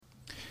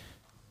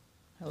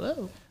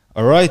Hello.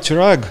 All right,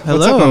 Chirag. Hello.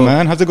 What's up, my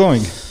man? How's it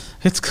going?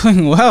 It's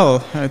going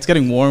well. It's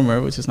getting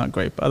warmer, which is not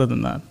great. But other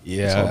than that,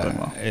 it's all going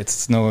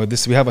well.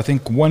 We have I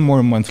think one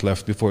more month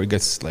left before it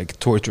gets like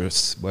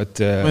torturous. But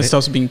it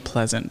stops being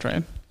pleasant,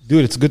 right?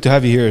 Dude, it's good to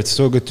have you here. It's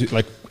so good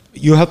to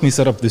you helped me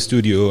set up the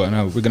studio,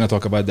 and we're gonna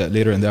talk about that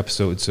later in the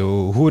episode.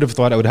 So who would have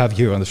thought I would have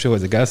you here on the show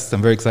as a guest?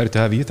 I'm very excited to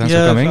have you. Thanks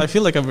for coming. I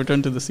feel like I've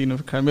returned to the scene of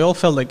a crime. We all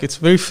felt like it's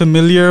very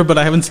familiar, but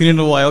I haven't seen it in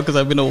a while because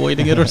I've been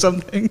avoiding it or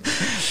something.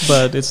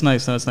 But it's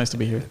nice. No, it's nice to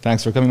be here.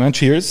 Thanks for coming, man.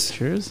 Cheers.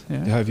 Cheers.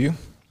 Yeah. To have you.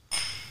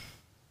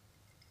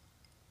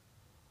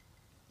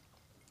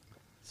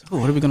 So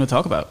what are we going to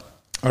talk about?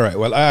 All right.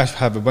 Well, I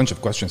have a bunch of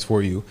questions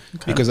for you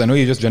because I know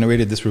you just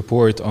generated this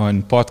report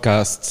on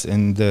podcasts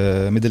in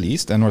the Middle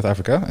East and North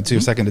Africa. It's your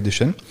second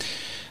edition.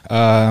 So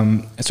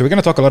we're going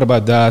to talk a lot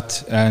about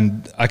that.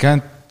 And I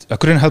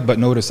couldn't help but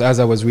notice as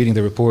I was reading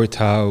the report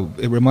how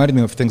it reminded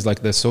me of things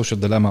like The Social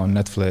Dilemma on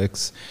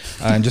Netflix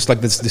and just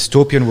like this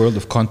dystopian world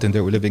of content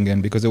that we're living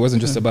in, because it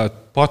wasn't just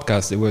about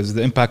podcasts. It was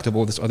the impact of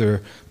all these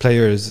other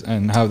players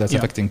and how that's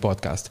affecting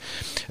podcasts.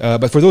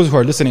 But for those who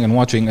are listening and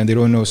watching and they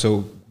don't know,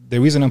 so the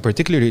reason I'm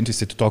particularly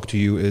interested to talk to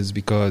you is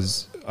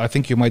because I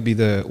think you might be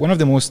one of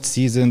the most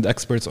seasoned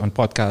experts on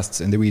podcasts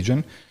in the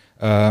region,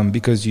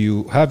 because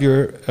you have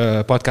your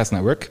podcast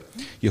network,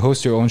 you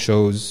host your own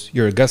shows,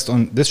 you're a guest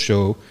on this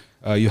show,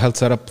 you helped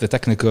set up the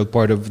technical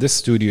part of this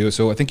studio.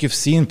 So I think you've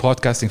seen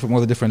podcasting from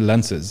all the different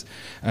lenses.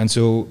 And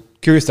so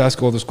curious to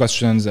ask all those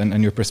questions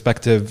and your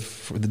perspective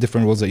for the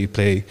different roles that you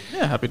play.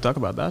 Yeah, happy to talk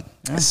about that.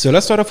 Yeah. So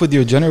let's start off with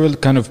your general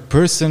kind of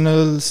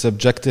personal,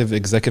 subjective,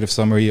 executive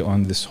summary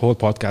on this whole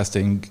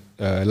podcasting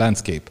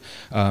landscape.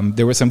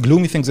 There were some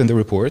gloomy things in the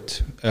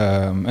report,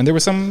 and there were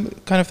some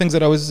kind of things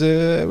that I was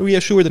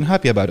reassured and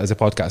happy about as a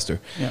podcaster.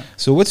 Yeah.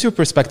 So what's your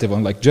perspective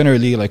on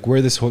generally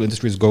where this whole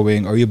industry is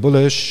going? Are you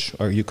bullish?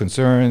 Are you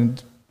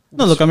concerned?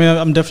 No, look, I mean,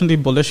 I'm definitely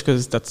bullish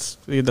because that's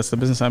the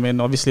business I'm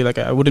in. Obviously,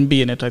 I wouldn't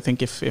be in it, I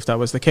think, if that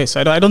was the case.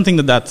 I don't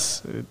think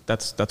that's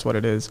what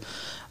it is.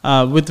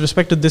 With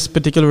respect to this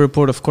particular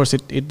report, of course,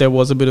 there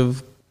was a bit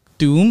of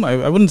doom.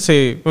 I wouldn't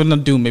say, well,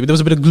 not doom, maybe. There was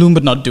a bit of gloom,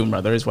 but not doom,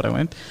 rather, is what I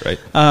meant.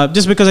 Right.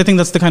 Just because I think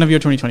that's the kind of year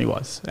 2020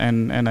 was.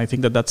 And I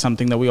think that's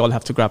something that we all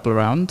have to grapple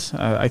around.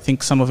 I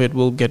think some of it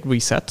will get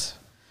reset.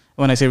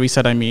 When I say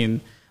reset, I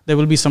mean there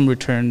will be some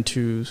return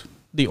to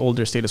the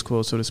older status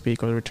quo, so to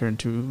speak, or return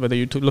to whether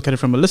you look at it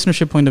from a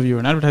listenership point of view or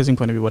an advertising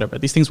point of view, whatever.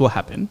 These things will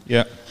happen.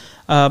 Yeah.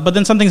 But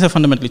then some things have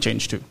fundamentally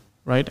changed too,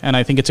 right? And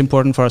I think it's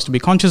important for us to be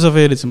conscious of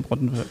it. It's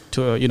important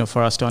to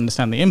for us to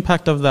understand the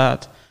impact of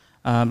that.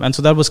 And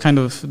so that was kind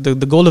of the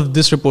goal of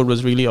this report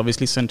was really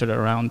obviously centered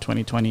around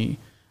 2020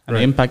 and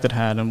the impact it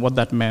had and what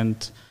that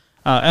meant.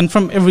 And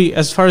from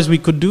as far as we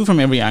could do from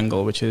every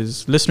angle, which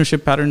is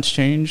listenership patterns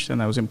changed,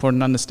 and that was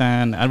important to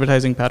understand.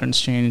 Advertising patterns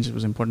changed. It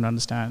was important to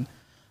understand.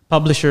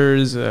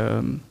 Publishers,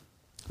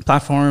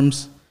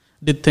 platforms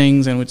did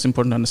things, and it's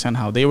important to understand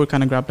how they were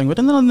kind of grappling with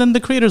it. And then the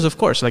creators, of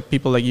course, like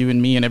people like you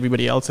and me and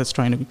everybody else that's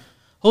trying to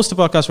host a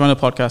podcast, run a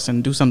podcast,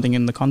 and do something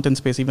in the content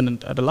space,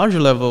 even at a larger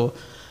level,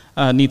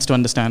 needs to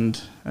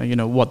understand,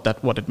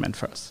 what it meant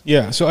for us.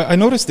 Yeah, so I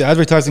noticed the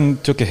advertising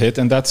took a hit,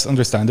 and that's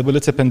understandable.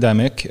 It's a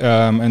pandemic,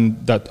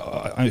 and that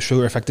I'm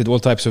sure affected all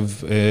types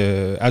of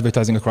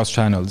advertising across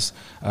channels.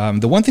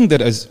 The one thing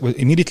that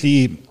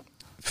immediately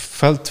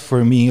felt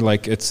for me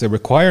like it's a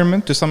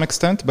requirement to some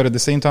extent, but at the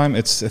same time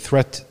it's a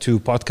threat to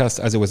podcast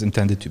as it was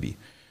intended to be,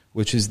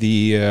 which is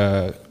the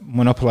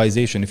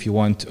monopolization, if you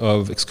want,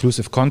 of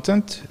exclusive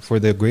content for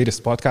the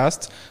greatest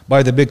podcasts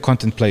by the big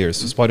content players.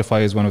 So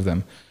Spotify is one of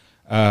them.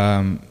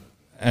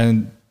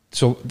 And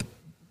so,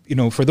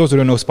 for those who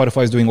don't know,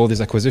 Spotify is doing all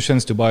these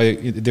acquisitions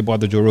they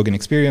bought the Joe Rogan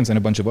Experience and a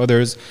bunch of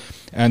others.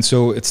 And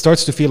so it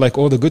starts to feel like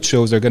all the good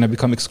shows are going to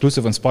become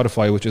exclusive on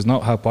Spotify, which is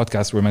not how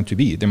podcasts were meant to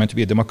be. They're meant to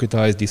be a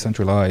democratized,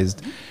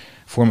 decentralized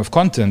form of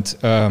content.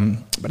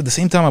 But at the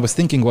same time, I was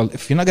thinking, well,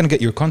 if you're not going to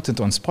get your content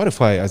on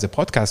Spotify as a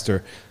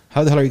podcaster,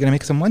 how the hell are you going to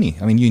make some money?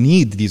 I mean, you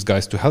need these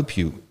guys to help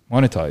you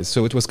monetize.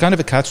 So it was kind of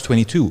a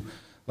catch-22.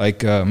 On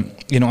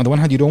the one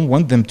hand, you don't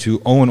want them to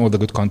own all the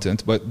good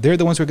content, but they're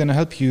the ones who are going to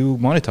help you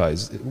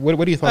monetize. What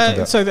are your thoughts on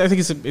that? So I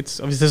think it's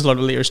obviously there's a lot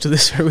of layers to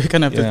this. Where we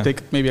kind of have to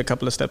take maybe a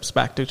couple of steps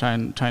back to try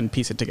and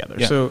piece it together.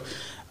 Yeah. So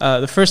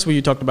the first way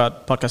you talked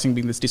about podcasting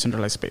being this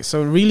decentralized space.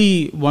 So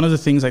really, one of the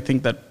things I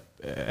think that,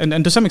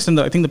 and to some extent,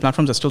 I think the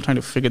platforms are still trying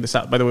to figure this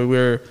out. By the way,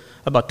 we're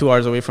about 2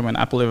 hours away from an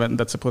Apple event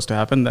that's supposed to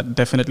happen that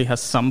definitely has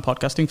some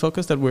podcasting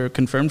focus that we're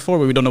confirmed for,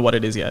 but we don't know what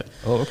it is yet.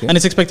 Oh, okay. And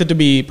it's expected to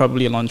be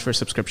probably a launch for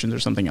subscriptions or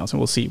something else, and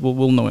we'll see.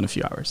 We'll know in a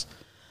few hours.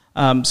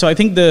 So I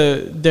think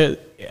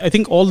I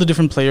think all the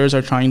different players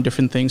are trying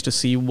different things to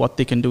see what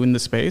they can do in the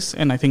space.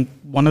 And I think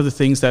one of the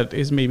things that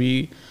is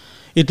maybe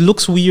it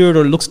looks weird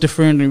or looks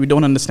different and we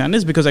don't understand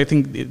is because I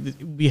think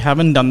we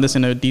haven't done this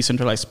in a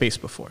decentralized space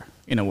before,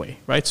 in a way,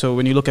 right? So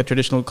when you look at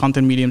traditional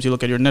content mediums, you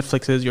look at your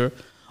Netflixes, your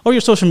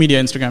social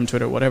media, Instagram,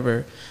 Twitter,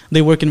 whatever,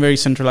 they work in very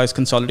centralized,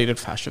 consolidated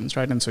fashions,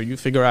 right? And so you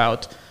figure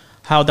out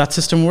how that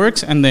system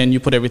works and then you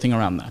put everything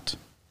around that.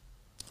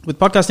 With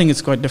podcasting,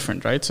 it's quite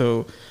different, right?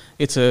 So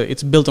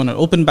It's built on an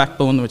open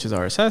backbone, which is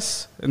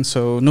RSS, and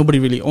so nobody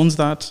really owns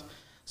that.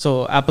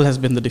 So Apple has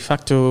been the de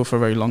facto for a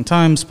very long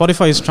time.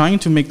 Spotify is trying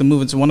to make the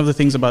move. And so one of the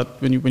things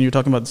about when you're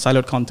talking about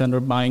siloed content or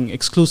buying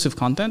exclusive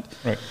content,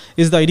 right,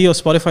 is the idea of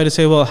Spotify to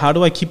say, well, how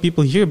do I keep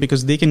people here?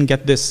 Because they can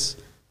get this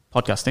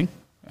podcasting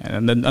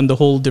and the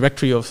whole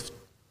directory of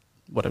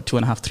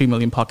 2.5-3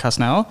 million podcasts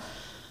now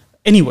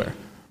anywhere,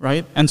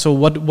 right? And so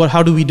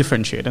how do we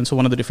differentiate? And so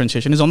one of the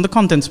differentiation is on the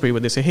content spree,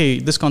 where they say, hey,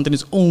 this content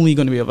is only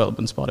going to be available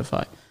on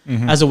Spotify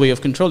as a way of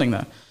controlling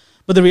that.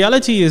 But the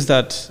reality is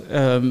that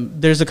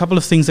there's a couple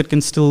of things that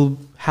can still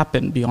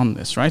happen beyond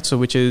this, right? So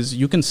which is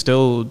you can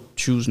still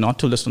choose not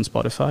to list on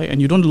Spotify,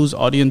 and you don't lose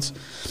audience.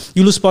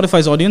 You lose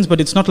Spotify's audience, but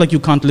it's not like you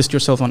can't list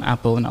yourself on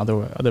Apple and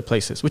other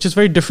places, which is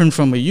very different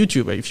from a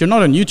YouTuber. If you're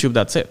not on YouTube,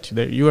 that's it.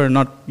 You're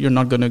not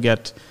going to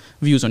get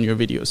views on your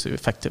videos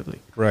effectively.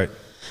 Right.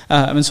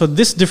 And so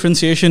this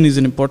differentiation is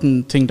an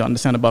important thing to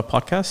understand about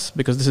podcasts,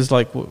 because this is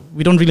like,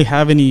 we don't really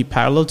have any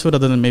parallel to it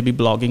other than maybe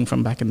blogging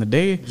from back in the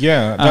day.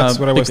 Yeah, that's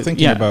what I was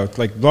thinking about.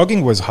 Like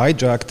blogging was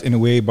hijacked in a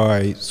way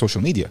by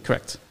social media.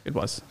 Correct, it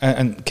was.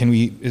 And can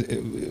we...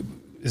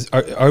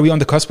 Are we on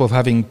the cusp of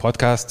having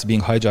podcasts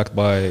being hijacked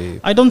by...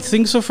 I don't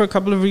think so, for a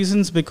couple of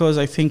reasons, because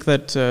I think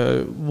that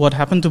what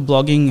happened to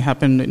blogging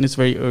happened in its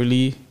very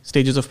early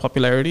stages of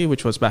popularity,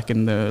 which was back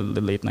in the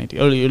late 90s,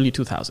 early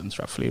 2000s,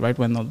 roughly, right,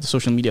 when the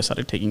social media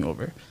started taking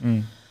over.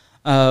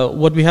 But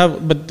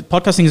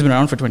podcasting has been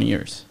around for 20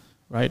 years,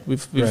 right?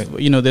 We've right.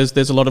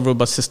 There's a lot of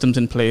robust systems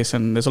in place,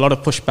 and there's a lot of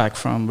pushback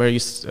from very,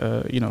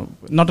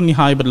 not only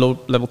high but low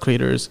level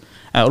creators,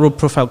 low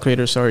profile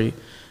creators,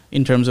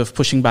 in terms of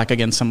pushing back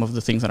against some of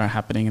the things that are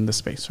happening in this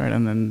space, right?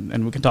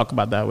 And we can talk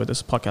about that with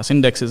this podcast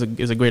index is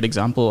a great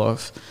example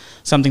of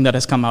something that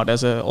has come out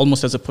as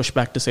almost as a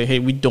pushback to say, hey,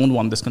 we don't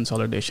want this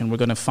consolidation. We're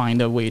going to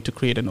find a way to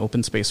create an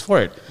open space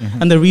for it.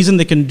 And the reason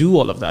they can do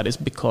all of that is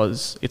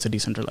because it's a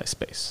decentralized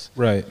space.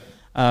 Right.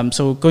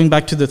 So going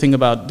back to the thing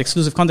about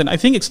exclusive content, I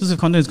think exclusive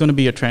content is going to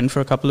be a trend for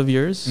a couple of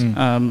years.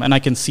 And I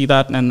can see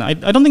that. And I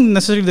don't think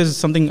necessarily there's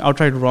something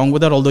outright wrong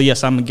with that, although,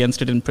 yes, I'm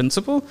against it in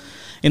principle,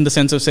 in the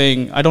sense of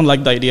saying, I don't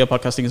like the idea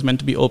podcasting is meant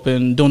to be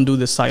open, don't do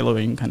this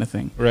siloing kind of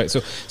thing. Right. So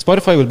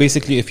Spotify will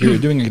basically, if you're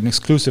doing an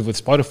exclusive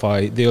with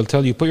Spotify, they'll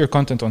tell you, put your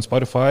content on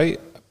Spotify,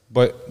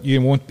 but you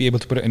won't be able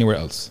to put it anywhere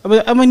else.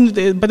 But I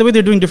mean, by the way,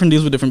 they're doing different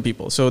deals with different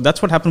people. So that's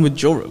what happened with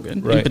Joe Rogan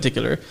in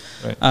particular.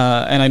 Right.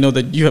 And I know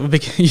that you have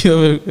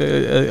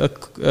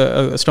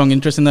a strong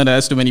interest in that,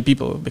 as do many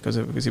people, because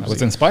I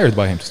was inspired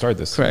by him to start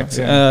this. Correct.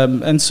 Yeah.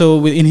 And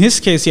so in his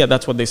case,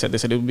 that's what they said. They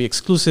said it would be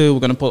exclusive. We're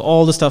going to pull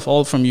all the stuff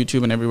all from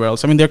YouTube and everywhere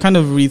else. I mean, they're kind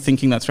of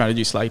rethinking that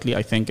strategy slightly,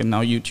 I think. And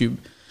now YouTube,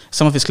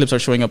 some of his clips are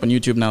showing up on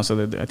YouTube now,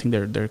 so that I think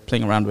they're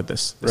playing around with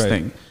this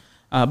thing.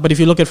 But if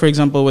you look at, for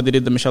example, what they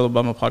did, the Michelle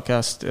Obama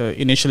podcast,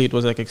 initially it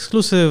was like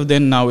exclusive.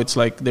 Then now it's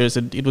like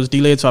it was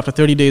delayed. So after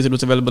 30 days, it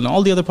was available on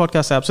all the other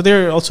podcast apps. So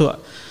they're also,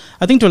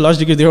 I think to a large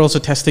degree, they're also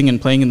testing and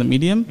playing in the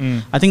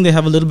medium. I think they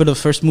have a little bit of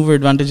first mover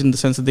advantage in the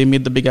sense that they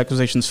made the big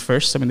acquisitions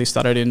first. I mean, they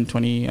started in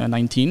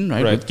 2019,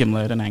 right? With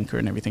Gimlet and Anchor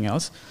and everything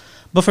else.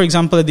 But for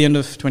example, at the end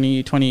of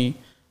 2020,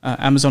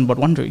 Amazon bought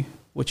Wondery,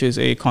 which is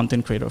a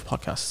content creator of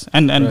podcasts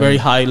and very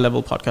high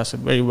level podcasts,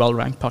 very well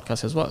ranked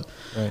podcasts as well.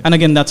 Right. And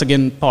again, that's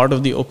part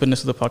of the openness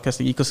of the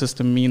podcasting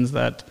ecosystem means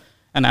that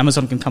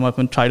Amazon can come up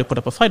and try to put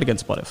up a fight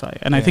against Spotify.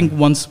 And I think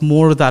once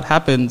more of that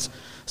happens,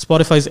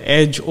 Spotify's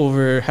edge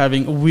over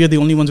we're the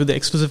only ones with the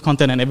exclusive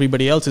content and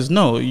everybody else is,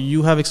 no,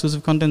 you have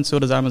exclusive content, so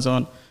does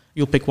Amazon.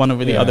 You'll pick one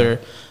over the other.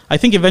 I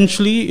think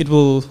eventually it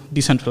will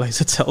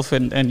decentralize itself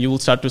and you will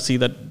start to see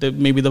that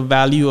maybe the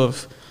value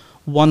of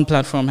one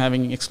platform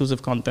having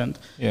exclusive content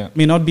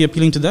may not be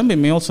appealing to them, but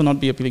may also not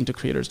be appealing to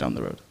creators down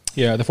the road.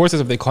 Yeah, the forces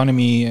of the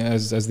economy,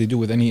 as they do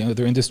with any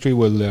other industry,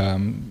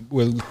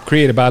 will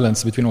create a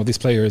balance between all these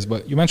players.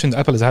 But you mentioned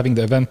Apple is having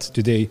the event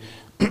today.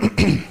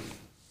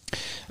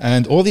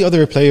 And all the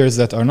other players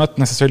that are not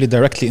necessarily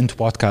directly into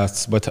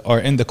podcasts, but are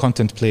in the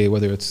content play,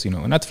 whether it's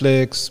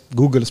Netflix,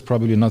 Google is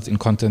probably not in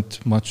content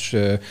much,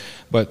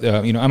 but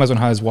Amazon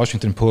has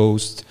Washington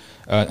Post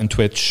and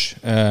Twitch,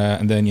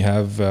 and then you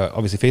have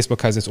obviously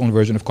Facebook has its own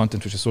version of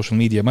content, which is social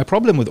media. My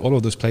problem with all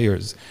of those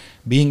players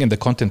being in the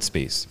content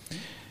space,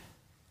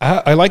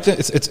 I like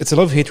that it's a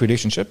love-hate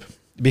relationship,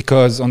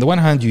 because on the one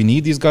hand you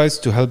need these guys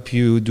to help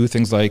you do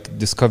things like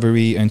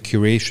discovery and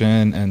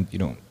curation, and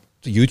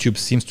YouTube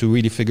seems to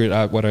really figure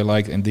out what I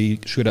like, and they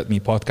shoot at me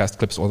podcast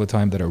clips all the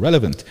time that are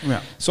relevant.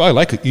 Yeah. So I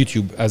like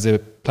YouTube as a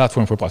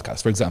platform for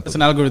podcasts, for example. It's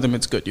an algorithm,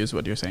 it's good, is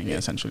what you're saying,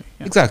 essentially.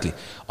 Yeah. Exactly.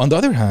 On the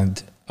other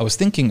hand, I was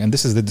thinking, and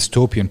this is the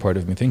dystopian part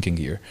of me thinking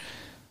here,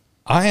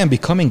 I am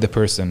becoming the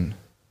person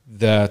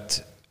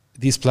that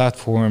these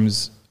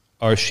platforms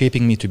are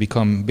shaping me to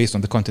become based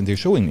on the content they're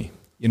showing me.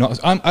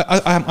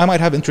 I might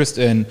have interest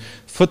in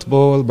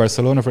football,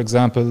 Barcelona, for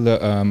example,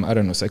 I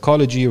don't know,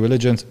 psychology,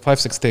 religion,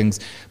 5-6 things.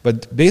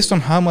 But based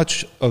on how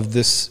much of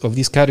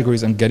these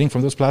categories I'm getting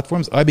from those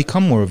platforms, I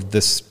become more of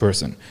this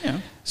person. Yeah.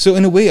 So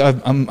in a way, I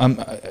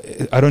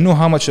don't know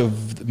how much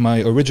of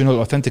my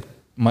original, authentic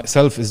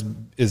myself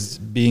is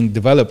being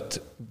developed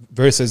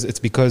versus it's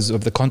because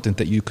of the content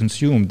that you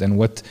consumed and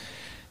what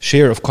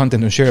share of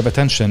content and share of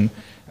attention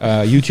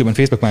YouTube and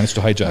Facebook managed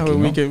to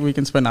hijack. We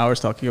can spend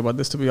hours talking about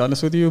this, to be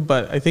honest with you,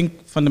 but I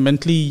think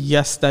fundamentally,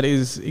 yes, that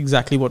is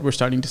exactly what we're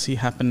starting to see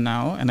happen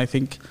now. And I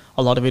think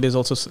a lot of it is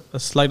also a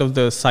slight of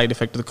the side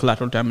effect of the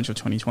collateral damage of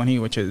 2020,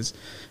 which is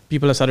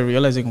people have started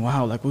realizing,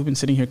 wow, like we've been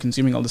sitting here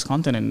consuming all this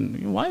content,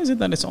 and why is it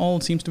that it all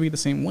seems to be the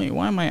same way?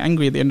 Why am I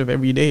angry at the end of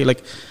every day?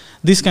 Like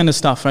this kind of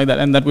stuff, right?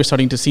 That we're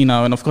starting to see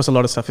now. And of course, a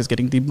lot of stuff is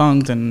getting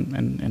debunked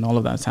and all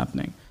of that's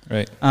happening.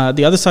 Right.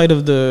 The other side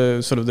of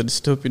the sort of the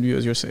dystopian view,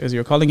 as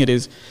you're calling it,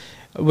 is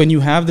when you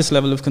have this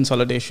level of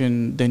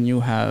consolidation, then you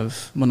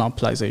have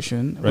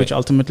monopolization, right, which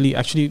ultimately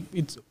actually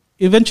it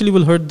eventually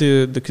will hurt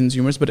the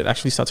consumers, but it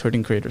actually starts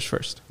hurting creators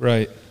first.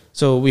 Right.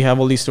 So we have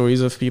all these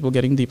stories of people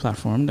getting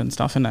deplatformed and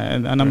stuff, and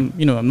I'm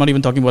I'm not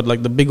even talking about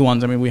like the big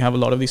ones. I mean, we have a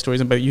lot of these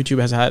stories, but YouTube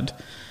has had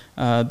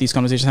these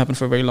conversations happen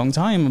for a very long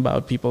time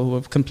about people who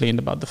have complained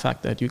about the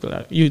fact that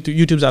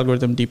YouTube's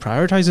algorithm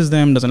deprioritizes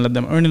them, doesn't let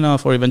them earn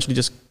enough, or eventually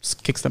just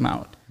kicks them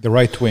out. The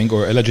right wing,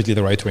 or allegedly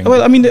the right wing.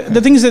 Well, I mean,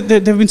 the thing is that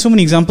there have been so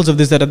many examples of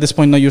this that at this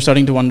point now you're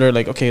starting to wonder,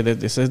 like, okay,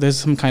 there's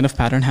some kind of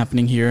pattern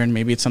happening here, and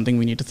maybe it's something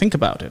we need to think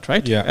about it,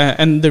 right? Yeah.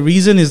 And the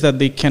reason is that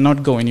they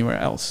cannot go anywhere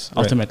else,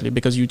 ultimately, right,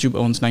 because YouTube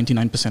owns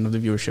 99% of the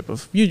viewership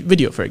of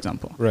video, for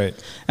example. Right.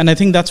 And I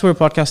think that's where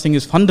podcasting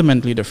is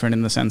fundamentally different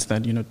in the sense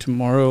that,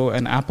 tomorrow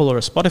an Apple or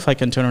a Spotify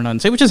can turn around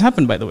and say, which has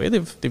happened, by the way,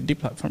 they've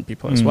deplatformed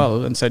people as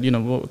well and said,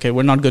 okay,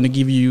 we're not going to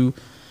give you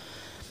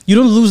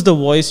don't lose the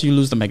voice, you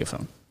lose the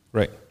megaphone.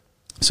 Right.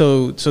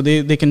 So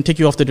they can take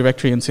you off the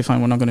directory and say,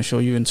 fine, we're not going to show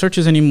you in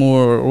searches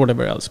anymore or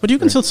whatever else. But you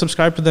can still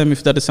subscribe to them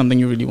if that is something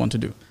you really want to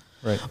do.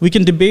 Right. We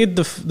can debate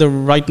the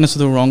rightness or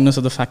the wrongness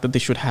of the fact that they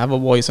should have a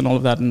voice and all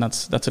of that, and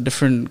that's a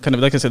different kind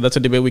of, like I said, that's a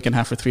debate we can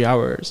have for 3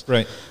 hours.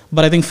 Right.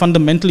 But I think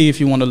fundamentally,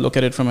 if you want to look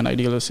at it from an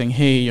ideal of saying,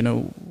 hey,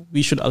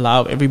 we should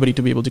allow everybody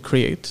to be able to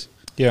create.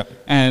 Yeah.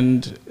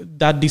 And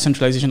that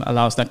decentralization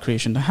allows that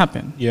creation to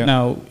happen. Yeah.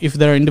 Now, if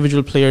there are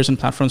individual players and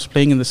platforms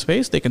playing in the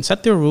space, they can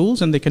set their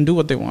rules and they can do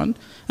what they want.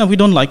 And if we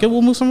don't like it,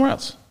 we'll move somewhere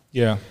else.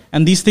 Yeah.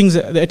 And these things,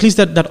 at least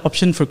that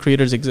option for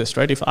creators exists,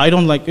 right? If I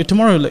don't like it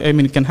tomorrow, I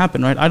mean, it can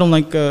happen, right? I don't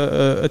like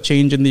a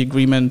change in the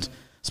agreement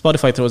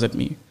Spotify throws at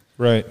me.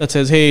 Right. That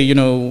says, hey,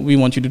 we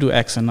want you to do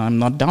X, and I'm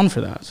not down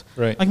for that.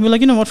 Right. I can be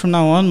like, what, from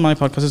now on, my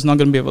podcast is not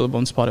going to be available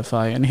on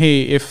Spotify. And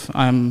hey, if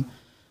I'm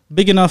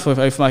big enough,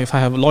 if I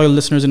have loyal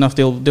listeners enough,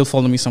 they'll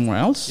follow me somewhere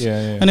else.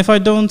 Yeah. And if I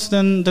don't,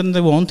 then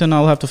they won't, and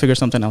I'll have to figure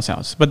something else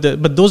out. But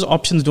those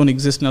options don't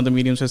exist in other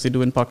mediums as they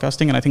do in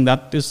podcasting, and I think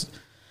that is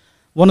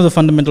one of the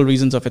fundamental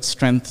reasons of its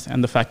strength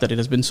and the fact that it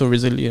has been so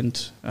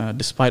resilient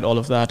despite all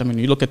of that. I mean,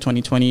 you look at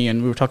 2020,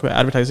 and we were talking about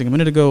advertising a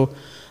minute ago.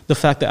 The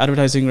fact that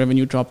advertising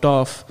revenue dropped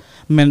off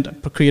meant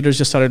creators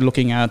just started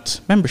looking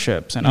at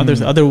memberships and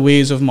other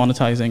ways of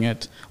monetizing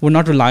it. We're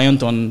not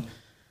reliant on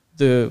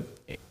the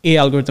A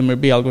algorithm or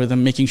B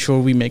algorithm making sure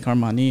we make our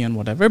money and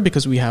whatever,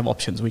 because we have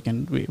options.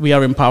 We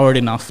are empowered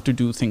enough to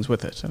do things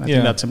with it, and I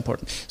think that's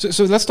important.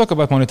 So let's talk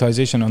about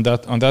monetization on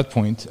that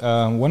point.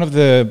 One of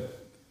the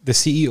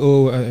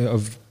CEO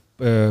of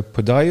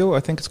Podio, I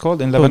think it's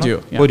called, in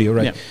Lebanon. Podio,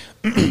 right.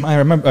 Yeah.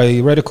 I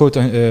read a quote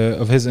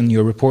of his in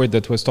your report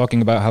that was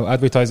talking about how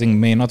advertising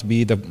may not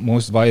be the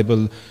most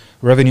viable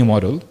revenue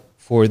model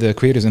for the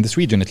creators in this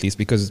region, at least,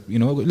 because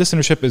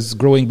listenership is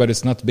growing, but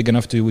it's not big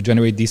enough to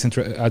generate decent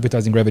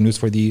advertising revenues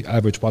for the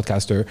average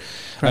podcaster.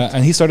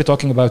 And he started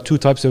talking about two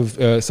types of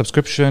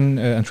subscription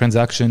and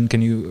transaction.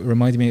 Can you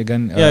remind me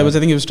again? I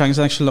think it was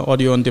transactional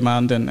audio on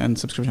demand and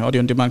subscription audio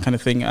on demand kind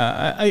of thing.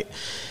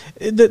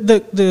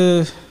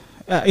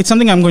 It's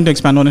something I'm going to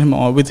expand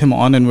with him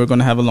on, and we're going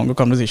to have a longer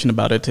conversation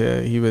about it.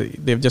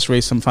 They've just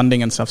raised some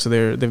funding and stuff, so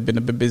they've been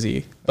a bit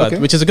busy,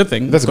 which is a good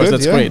thing. That's good.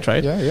 That's great,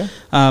 right? Yeah.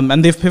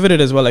 And they've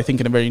pivoted as well, I think,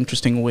 in a very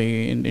interesting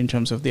way in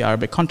terms of the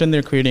Arabic content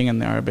they're creating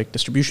and the Arabic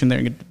distribution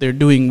they're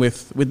doing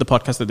with the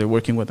podcast that they're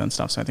working with and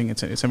stuff. So I think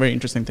it's a very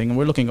interesting thing, and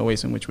we're looking at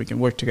ways in which we can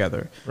work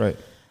together. Right.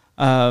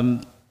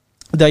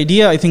 The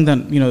idea, I think, that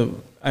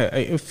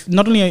if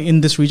not only in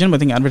this region, but I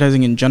think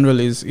advertising in general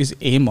is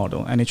a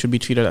model, and it should be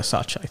treated as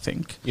such, I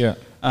think. Yeah.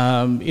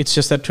 It's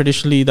just that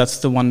traditionally that's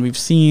the one we've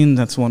seen,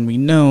 that's the one we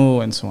know,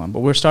 and so on.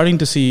 But we're starting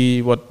to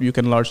see what you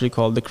can largely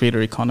call the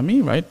creator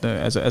economy, right,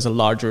 as a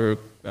larger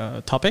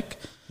topic.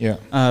 Yeah.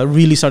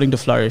 Really starting to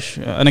flourish.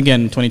 And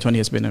again, 2020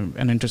 has been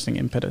an interesting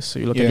impetus. So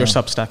you look at your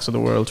Substacks of the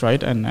world,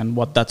 right, and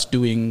what that's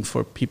doing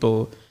for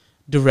people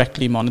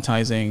directly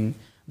monetizing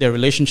their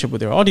relationship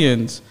with their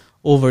audience,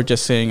 over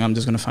just saying, I'm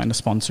just going to find a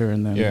sponsor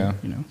and then,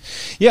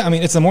 Yeah, I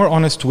mean, it's a more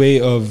honest way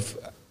of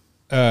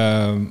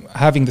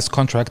having this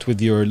contract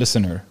with your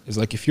listener. It's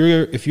like, if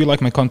you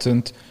like my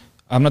content,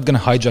 I'm not going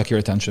to hijack your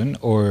attention,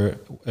 or,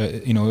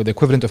 the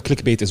equivalent of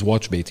clickbait is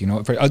watch bait.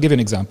 I'll give you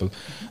an example.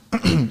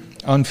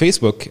 On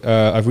Facebook,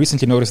 I've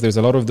recently noticed there's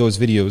a lot of those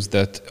videos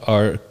that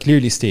are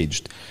clearly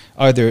staged.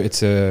 Either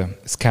it's a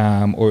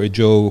scam or a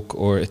joke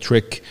or a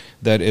trick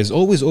that is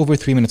always over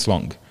 3 minutes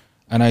long.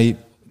 And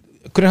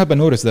couldn't help but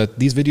notice that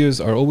these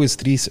videos are always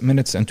 3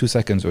 minutes and 2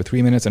 seconds or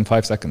 3 minutes and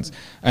 5 seconds.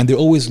 And they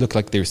always look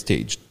like they're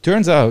staged.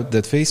 Turns out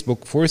that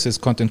Facebook forces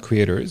content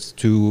creators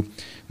to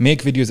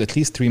make videos at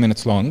least 3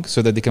 minutes long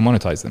so that they can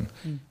monetize them.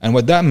 And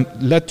what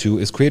that led to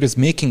is creators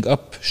making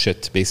up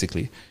shit,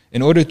 basically,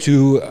 in order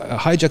to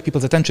hijack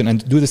people's attention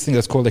and do this thing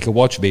that's called like a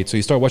watch bait. So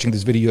you start watching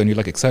this video and you're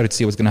like excited to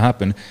see what's going to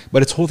happen,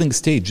 but it's holding the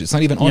stage. It's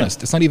not even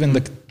honest. It's not even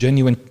like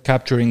genuine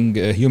capturing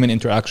human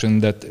interaction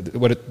that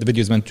the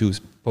video is meant to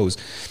pose.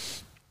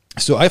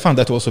 So I found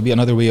that to also be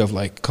another way of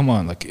like, come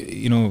on, like,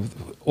 you know,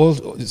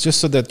 it's just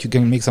so that you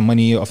can make some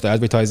money off the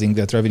advertising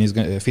that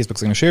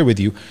Facebook's going to share with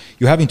you.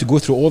 You're having to go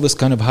through all this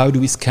kind of how do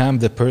we scam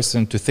the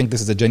person to think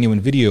this is a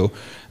genuine video,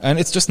 and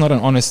it's just not an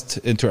honest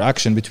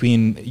interaction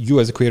between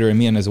you as a creator and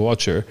me and as a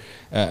watcher.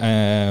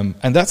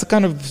 And that's a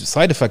kind of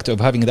side effect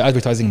of having the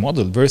advertising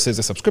model versus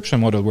a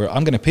subscription model where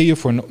I'm going to pay you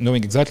for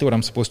knowing exactly what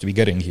I'm supposed to be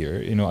getting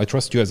here. You know, I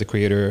trust you as a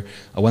creator.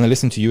 I want to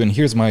listen to you, and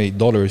here's my $5,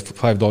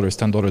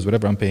 $10,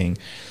 whatever I'm paying.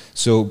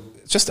 So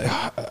just,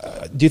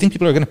 do you think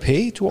people are going to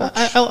pay to watch?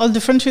 I'll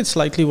differentiate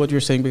slightly what you're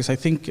saying, because I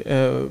think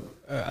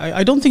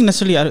I don't think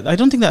necessarily I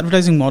don't think the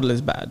advertising model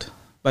is bad.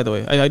 By the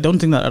way, I don't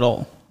think that at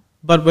all.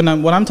 But when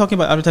I'm talking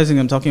about advertising,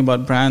 I'm talking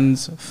about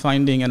brands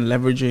finding and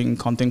leveraging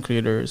content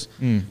creators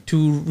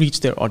to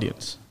reach their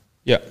audience.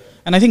 Yeah.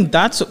 And I think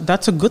that's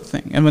a good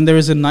thing. And when there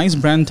is a nice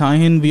brand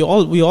tie-in, we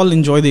all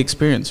enjoy the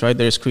experience, right?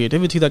 There's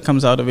creativity that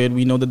comes out of it.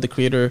 We know that the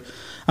creator,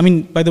 I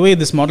mean, by the way,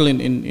 this model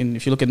in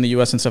if you look in the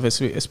US and stuff,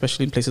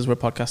 especially in places where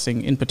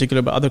podcasting in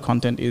particular, but other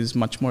content is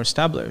much more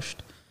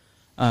established.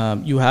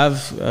 You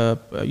have,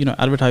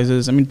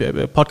 advertisers, I mean,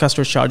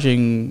 podcasters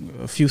charging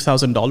a few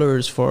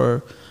 $1,000s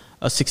for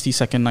a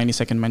 60-second,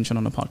 90-second mention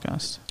on a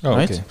podcast,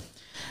 right? Okay.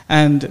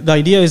 And the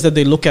idea is that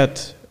they look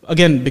at,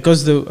 again,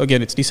 because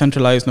it's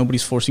decentralized,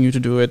 nobody's forcing you to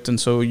do it, and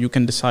so you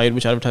can decide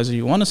which advertiser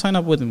you want to sign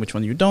up with and which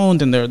one you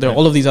don't, and there are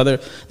all of these other,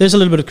 there's a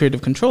little bit of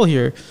creative control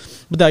here.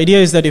 But the idea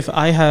is that if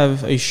I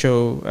have a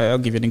show, I'll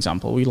give you an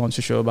example. We launched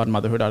a show about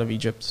motherhood out of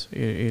Egypt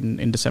in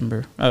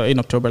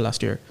October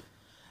last year.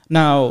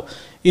 Now,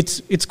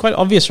 it's quite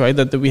obvious, right,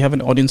 that we have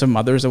an audience of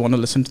mothers that want to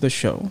listen to the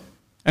show.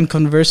 And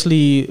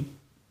conversely,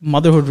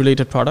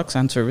 motherhood-related products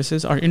and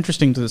services are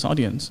interesting to this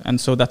audience.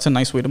 And so that's a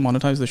nice way to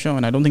monetize the show.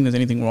 And I don't think there's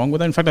anything wrong with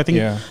that. In fact, I think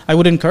I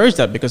would encourage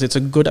that, because it's a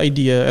good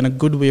idea and a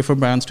good way for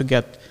brands to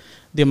get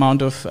the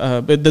amount of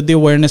the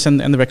awareness and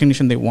the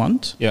recognition they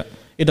want. Yeah.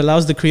 It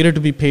allows the creator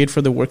to be paid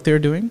for the work they're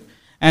doing.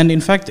 And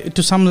in fact,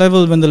 to some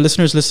level, when the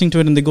listener is listening to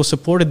it and they go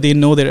support it, they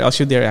know they're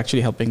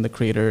actually helping the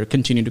creator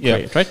continue to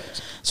create, right?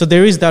 So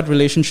there is that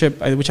relationship,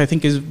 which I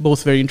think is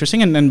both very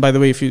interesting. And by the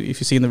way, if you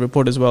see in the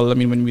report as well, I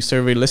mean, when we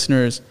survey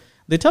listeners,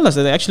 they tell us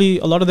that actually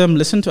a lot of them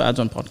listen to ads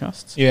on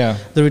podcasts. Yeah.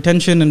 The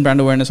retention and brand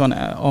awareness in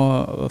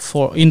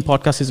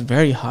podcasts is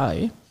very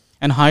high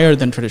and higher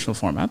than traditional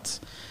formats.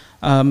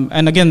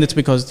 And again, it's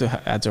because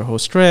the ads are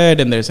host-read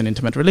and there's an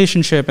intimate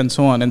relationship and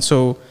so on. And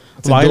so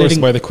it's endorsed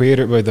by the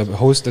creator, by the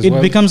host as well.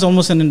 It becomes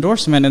almost an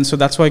endorsement. And so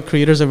that's why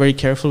creators are very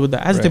careful with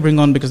the ads they bring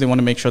on, because they want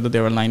to make sure that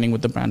they're aligning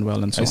with the brand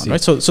well and so on.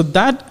 Right? So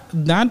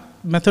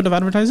that method of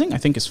advertising, I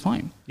think, is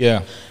fine.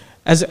 Yeah.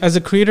 As a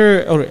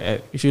creator, or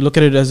if you look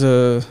at it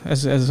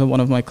as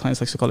one of my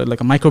clients likes to call it, like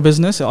a micro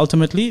business,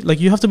 ultimately, like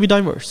you have to be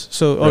diverse.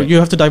 So, or you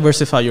have to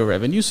diversify your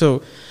revenue.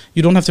 So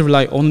you don't have to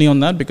rely only on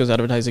that, because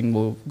advertising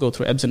will go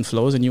through ebbs and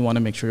flows, and you want to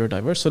make sure you're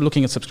diverse. So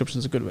looking at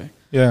subscriptions is a good way.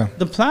 Yeah.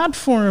 The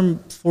platform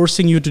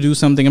forcing you to do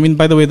something. I mean,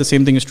 by the way, the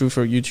same thing is true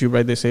for YouTube,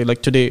 right? They say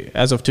like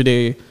as of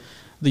today,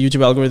 the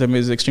YouTube algorithm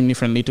is extremely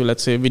friendly to,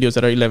 let's say, videos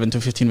that are 11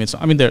 to 15 minutes.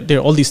 I mean, there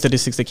are all these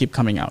statistics that keep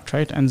coming out,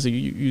 right? And so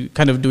you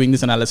kind of doing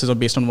this analysis are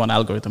based on one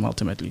algorithm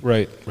ultimately.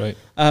 Right.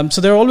 So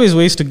there are always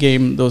ways to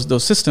game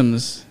those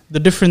systems.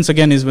 The difference,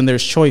 again, is when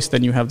there's choice,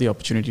 then you have the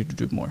opportunity to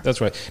do more. That's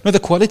right. No, the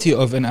quality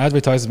of an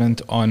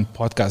advertisement on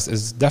podcast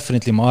is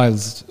definitely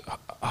miles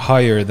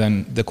higher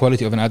than the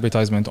quality of an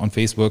advertisement on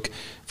Facebook,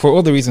 for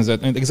all the reasons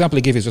that, and the example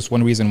I gave is just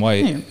one reason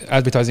why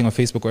advertising on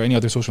Facebook or any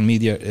other social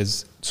media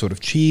is sort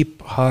of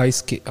cheap, high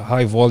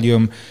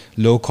volume,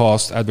 low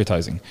cost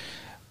advertising.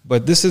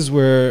 But this is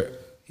where,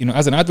 you know,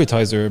 as an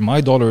advertiser,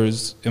 my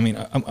dollars, I mean,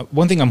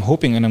 one thing I'm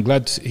hoping, and I'm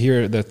glad to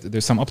hear that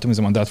there's some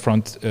optimism on that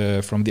front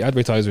from the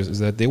advertisers, is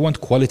that they want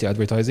quality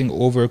advertising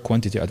over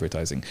quantity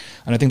advertising.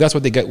 And I think that's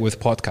what they get with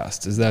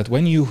podcasts, is that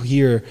when you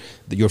hear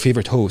your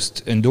favorite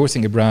host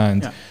endorsing a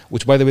brand,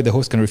 which, by the way, the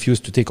host can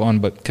refuse to take on,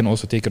 but can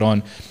also take it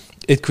on,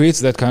 it creates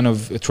that kind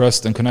of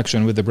trust and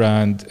connection with the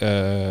brand,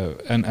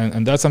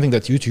 and that's something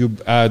that YouTube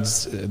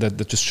ads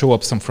that just show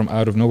up from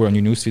out of nowhere on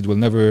your newsfeed will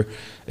never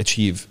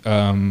achieve.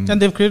 And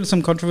they've created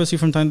some controversy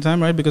from time to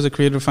time, right? Because a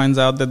creator finds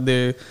out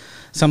that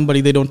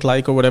somebody they don't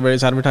like or whatever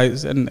is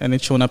advertised, and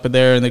it's shown up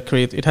there, and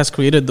it has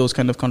created those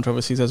kind of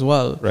controversies as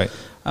well. Right.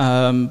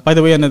 By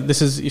the way, and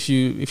this is if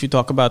you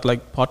talk about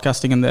like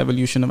podcasting and the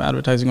evolution of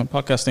advertising on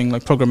podcasting,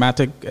 like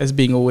programmatic as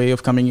being a way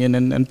of coming in,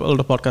 and a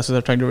lot of podcasters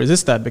are trying to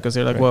resist that, because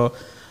they're like, well,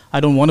 I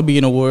don't want to be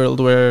in a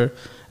world where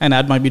an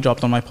ad might be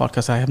dropped on my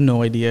podcast. I have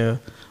no idea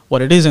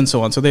what it is and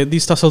so on. So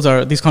these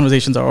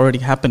conversations are already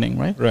happening,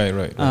 right?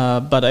 Right.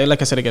 But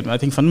like I said again, I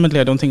think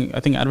fundamentally, I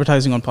think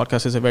advertising on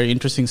podcasts is a very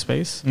interesting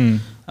space,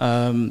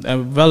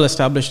 well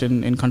established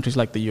in countries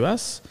like the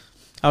US.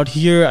 Out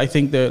here, I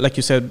think like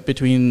you said,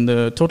 between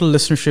the total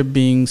listenership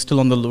being still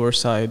on the lower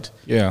side,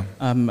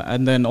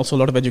 and then also a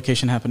lot of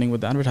education happening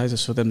with the advertisers,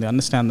 so then they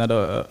understand that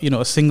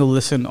a single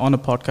listen on a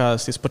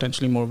podcast is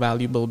potentially more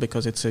valuable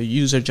because it's a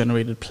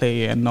user-generated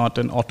play and not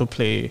an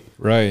autoplay.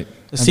 Right.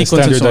 And the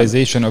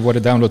standardization of what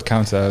a download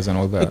counts as and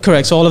all that.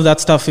 Correct. So all of that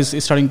stuff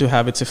is starting to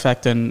have its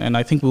effect, and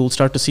I think we will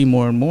start to see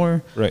more and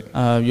more. Right.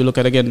 You look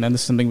at, again, and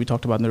this is something we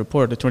talked about in the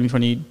report, the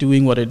 2020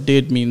 doing what it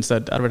did means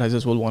that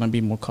advertisers will want to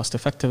be more cost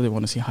effective. They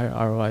want to see higher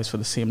ROIs for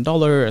the same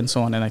dollar and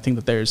so on. And I think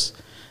that there's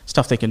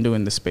stuff they can do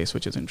in this space,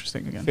 which is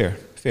interesting again.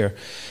 Fair.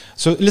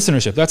 So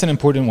listenership, that's an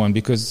important one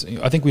because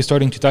I think we're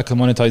starting to tackle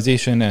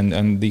monetization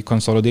and the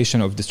consolidation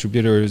of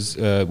distributors,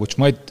 which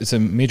it's a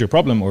major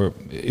problem or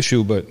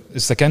issue, but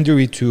it's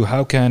secondary to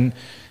how can,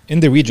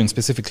 in the region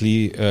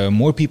specifically,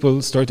 more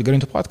people start to get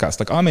into podcasts.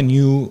 Like I'm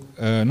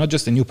not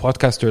just a new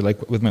podcaster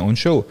like with my own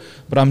show,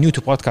 but I'm new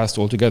to podcasts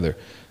altogether.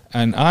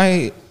 And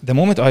the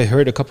moment I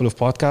heard a couple of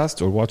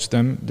podcasts or watched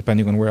them,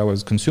 depending on where I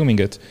was consuming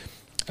it,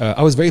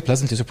 I was very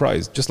pleasantly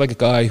surprised. Just like a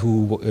guy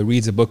who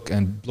reads a book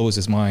and blows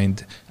his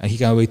mind, and he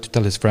can't wait to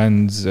tell his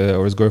friends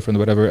or his girlfriend or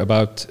whatever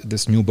about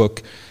this new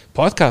book.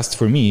 Podcasts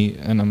for me,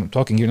 and I'm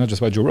talking here not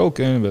just about Joe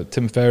Rogan, but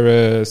Tim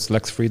Ferriss,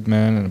 Lex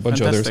Friedman, and a bunch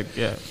of others.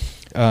 Yeah.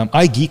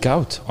 I geek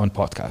out on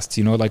podcasts,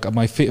 like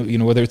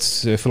whether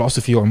it's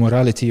philosophy or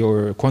morality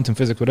or quantum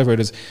physics, whatever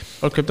it is.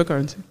 Or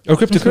cryptocurrency.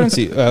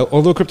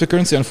 Although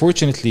cryptocurrency,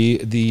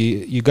 unfortunately,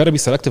 you got to be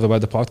selective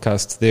about the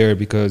podcasts there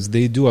because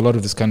they do a lot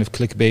of this kind of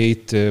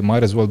clickbait.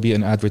 Might as well be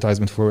an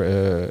advertisement for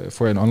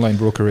an online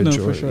brokerage.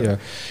 No, for sure. Yeah.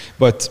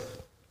 But,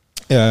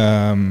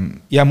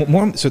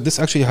 more. So this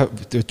actually,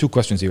 there are two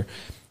questions here.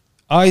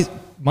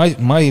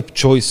 My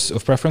choice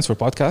of preference for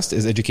podcast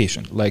is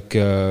education. Like,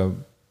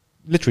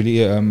 literally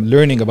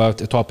learning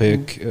about a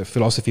topic,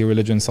 philosophy,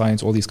 religion,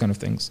 science, all these kind of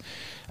things.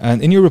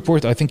 And in your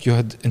report, I think you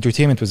had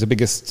entertainment was the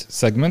biggest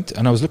segment.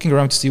 And I was looking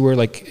around to see where,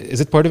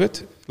 is it part of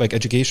it? Like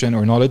education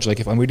or knowledge?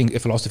 Like if I'm reading a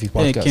philosophy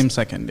podcast. Yeah, it came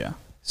second, yeah.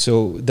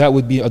 So that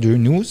would be other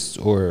news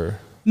or?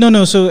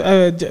 No. So,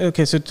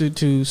 okay, so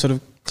to sort of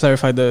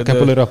clarify I can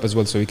pull it up as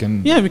well so we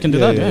can... Yeah, we can do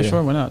that. Yeah,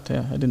 sure, why not?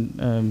 Yeah, I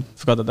didn't...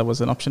 forgot that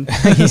was an option.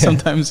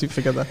 Sometimes you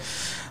forget that.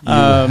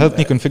 You helped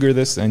me configure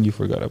this and you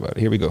forgot about it.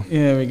 Here we go.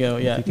 Here we go,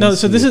 yeah. No,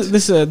 so this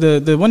is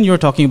the one you're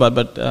talking about,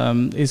 but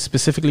is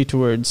specifically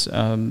towards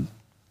the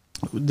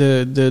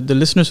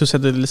listeners who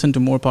said they listened to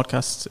more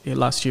podcasts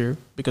last year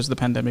because of the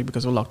pandemic,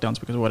 because of lockdowns,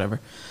 because of whatever.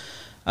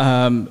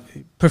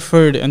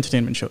 Preferred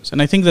entertainment shows.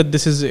 And I think that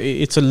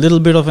it's a little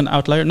bit of an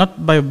outlier,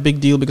 not by a big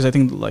deal, because I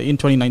think in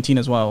 2019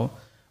 as well,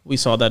 we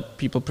saw that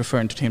people prefer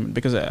entertainment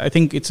because I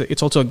think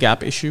it's also a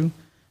gap issue.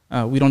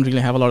 We don't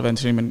really have a lot of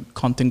entertainment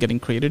content getting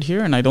created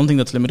here, and I don't think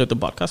that's limited to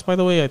podcasts. By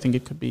the way, I think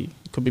it could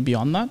be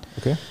beyond that.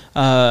 Okay.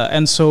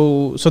 And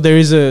so there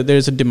is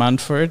a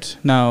demand for it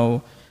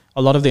now.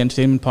 A lot of the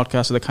entertainment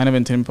podcasts, or the kind of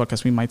entertainment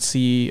podcasts we might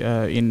see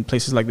in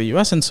places like the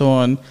US and so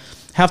on,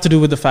 have to do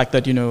with the fact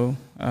that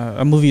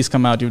a movie has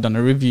come out, you've done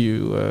a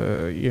review,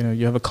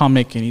 you have a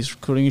comic and he's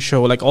recording a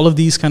show, like all of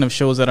these kind of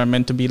shows that are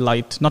meant to be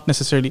light, not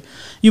necessarily,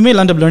 you may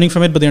end up learning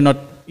from it, but they're not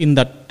in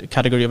that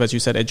category of, as you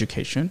said,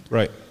 education.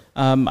 Right.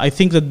 I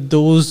think that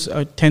those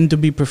tend to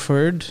be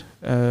preferred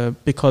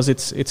because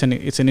it's an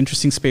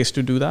interesting space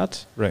to do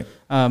that. Right.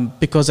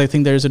 Because I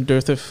think there is a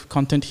dearth of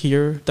content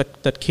here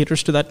that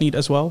caters to that need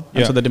as well.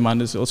 And so the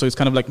demand is also, it's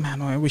kind of like,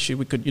 man, I wish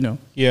we could,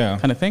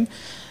 kind of thing.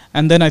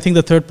 And then I think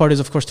the third part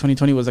is, of course,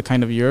 2020 was a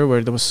kind of year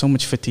where there was so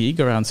much fatigue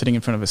around sitting in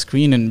front of a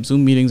screen and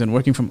Zoom meetings and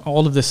working from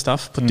all of this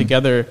stuff put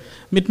together.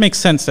 It makes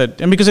sense that,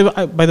 and because,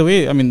 by the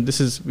way, I mean,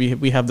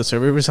 we have the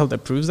survey result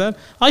that proves that.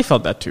 I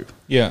felt that too.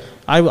 Yeah.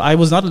 I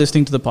was not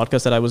listening to the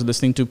podcast that I was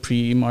listening to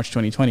pre-March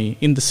 2020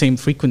 in the same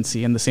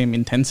frequency and the same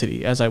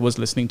intensity as I was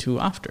listening to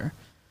after.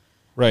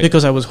 Right.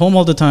 Because I was home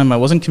all the time. I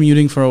wasn't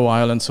commuting for a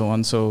while and so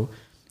on. So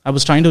I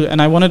was trying to,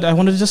 and I wanted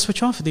to just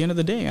switch off at the end of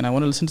the day, and I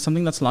want to listen to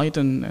something that's light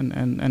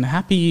and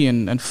happy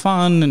and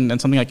fun and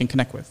something I can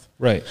connect with.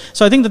 Right.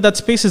 So I think that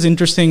space is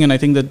interesting, and I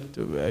think that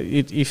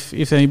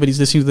if anybody's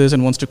listening to this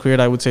and wants to create,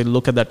 I would say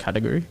look at that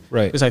category.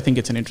 Right. Because I think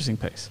it's an interesting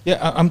place. Yeah,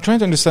 I'm trying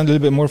to understand a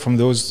little bit more from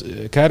those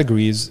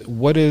categories.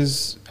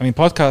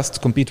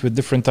 Podcasts compete with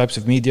different types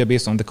of media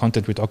based on the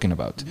content we're talking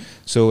about. Mm-hmm.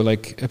 So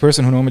like a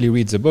person who normally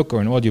reads a book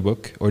or an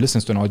audiobook or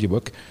listens to an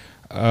audiobook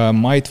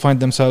might find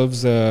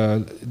themselves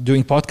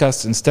doing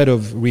podcasts instead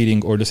of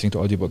reading or listening to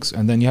audiobooks.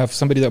 And then you have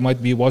somebody that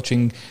might be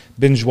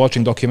binge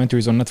watching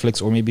documentaries on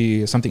Netflix or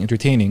maybe something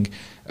entertaining,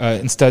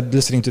 instead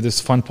listening to this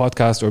fun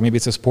podcast, or maybe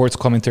it's a sports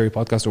commentary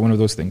podcast or one of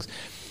those things.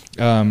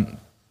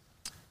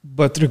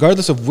 But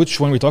regardless of which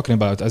one we're talking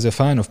about, as a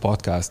fan of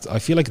podcasts, I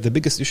feel like the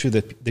biggest issue,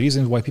 that the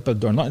reason why people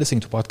are not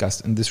listening to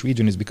podcasts in this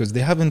region is because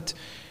they haven't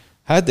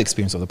had the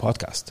experience of the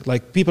podcast.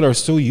 Like, people are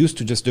so used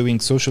to just doing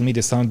social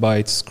media sound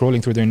bites,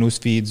 scrolling through their news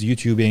feeds,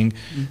 YouTubing,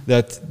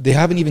 that they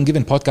haven't even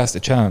given podcast a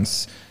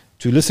chance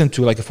to listen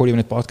to like a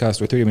 40-minute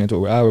podcast or 30-minute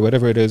or hour,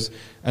 whatever it is,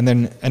 and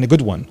a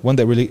good one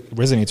that really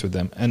resonates with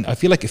them. And I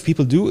feel like if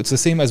people do, it's the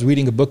same as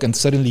reading a book and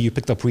suddenly you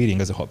picked up reading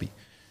as a hobby.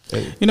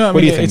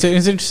 It's an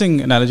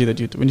interesting analogy that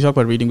when you talk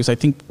about reading, because I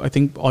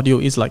think audio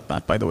is like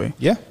that, by the way.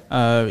 Yeah.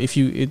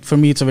 For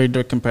me, it's a very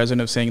direct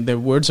comparison of saying the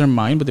words are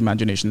mine, but the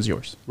imagination is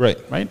yours. Right.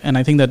 Right. And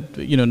I think that,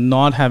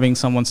 not having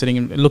someone sitting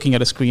and looking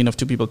at a screen of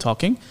two people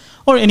talking,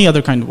 or any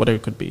other kind of whatever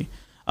it could be,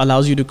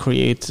 allows you to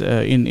create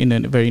in a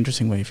very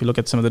interesting way. If you look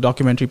at some of the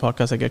documentary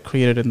podcasts that get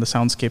created and the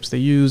soundscapes they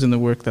use and the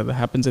work that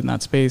happens in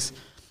that space,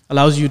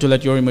 allows you to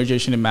let your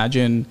imagination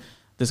imagine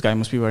this guy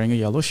must be wearing a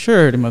yellow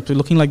shirt, he must be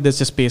looking like this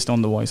just based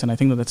on the voice. And I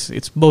think that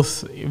it's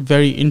both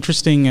very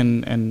interesting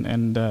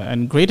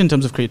and great in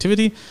terms of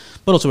creativity,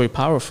 but also very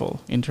powerful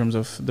in terms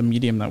of the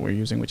medium that we're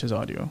using, which is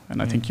audio.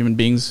 And I think human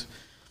beings,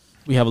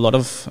 we have a lot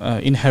of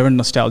inherent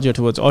nostalgia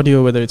towards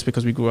audio, whether it's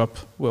because we grew up,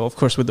 well, of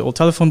course, with the old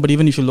telephone, but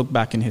even if you look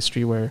back in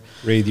history where...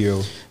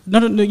 Radio.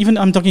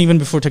 I'm talking even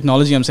before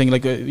technology, I'm saying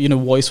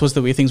voice was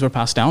the way things were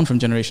passed down from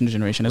generation to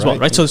generation as well,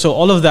 right? So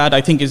all of that,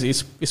 I think,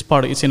 is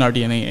part of, it's in our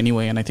DNA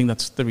anyway, and I think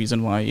that's the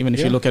reason why, even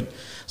if you look at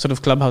sort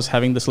of Clubhouse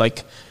having this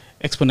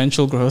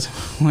exponential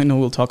growth, I know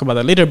we'll talk about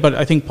that later, but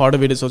I think part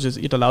of it is also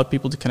it allowed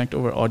people to connect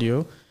over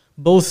audio,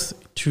 both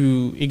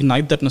to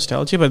ignite that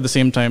nostalgia, but at the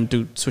same time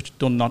to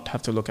not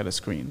have to look at a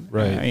screen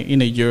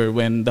in a year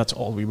when that's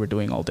all we were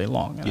doing all day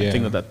long. And I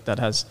think that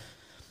has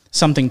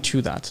something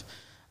to that.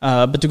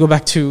 But to go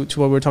back to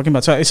what we're talking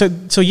about, I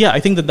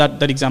think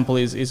that example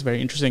is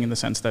very interesting in the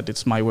sense that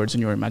it's my words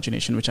and your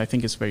imagination, which I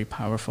think is very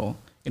powerful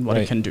in what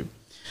it can do.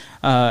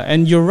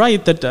 And you're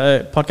right that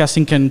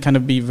podcasting can kind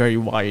of be very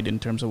wide in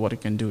terms of what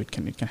it can do. It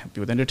can help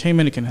you with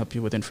entertainment, it can help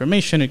you with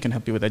information, it can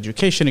help you with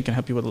education, it can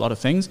help you with a lot of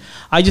things.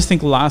 I just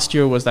think last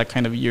year was that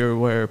kind of year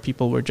where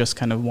people were just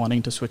kind of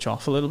wanting to switch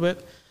off a little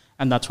bit.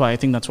 And that's why I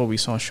think that's what we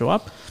saw show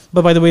up.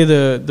 But by the way,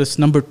 this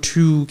number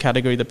 2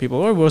 category that people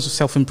were was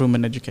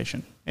self-improvement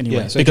education. Anyway,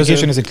 yeah, so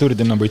education is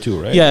included in number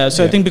 2, right? Yeah,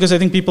 so I think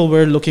people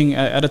were looking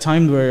at a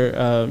time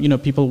where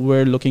people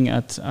were looking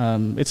at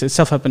it's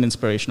self-help and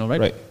inspirational, right?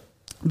 Right.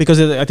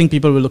 Because I think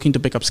people were looking to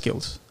pick up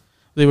skills.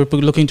 They were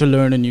looking to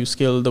learn a new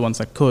skill, the ones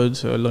that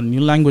could, learn a new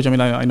language. I mean,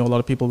 I know a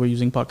lot of people were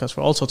using podcasts for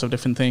all sorts of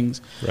different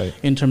things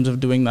in terms of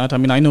doing that. I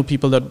mean, I know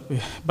people that,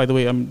 by the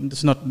way, this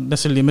is not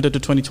necessarily limited to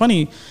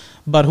 2020,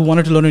 but who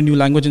wanted to learn a new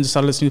language and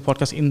started listening to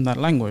podcasts in that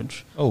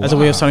language as a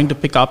way of starting to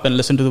pick up and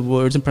listen to the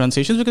words and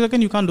pronunciations, because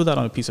again, you can't do that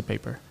on a piece of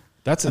paper.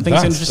 That's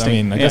advanced. I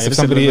mean, I guess if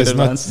somebody is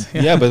not...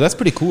 but that's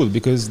pretty cool,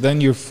 because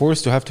then you're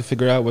forced to have to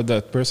figure out what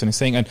that person is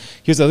saying. And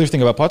here's the other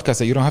thing about podcasts,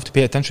 that you don't have to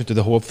pay attention to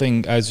the whole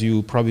thing as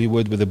you probably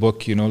would with a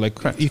book. You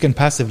can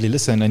passively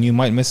listen and you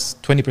might miss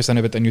 20%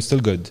 of it and you're still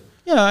good.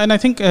 Yeah, and I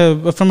think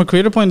from a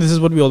creator point, this is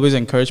what we always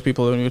encourage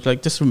people. And we're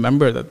just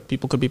remember that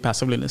people could be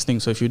passively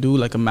listening. So if you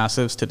do a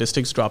massive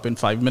statistics drop in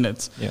 5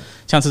 minutes,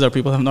 chances are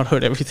people have not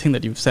heard everything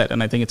that you've said.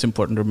 And I think it's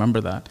important to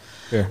remember that.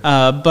 So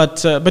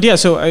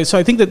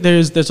I think that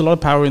there's a lot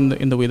of power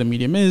in the way the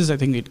medium is. I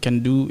think it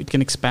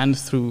can expand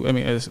through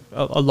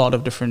a lot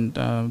of different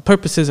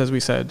purposes, as we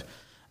said.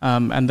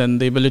 And then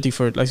the ability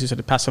for, like you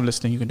said, passive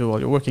listening, you can do while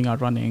you're working out,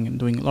 running, and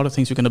doing a lot of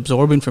things. You can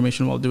absorb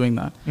information while doing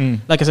that.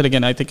 Like I said,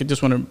 again, I think I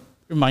just want to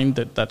remind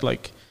that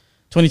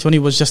 2020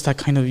 was just that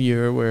kind of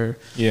year where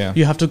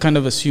you have to kind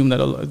of assume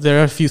that there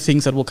are a few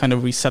things that will kind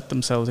of reset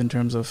themselves in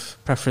terms of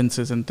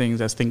preferences and things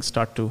as things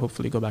start to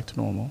hopefully go back to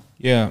normal.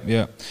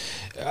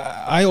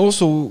 I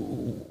also...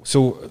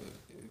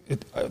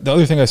 the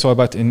other thing I saw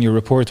about in your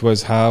report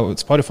was how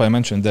Spotify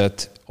mentioned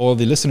that all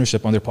the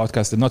listenership on their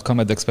podcast did not come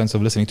at the expense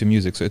of listening to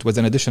music. So it was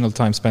an additional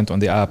time spent on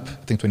the app.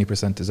 I think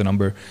 20% is a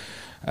number.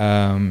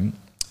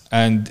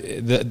 And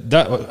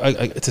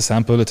it's a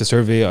sample, it's a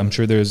survey. I'm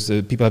sure there's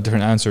people have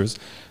different answers.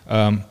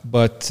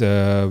 But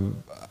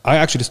I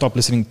actually stopped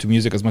listening to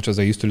music as much as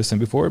I used to listen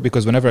before,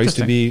 because whenever I used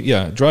to be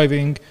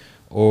driving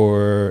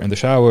or in the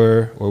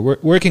shower or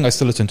working, I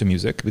still listen to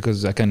music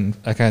because I can't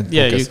focus.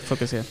 You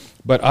focus.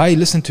 But I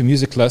listen to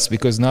music less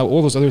because now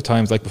all those other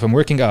times, like if I'm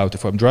working out,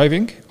 if I'm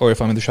driving, or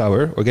if I'm in the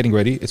shower or getting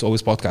ready, it's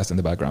always podcast in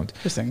the background.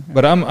 Interesting.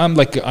 But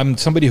I'm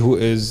somebody who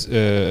is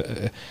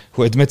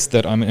who admits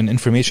that I'm an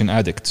information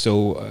addict.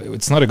 So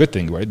it's not a good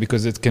thing, right?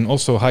 Because it can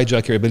also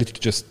hijack your ability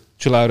to just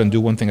chill out and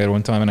do one thing at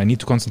one time, and I need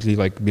to constantly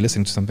be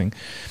listening to something.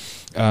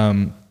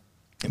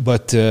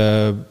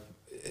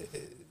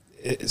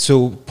 So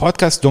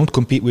podcasts don't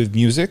compete with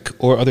music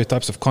or other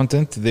types of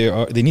content.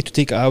 They need to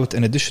take out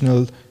an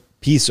additional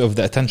piece of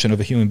the attention of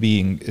a human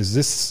being. Is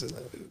this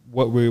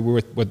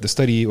what the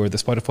study or the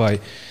Spotify?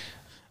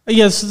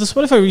 Yes, the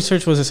Spotify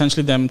research was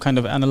essentially them kind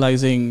of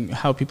analyzing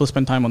how people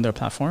spend time on their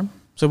platform.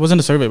 So it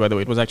wasn't a survey, by the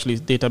way. It was actually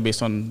data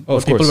based on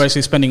what people were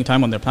actually spending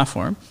time on their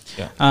platform.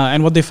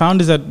 And what they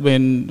found is that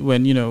when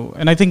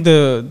and I think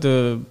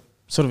the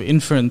sort of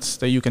inference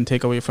that you can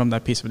take away from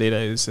that piece of data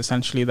is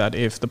essentially that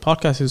if the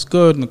podcast is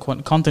good and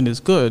the content is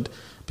good,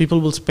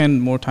 people will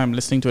spend more time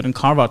listening to it and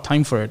carve out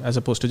time for it, as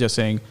opposed to just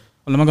saying,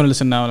 well, I'm not going to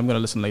listen now and I'm going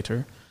to listen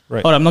later.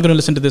 Right. Or I'm not going to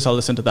listen to this, I'll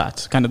listen to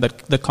that. Kind of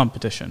the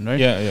competition, right?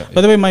 Yeah.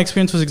 By the way, my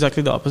experience was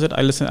exactly the opposite.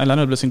 I landed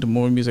up listening to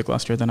more music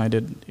last year than I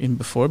did in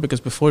before, because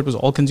before it was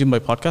all consumed by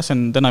podcasts,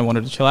 and then I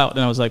wanted to chill out.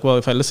 And I was like, well,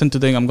 if I listen to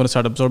things, I'm going to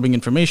start absorbing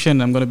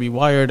information. I'm going to be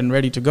wired and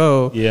ready to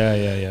go. Yeah.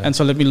 And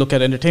so let me look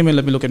at entertainment,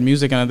 let me look at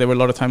music. And there were a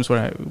lot of times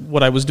where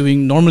what I was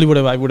doing, normally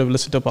I would have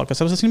listened to a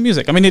podcast, I was listening to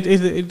music. I mean,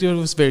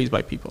 it varies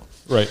by people.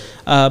 Right.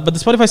 But the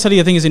Spotify study,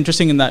 I think, is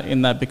interesting in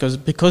that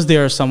because they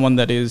are someone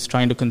that is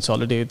trying to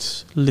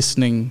consolidate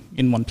listening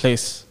in one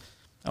place.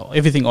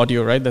 Everything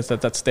audio, right?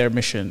 That's their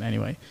mission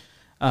anyway.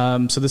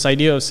 So this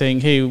idea of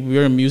saying, hey,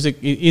 we're music,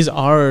 is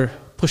our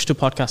push to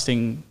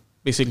podcasting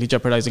basically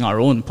jeopardizing our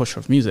own push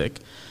of music?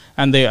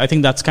 And I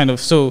think that's kind of,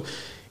 so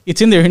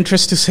it's in their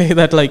interest to say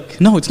that,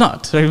 like, no, it's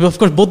not. Right? Of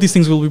course, both these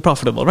things will be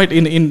profitable, right?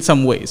 In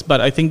some ways.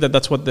 But I think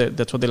that's what they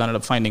landed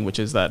up finding, which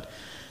is that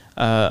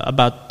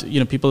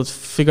people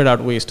figured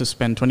out ways to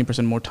spend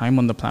 20% more time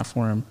on the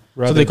platform,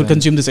 so they could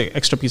consume this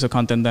extra piece of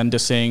content than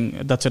just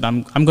saying, that's it,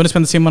 I'm going to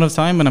spend the same amount of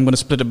time and I'm going to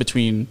split it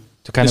between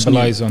to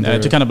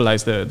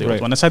cannibalize the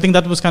old one. So I think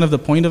that was kind of the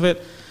point of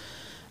it.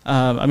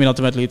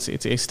 Ultimately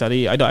it's a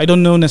study. I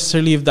don't know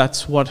necessarily if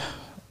that's what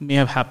may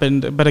have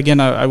happened, but again,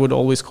 I would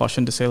always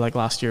caution to say, like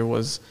last year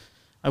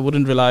I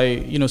wouldn't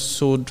rely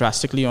so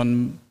drastically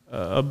on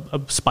a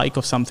spike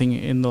of something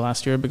in the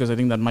last year, because I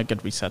think that might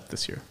get reset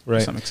this year to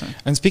some extent.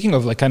 And speaking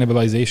of like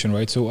cannibalization,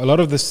 right? So a lot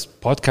of this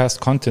podcast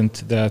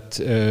content that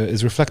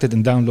is reflected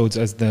in downloads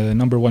as the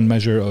number one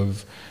measure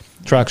of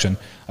traction,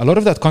 a lot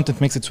of that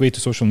content makes its way to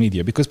social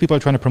media because people are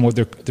trying to promote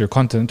their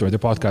content or their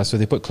podcast, so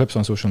they put clips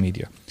on social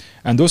media.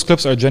 And those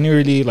clips are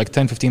generally like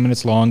 10, 15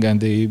 minutes long,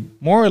 and they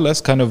more or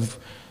less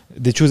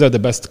they choose out the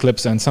best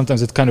clips, and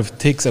sometimes it kind of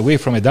takes away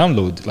from a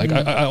download. Like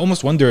I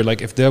almost wonder, like,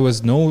 if there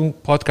was no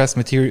podcast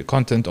material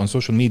content on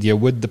social media,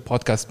 would the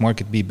podcast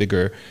market be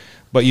bigger?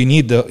 But you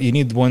need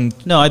one.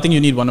 No, I think you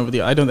need one over the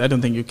other. I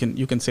don't think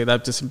you can say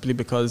that just simply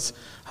because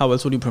how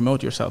else would you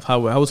promote yourself? How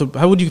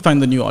would you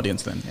find the new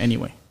audience then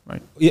anyway?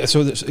 Right. Yeah.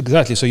 So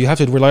exactly. So you have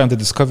to rely on the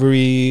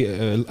discovery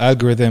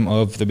algorithm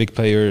of the big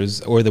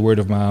players or the word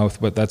of mouth,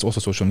 but that's also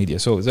social media.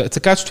 So it's a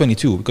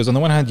catch-22, because on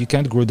the one hand you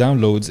can't grow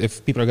downloads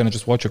if people are going to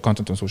just watch your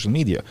content on social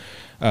media,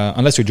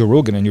 unless you're Joe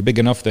Rogan and you're big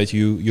enough that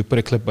you put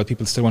a clip, but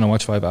people still want to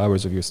watch 5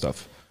 hours of your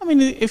stuff. I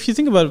mean, if you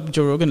think about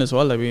Joe Rogan as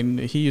well, I mean,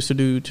 he used to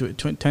do 10,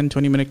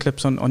 20-minute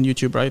clips on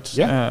YouTube, right?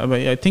 Yeah.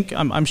 I think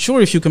I'm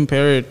sure if you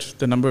compare it,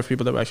 the number of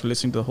people that were actually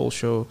listening to the whole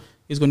show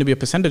is going to be a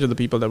percentage of the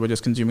people that were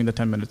just consuming the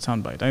 10-minute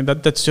soundbite. I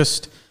mean, that's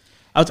just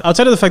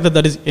outside of the fact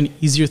that is an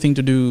easier thing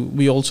to do.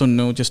 We also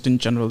know just in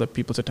general that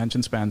people's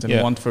attention spans and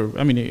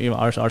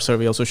our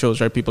survey also shows,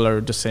 right? People are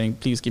just saying,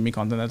 please give me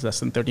content that's less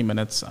than 30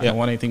 minutes. I don't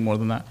want anything more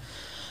than that.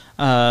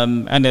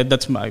 And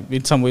that's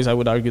in some ways I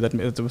would argue that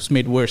it was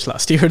made worse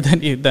last year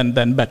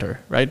than better,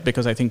 right?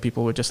 Because I think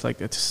people were just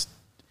like,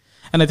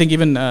 and I think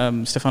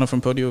even Stefano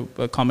from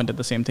Podio commented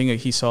the same thing.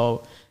 He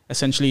saw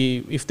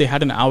essentially if they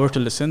had an hour to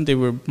listen, they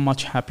were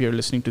much happier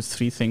listening to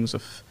 3 things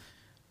of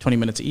 20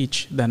 minutes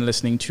each than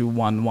listening to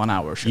one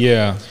hour show.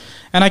 Yeah.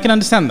 And I can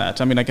understand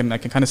that. I mean, I can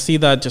kind of see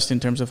that just in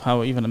terms of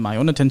how even my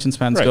own attention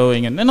span's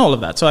going and all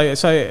of that. So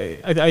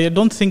I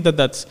don't think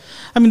that's,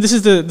 I mean,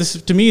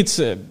 this to me,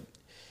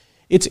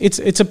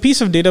 it's a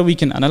piece of data we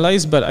can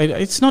analyze, but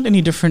it's not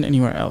any different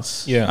anywhere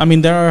else. Yeah. I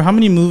mean, how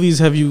many movies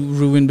have you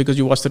ruined because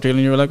you watched the trailer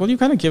and you were like, well, you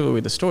kind of give away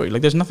the story.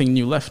 Like, there's nothing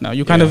new left now.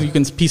 You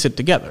can piece it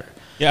together.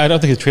 Yeah, I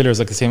don't think the trailer is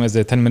like the same as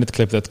the 10-minute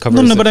clip that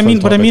covers. No, but I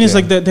mean is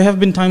like there have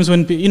been times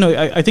when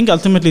I think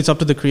ultimately it's up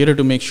to the creator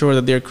to make sure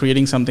that they're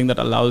creating something that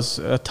allows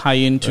a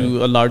tie-in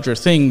to a larger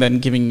thing than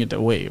giving it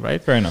away,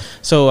 right? Fair enough.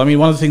 So I mean,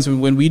 one of the things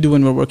when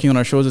we're working on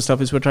our shows and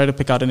stuff is we try to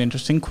pick out an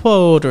interesting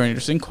quote or an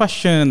interesting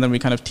question, and then we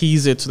kind of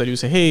tease it so that you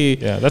say, hey.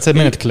 Yeah, that's a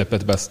minute clip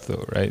at best,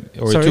 though, right?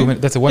 Or sorry? 2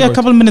 minutes. That's a 1 a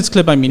couple minutes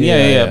clip. I mean,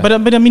 yeah.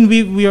 But I mean,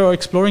 we are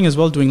exploring as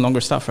well doing longer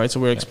stuff, right? So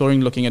we're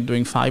exploring looking at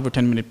doing 5 or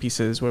 10 minute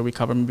pieces where we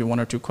cover maybe 1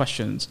 or 2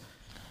 questions.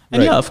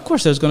 And of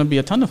course, there's going to be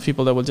a ton of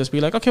people that will just be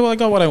like, okay, well, I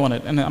got what I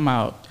wanted, and I'm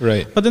out.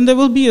 Right. But then there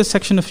will be a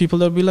section of people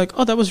that will be like,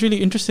 oh, that was really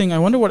interesting. I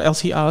wonder what else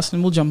he asked,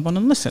 and we'll jump on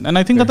and listen. And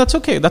I think that's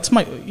okay. That's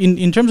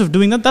in terms of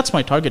doing that, that's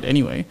my target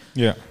anyway.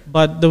 Yeah.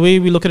 But the way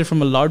we look at it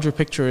from a larger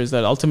picture is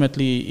that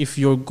ultimately, if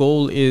your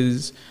goal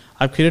is,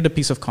 I've created a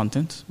piece of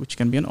content, which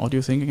can be an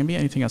audio thing, it can be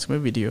anything else, it can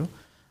be a video.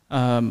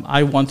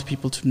 I want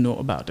people to know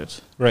about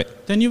it. Right.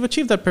 Then you've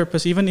achieved that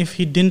purpose. Even if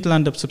he didn't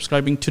land up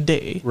subscribing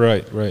today,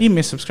 right. He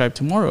may subscribe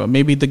tomorrow.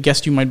 Maybe the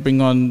guest you might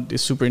bring on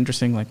is super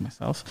interesting, like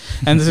myself.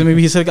 And this is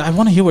maybe he said, I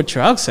want to hear what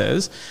Chirag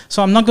says.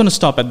 So I'm not going to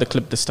stop at the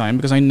clip this time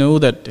because I know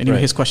that anyway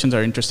his questions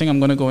are interesting. I'm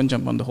going to go and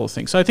jump on the whole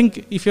thing. So I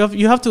think if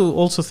you have to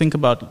also think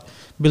about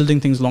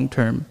building things long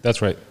term.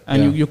 That's right.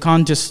 And you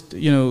can't just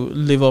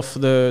live off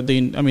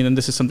and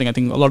this is something I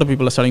think a lot of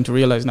people are starting to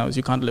realize now is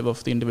you can't live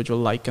off the individual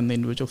like and the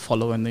individual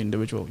follow and the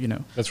individual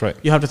That's right.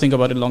 You have to think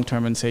about it long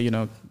term and say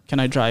can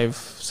I drive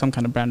some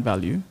kind of brand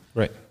value?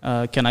 Right.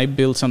 Can I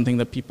build something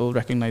that people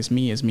recognize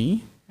me as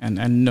me?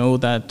 and know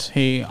that,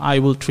 hey, I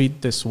will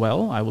treat this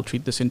well, I will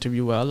treat this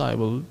interview well, I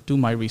will do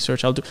my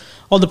research, I'll do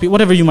all the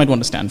whatever you might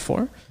want to stand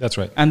for. That's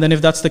right. And then if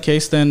that's the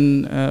case,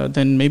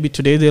 then maybe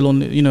today they'll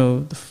only,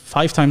 the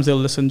 5 times they'll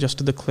listen just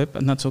to the clip,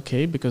 and that's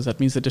okay, because that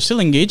means that they're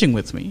still engaging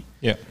with me.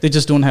 Yeah. They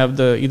just don't have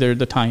either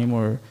the time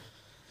or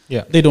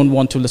they don't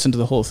want to listen to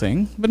the whole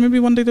thing, but maybe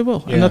one day they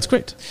will, and that's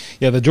great.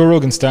 Yeah, the Joe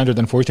Rogan standard,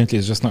 unfortunately,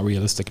 is just not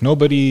realistic.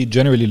 Nobody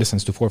generally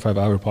listens to 4 or 5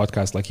 hour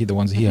podcasts like the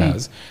ones he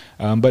has.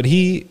 But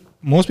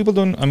most people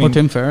don't. I mean, or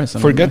Tim Ferriss.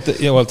 Forget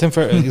Tim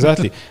Ferriss,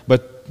 exactly.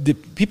 But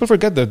people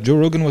forget that Joe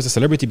Rogan was a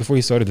celebrity before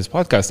he started his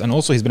podcast, and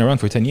also he's been around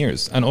for 10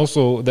 years. And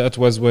also that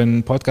was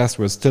when podcast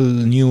was still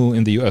new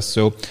in the US.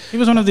 So he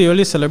was one of the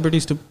earliest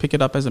celebrities to pick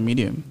it up as a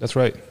medium. That's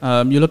right.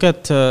 You look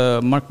at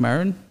Mark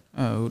Maron,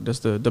 who does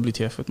the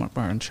WTF with Mark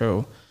Maron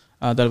show,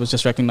 that was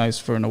just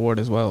recognized for an award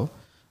as well.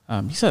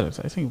 He said,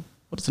 I think,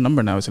 what is the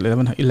number now? It's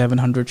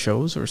 1,100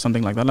 shows or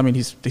something like that. I mean,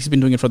 he's been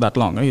doing it for that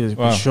long. Right? He does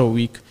a show a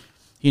week.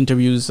 He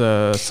interviews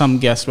some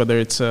guests, whether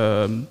it's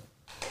some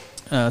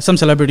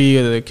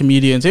celebrity,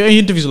 comedians. He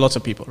interviews lots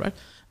of people, right?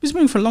 He's been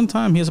doing it for a long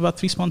time. He has about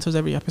 3 sponsors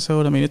every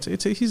episode. I mean,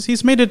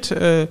 he's made it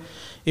a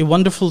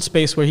wonderful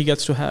space where he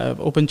gets to have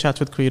open chats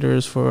with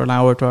creators for an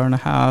hour to hour and a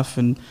half.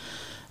 And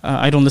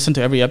I don't listen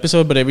to every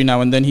episode, but every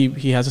now and then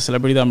he has a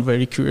celebrity that I'm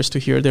very curious to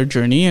hear their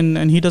journey,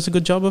 and he does a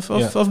good job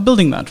of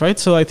building that, right?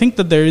 So I think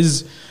that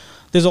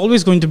there's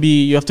always going to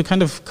be, you have to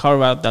kind of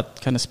carve out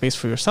that kind of space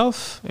for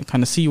yourself and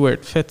kind of see where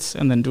it fits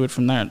and then do it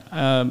from there.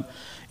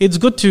 It's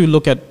good to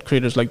look at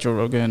creators like Joe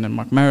Rogan and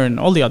Mark Maron,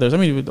 all the others. I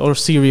mean, or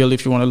Serial,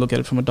 if you want to look at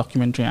it from a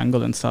documentary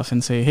angle and stuff,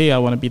 and say, hey, I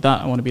want to be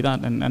that,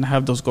 and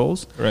have those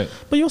goals. Right.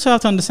 But you also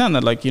have to understand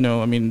that,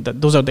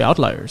 that those are the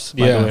outliers,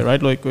 by the way,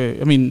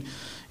 right?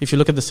 If you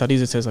look at the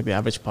studies, it says the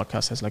average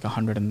podcast has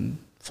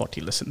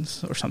 140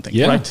 listens or something,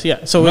 right?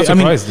 Yeah. So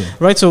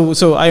right. So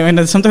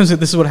sometimes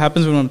this is what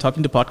happens when I'm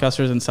talking to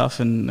podcasters and stuff,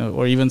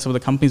 or even some of the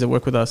companies that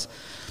work with us.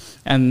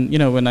 And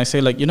when I say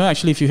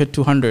actually, if you hit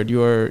 200,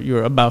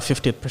 you're about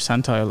 50th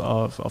percentile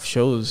of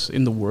shows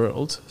in the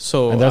world.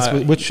 So and that's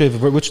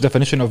which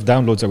definition of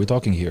downloads are we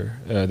talking here?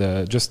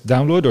 Just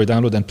download or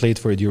download and play it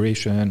for a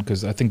duration?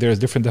 Because I think there's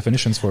different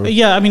definitions for.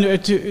 Yeah, I mean,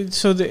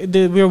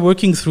 we are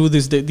working through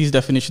these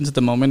definitions at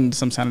the moment.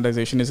 Some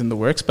standardization is in the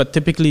works, but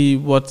typically,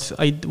 what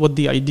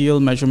the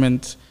ideal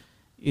measurement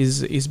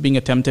is being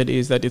attempted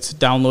is that it's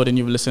download and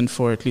you've listened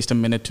for at least a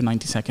minute to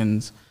 90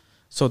 seconds.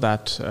 So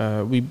that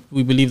we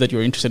believe that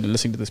you're interested in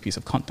listening to this piece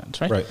of content,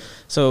 right? Right.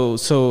 So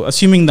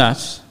assuming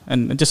that,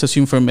 and just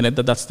assume for a minute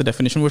that that's the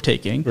definition we're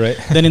taking, right.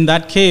 Then in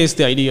that case,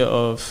 the idea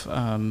of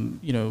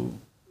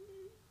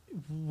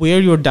where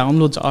your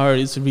downloads are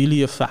is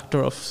really a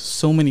factor of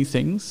so many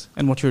things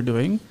and what you're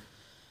doing.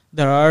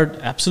 There are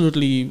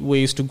absolutely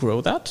ways to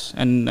grow that,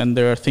 and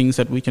there are things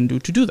that we can do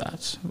to do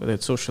that, whether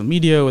it's social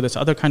media, whether it's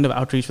other kind of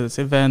outreach, whether it's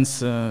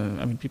events.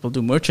 People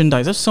do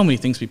merchandise. There's so many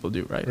things people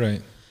do, right?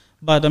 Right.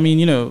 But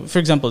for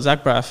example,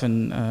 Zach Braff,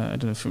 and I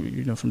don't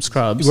know if from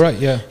Scrubs, right?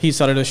 Yeah, he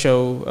started a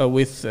show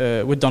with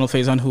Donald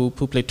Faison, who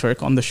played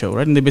Turk on the show,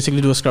 right? And they basically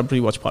do a Scrub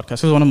rewatch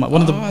podcast. It was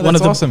one of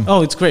the awesome.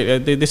 Oh, it's great.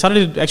 They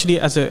started it actually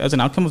as an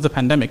outcome of the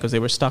pandemic because they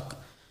were stuck,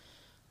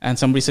 and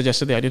somebody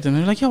suggested the idea, and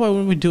they're like, yeah, why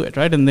wouldn't we do it,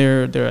 right? And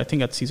they're I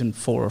think at season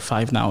 4 or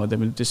 5 now. They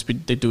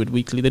do it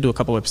weekly. They do a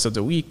couple of episodes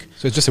a week.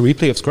 So it's just a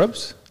replay of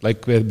Scrubs,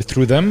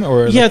 through them,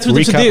 or through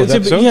recap of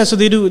episodes? Yeah, so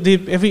they do.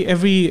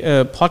 Every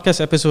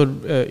podcast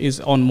episode is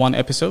on one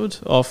episode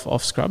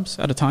of Scrubs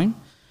at a time.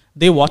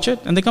 They watch it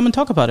and they come and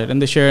talk about it,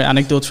 and they share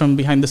anecdotes from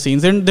behind the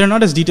scenes. They're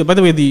not as detailed. By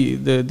the way,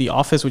 the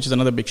Office, which is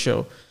another big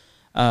show,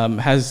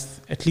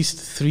 has at least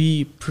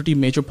 3 pretty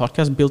major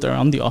podcasts built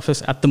around The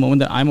Office at the moment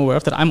that I'm aware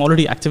of, that I'm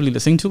already actively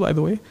listening to, by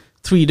the way.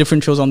 3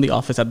 different shows on The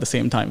Office at the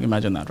same time.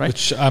 Imagine that, right?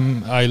 Which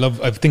I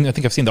love. I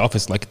think I've seen The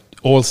Office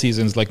all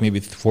seasons, maybe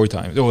 4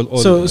 times.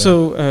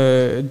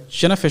 So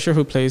Jenna Fisher,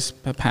 who plays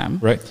Pam,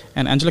 right,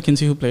 and Angela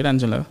Kinsey, who played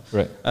Angela,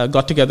 right,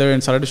 got together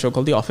and started a show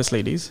called The Office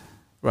Ladies.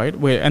 Right,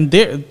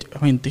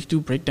 they do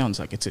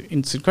breakdowns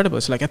it's incredible.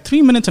 It's at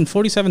 3 minutes and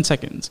 47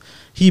 seconds,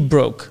 he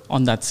broke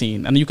on that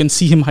scene, and you can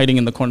see him hiding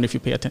in the corner if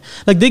you pay attention.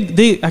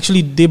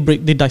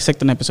 They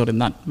dissect an episode in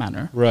that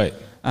manner. Right.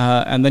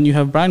 And then you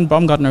have Brian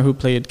Baumgartner, who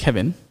played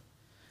Kevin.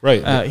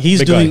 Right.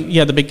 He's doing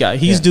the big guy.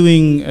 He's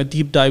doing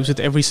deep dives with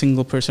every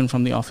single person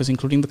from The Office,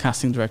 including the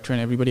casting director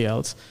and everybody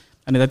else.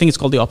 And I think it's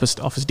called The Office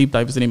Deep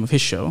Dive is the name of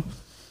his show.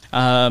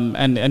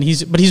 And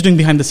he's doing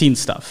behind the scenes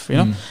stuff,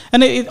 and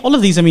all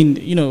of these,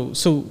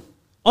 so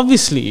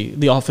obviously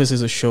The Office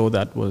is a show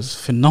that was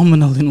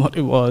phenomenal in what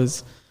it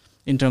was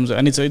in terms of,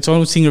 and it's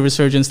almost seeing a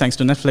resurgence thanks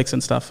to Netflix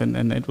and stuff,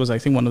 and it was, I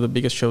think, one of the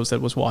biggest shows that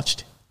was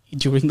watched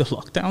during the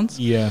lockdowns.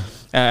 Yeah.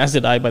 As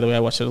did I, by the way. I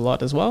watched it a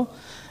lot as well.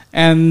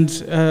 And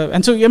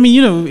so,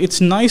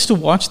 it's nice to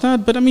watch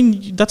that, but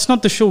that's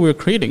not the show we're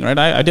creating, right?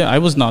 I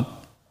was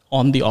not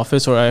on The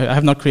Office, or I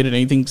have not created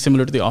anything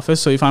similar to The Office.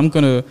 So if I'm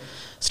going to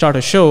start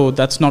a show,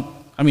 that's not,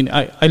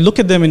 I look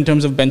at them in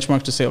terms of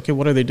benchmarks to say, okay,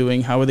 what are they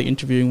doing? How are they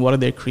interviewing? What are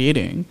they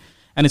creating?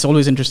 And it's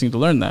always interesting to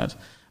learn that.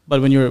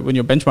 But when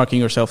you're benchmarking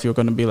yourself, you're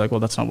going to be like, well,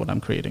 that's not what I'm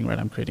creating, right?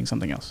 I'm creating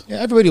something else. Yeah,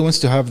 everybody wants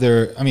to have their.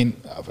 I mean,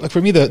 like for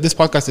me, this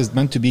podcast is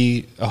meant to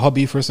be a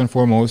hobby first and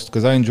foremost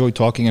because I enjoy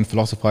talking and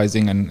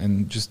philosophizing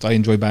and just I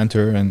enjoy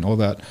banter and all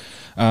that.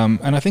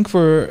 And I think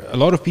for a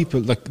lot of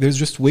people, like there's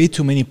just way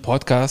too many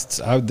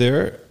podcasts out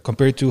there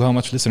compared to how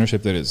much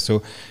listenership there is.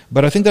 So,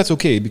 but I think that's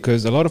okay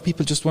because a lot of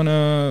people just want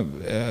to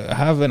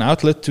have an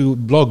outlet to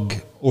blog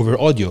over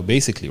audio,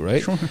 basically,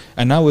 right? Sure.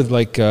 And now with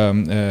like,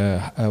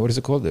 what is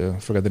it called? I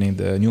forgot the name.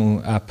 The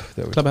new app.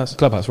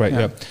 Clubhouse, right?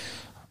 Yeah.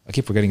 I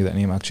keep forgetting that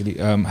name actually.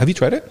 Have you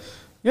tried it?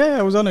 Yeah,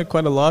 I was on it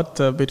quite a lot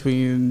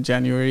between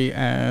January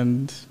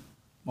and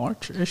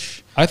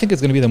March-ish. I think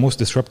it's going to be the most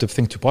disruptive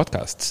thing to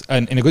podcasts,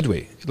 and in a good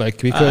way.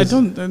 Like because I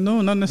don't,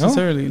 no, not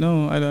necessarily.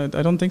 No,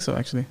 I don't think so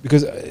actually.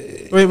 Because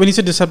wait, when you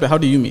say disruptive, how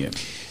do you mean it?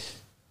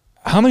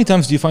 How many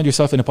times do you find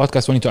yourself in a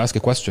podcast wanting to ask a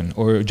question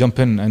or jump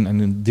in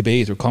and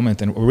debate or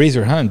comment or raise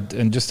your hand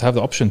and just have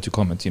the option to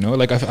comment? You know,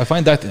 like I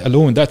find that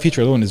alone, that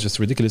feature alone, is just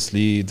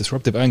ridiculously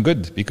disruptive and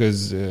good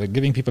because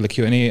giving people a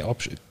Q&A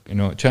option, you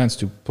know, a chance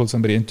to pull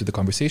somebody into the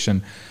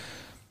conversation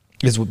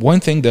is one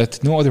thing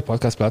that no other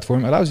podcast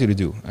platform allows you to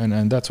do,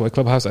 and that's why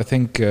Clubhouse, I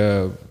think,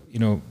 you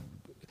know,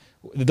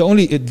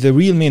 the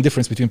real main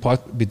difference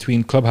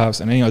between Clubhouse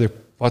and any other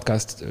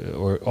podcast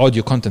or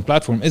audio content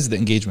platform is the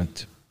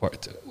engagement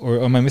part.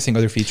 Or am I missing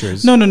other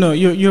features? No.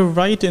 You're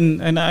right,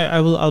 and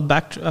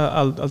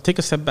I'll take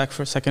a step back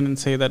for a second and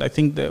say that I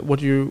think that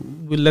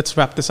let's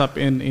wrap this up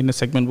in a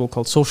segment we'll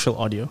call social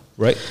audio.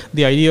 Right.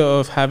 The idea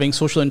of having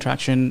social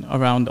interaction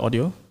around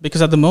audio,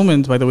 because at the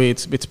moment, by the way,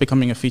 it's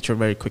becoming a feature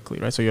very quickly,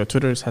 right? So your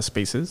Twitter has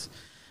Spaces.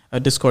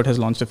 Discord has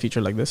launched a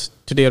feature like this.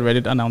 Today,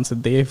 Reddit announced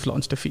that they've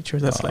launched a feature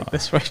that's like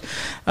this, right?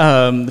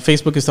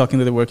 Facebook is talking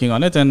that they're working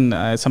on it,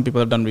 and some people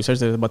have done research.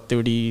 There's about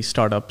 30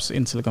 startups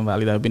in Silicon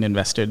Valley that have been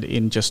invested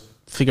in just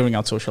figuring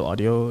out social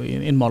audio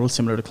in models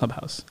similar to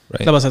Clubhouse.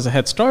 Right. Clubhouse has a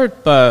head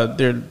start, but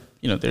they're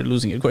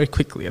losing it very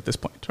quickly at this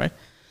point, right?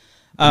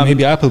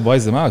 Maybe Apple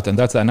buys them out, and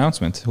that's the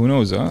announcement. Who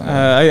knows? Huh?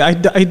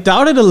 I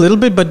doubt it a little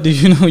bit, but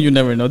you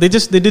never know. They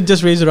did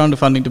just raise a round of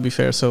funding, to be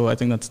fair. So I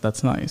think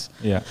that's nice.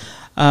 Yeah.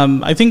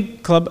 I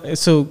think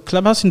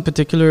Clubhouse in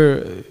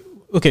particular.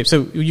 Okay,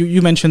 so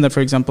you mentioned that,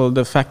 for example,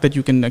 the fact that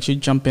you can actually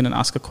jump in and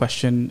ask a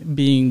question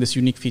being this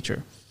unique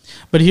feature.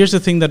 But here's the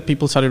thing that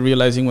people started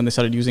realizing when they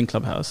started using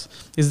Clubhouse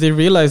is they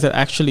realized that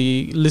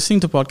actually listening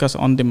to podcasts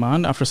on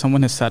demand after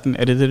someone has sat and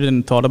edited it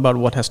and thought about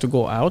what has to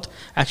go out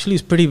actually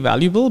is pretty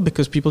valuable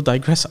because people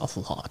digress a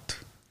lot.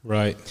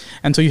 Right.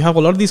 And so you have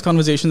a lot of these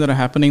conversations that are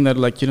happening that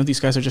these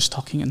guys are just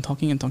talking and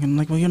talking and talking. I'm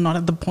like, well, you're not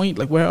at the point.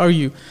 Like, where are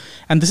you?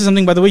 And this is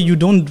something, by the way, you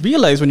don't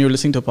realize when you're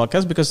listening to a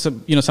podcast because,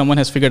 someone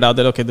has figured out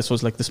that, okay, this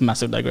was like this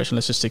massive digression.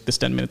 Let's just take this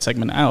 10-minute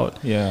segment out.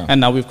 Yeah. And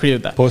now we've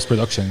created that.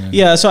 Post-production.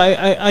 Yeah. So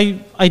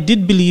I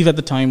did believe at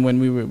the time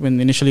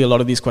when initially a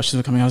lot of these questions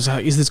were coming, I was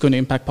like, is this going to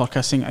impact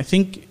podcasting? I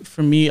think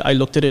for me, I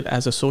looked at it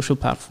as a social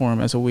platform,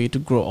 as a way to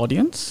grow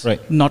audience.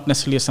 Right. Not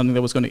necessarily as something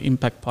that was going to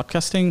impact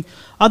podcasting,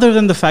 other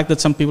than the fact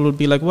that some people would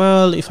be like,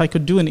 well, if I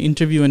could do an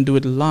interview and do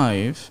it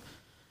live,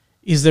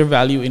 is there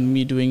value in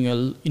me doing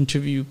an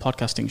interview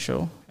podcasting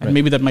show? And right.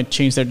 Maybe that might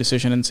change their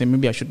decision and say,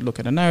 maybe I should look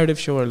at a narrative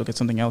show or look at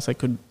something else that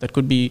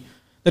could be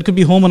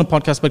home on a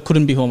podcast but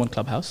couldn't be home on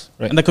Clubhouse.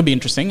 Right. And that could be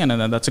interesting,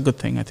 and that's a good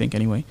thing, I think,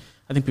 anyway.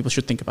 I think people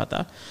should think about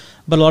that.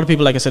 But a lot of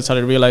people, like I said,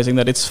 started realizing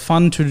that it's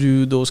fun to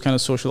do those kind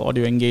of social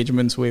audio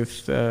engagements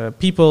with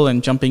people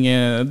and jumping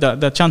in.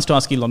 The chance to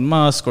ask Elon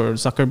Musk or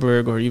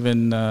Zuckerberg or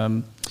even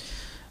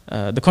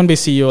the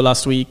Coinbase CEO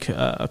last week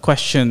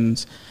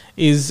questions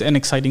is an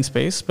exciting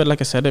space. But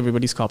like I said,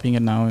 everybody's copying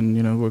it now,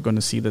 and we're going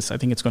to see this. I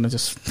think it's going to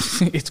just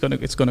it's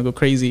going to go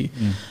crazy.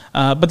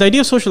 But the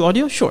idea of social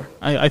audio, sure,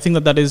 I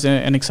think that is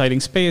an exciting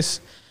space.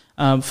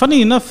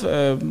 Funny enough,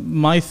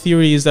 my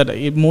theory is that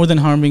more than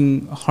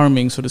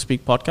harming, so to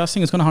speak,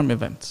 podcasting is going to harm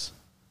events.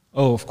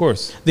 Oh, of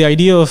course. The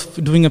idea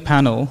of doing a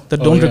panel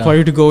that don't require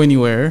you to go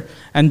anywhere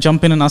and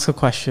jump in and ask a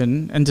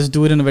question and just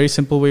do it in a very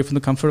simple way from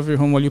the comfort of your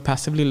home while you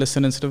passively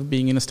listen instead of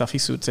being in a stuffy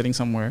suit sitting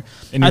somewhere.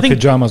 In your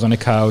pajamas on a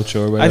couch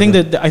or whatever.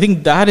 I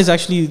think that is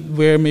actually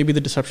where maybe the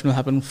disruption will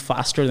happen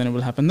faster than it will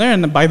happen there.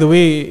 And by the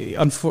way,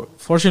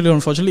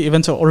 unfortunately,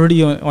 events are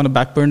already on a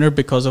back burner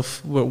because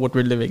of what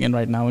we're living in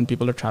right now, and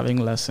people are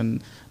traveling less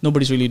and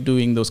nobody's really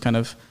doing those kind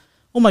of,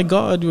 oh my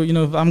God,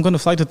 I'm going to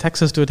fly to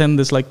Texas to attend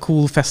this like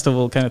cool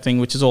festival kind of thing,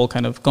 which is all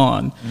kind of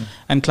gone.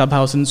 And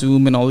Clubhouse and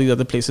Zoom and all these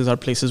other places are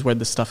places where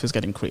this stuff is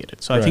getting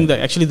created. So I think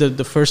that actually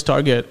the first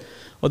target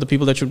or the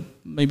people that should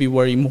maybe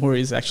worry more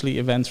is actually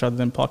events rather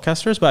than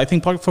podcasters. But I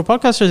think for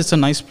podcasters, it's a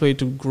nice way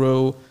to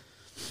grow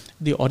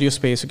the audio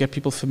space, to get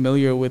people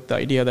familiar with the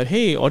idea that,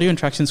 hey, audio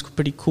interaction is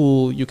pretty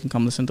cool. You can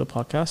come listen to a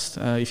podcast.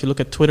 If you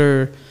look at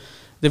Twitter,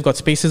 they've got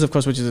Spaces, of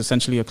course, which is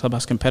essentially a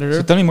Clubhouse competitor.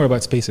 So tell me more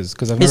about Spaces,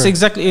 because it's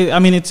exactly. I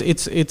mean,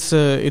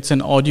 it's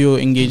an audio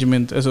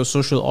engagement as a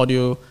social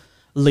audio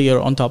layer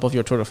on top of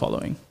your Twitter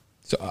following.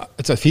 So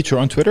it's a feature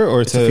on Twitter,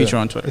 or It's a feature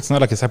on Twitter. It's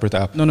not like a separate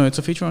app. No, it's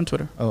a feature on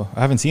Twitter. Oh,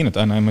 I haven't seen it,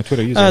 and I'm a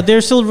Twitter user.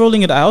 They're still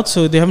rolling it out,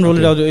 so they haven't rolled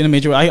it out in a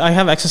major way. I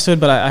have access to it,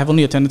 but I have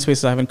only attended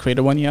Spaces. I haven't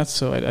created one yet,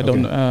 so I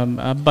don't.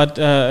 But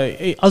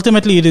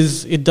ultimately,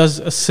 it does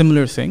a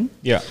similar thing.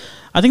 Yeah.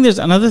 I think there's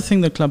another thing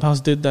that Clubhouse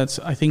did that's,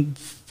 I think,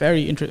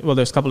 very interesting. Well,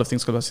 there's a couple of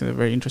things Clubhouse did that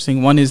are very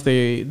interesting. One is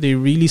they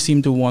really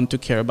seem to want to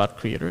care about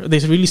creators. They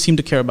really seem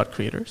to care about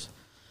creators.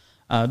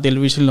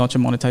 They'll recently launch a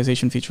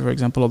monetization feature, for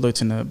example, although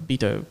it's in a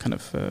beta, kind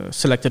of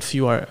selected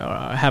few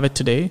have it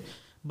today.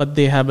 But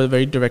they have a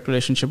very direct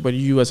relationship where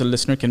you as a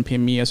listener can pay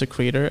me as a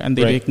creator, and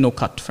they make no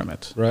cut from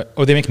it. Right.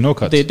 Oh, they make no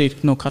cut. They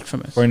take no cut from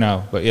it. For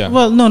now, but yeah.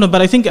 Well, no,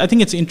 but I think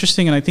it's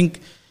interesting, and I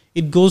think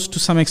it goes to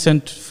some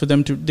extent for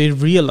them they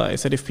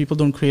realize that if people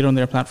don't create on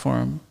their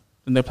platform,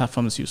 then their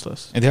platform is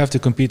useless. And they have to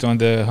compete on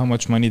how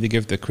much money they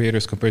give the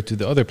creators compared to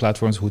the other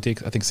platforms who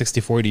take, I think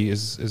 60-40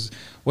 is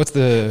what's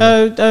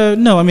the...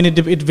 No, I mean,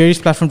 it varies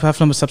platform to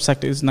platform.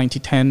 Substack is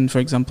 90-10, for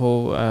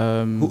example.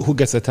 Who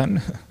gets the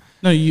 10?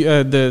 No,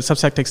 the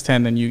Substack takes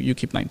 10 and you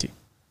keep 90.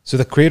 So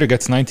the creator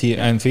gets 90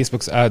 and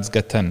Facebook's ads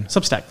get 10?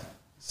 Substack.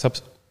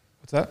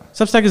 What's that?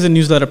 Substack is a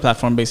newsletter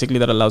platform basically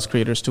that allows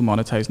creators to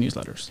monetize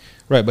newsletters.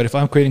 Right, but if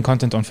I'm creating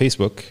content on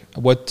Facebook,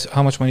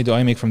 how much money do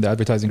I make from the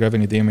advertising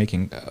revenue they're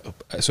making?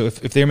 So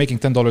if they're making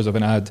 $10 of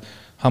an ad,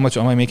 how much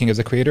am I making as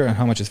a creator, and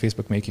how much is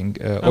Facebook making?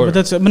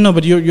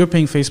 But you're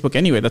paying Facebook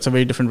anyway. That's a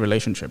very different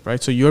relationship,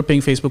 right? So you're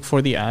paying Facebook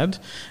for the ad.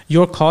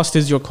 Your cost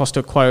is your cost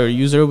to acquire a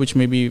user, which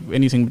may be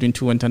anything between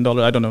 $2 and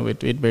 $10. I don't know.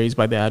 It varies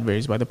by the ad,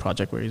 varies by the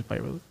project, varies by.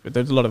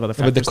 There's a lot of other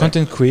factors. But the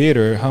content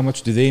creator, how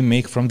much do they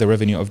make from the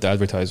revenue of the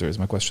advertiser? Is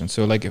my question.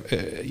 So like, I'm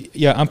paying.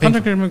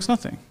 Content creator makes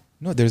nothing.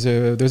 No, there's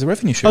a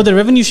revenue share. Oh, the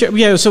revenue share.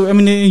 Yeah, so I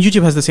mean,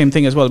 YouTube has the same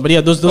thing as well. But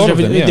yeah,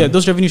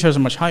 those revenue shares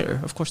are much higher.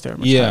 Of course, they're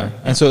much higher. Yeah,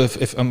 and so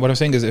if what I'm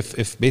saying is,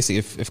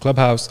 if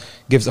Clubhouse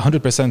gives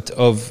 100%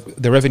 of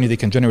the revenue they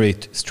can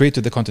generate straight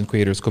to the content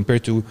creators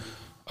compared to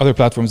other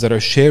platforms that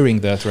are sharing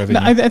that revenue.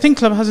 I think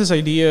Clubhouse's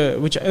idea,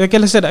 which, like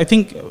I said, I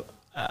think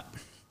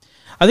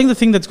the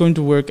thing that's going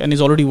to work and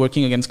is already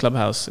working against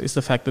Clubhouse is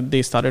the fact that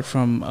they started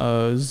from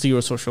a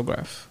zero social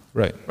graph.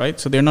 Right.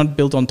 So they're not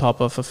built on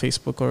top of a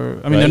Facebook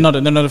they're not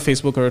a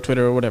Facebook or a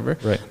Twitter or whatever.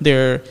 Right.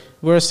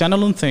 We're a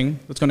standalone thing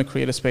that's going to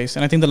create a space.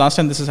 And I think the last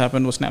time this has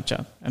happened was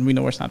Snapchat, and we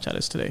know where Snapchat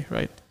is today,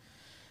 right?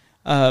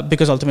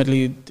 Because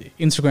ultimately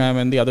Instagram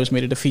and the others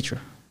made it a feature.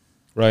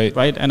 Right.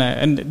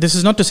 And this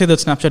is not to say that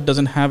Snapchat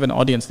doesn't have an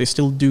audience. They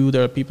still do.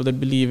 There are people that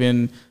believe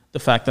in the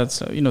fact that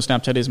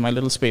Snapchat is my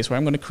little space where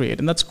I'm going to create,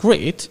 and that's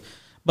great.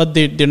 But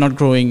they're not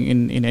growing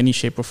in any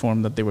shape or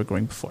form that they were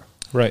growing before.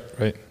 Right.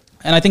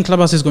 And I think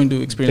Clubhouse is going to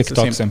experience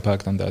TikTok's the same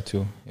impact on that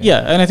too.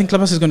 Yeah, and I think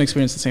Clubhouse is going to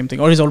experience the same thing.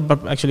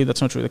 But actually,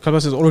 that's not true. The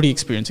Clubhouse is already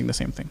experiencing the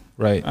same thing.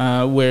 Right.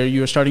 Where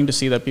you're starting to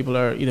see that people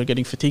are either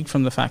getting fatigued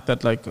from the fact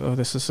that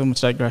this is so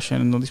much digression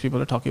and all these people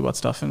are talking about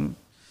stuff and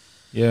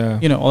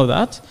all of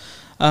that.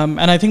 And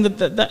I think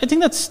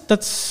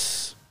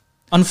that's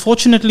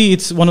unfortunately,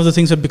 it's one of the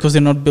things that because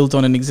they're not built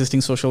on an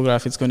existing social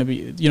graph, it's going to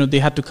be, they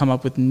had to come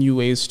up with new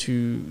ways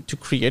to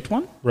create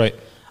one. Right.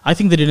 I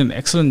think they did an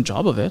excellent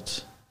job of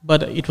it,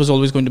 but it was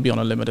always going to be on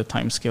a limited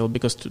time scale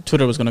because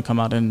Twitter was going to come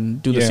out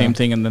and do the same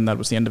thing, and then that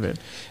was the end of it.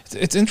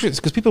 It's interesting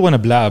because people want to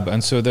blab,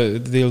 and so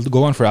they'll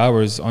go on for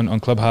hours on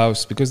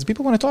Clubhouse because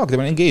people want to talk, they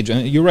want to engage.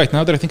 And you're right,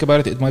 now that I think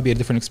about it, it might be a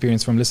different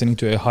experience from listening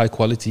to a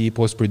high-quality,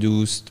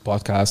 post-produced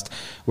podcast,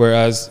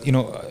 whereas, I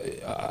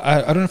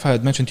don't know if I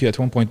had mentioned to you at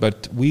one point,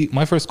 but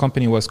my first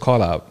company was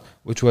Call Out,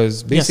 which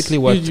was basically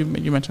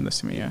you mentioned this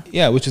to me, yeah.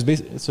 Yeah, which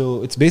is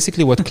so it's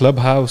basically what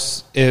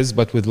Clubhouse is,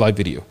 but with live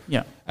video.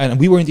 Yeah. And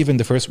we weren't even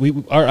the first.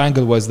 Our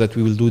angle was that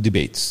we will do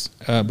debates.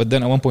 But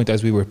then at one point,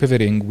 as we were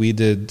pivoting, we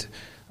did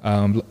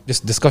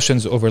just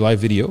discussions over live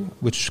video,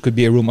 which could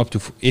be a room up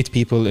to 8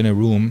 people in a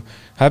room,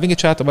 having a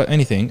chat about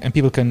anything, and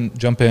people can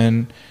jump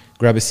in,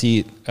 grab a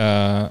seat,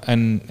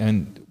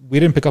 and we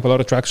didn't pick up a lot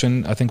of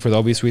traction, I think, for the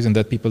obvious reason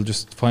that people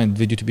just find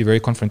video to be very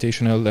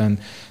confrontational, and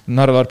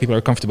not a lot of people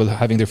are comfortable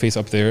having their face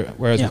up there,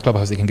 whereas with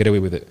Clubhouse, they can get away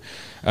with it.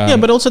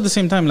 But also at the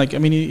same time,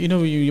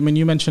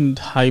 you mentioned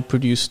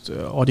high-produced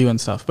audio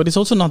and stuff, but it's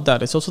also not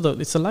that. It's also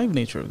it's the live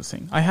nature of the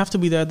thing. I have to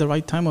be there at the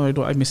right time, or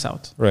I miss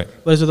out. Right.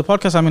 Whereas with the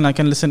podcast, I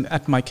can listen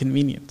at my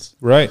convenience.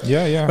 Right.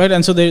 Yeah. Right.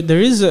 And so there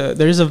is a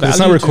value. It's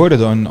not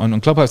recorded on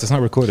Clubhouse. It's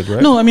not recorded,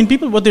 right? No,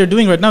 people, what they're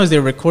doing right now is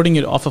they're recording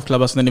it off of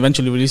Clubhouse and then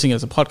eventually releasing it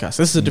as a podcast.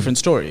 This is a different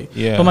story.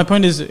 Yeah. But my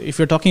point is, if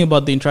you're talking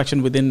about the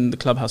interaction within the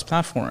Clubhouse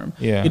platform,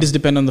 it is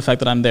dependent on the fact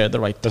that I'm there at the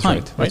right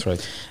time. That's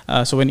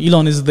right. So when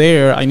Elon is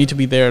there, I need to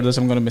be there, otherwise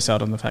I'm going to miss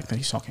out on the fact that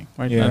he's talking,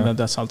 right? Yeah. And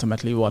that's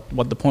ultimately what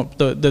the point,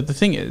 the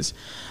thing is.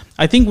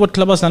 I think what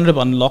Clubhouse ended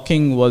up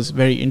unlocking was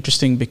very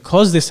interesting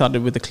because they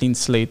started with a clean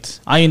slate.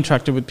 I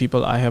interacted with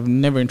people I have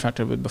never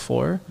interacted with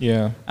before.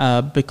 Yeah.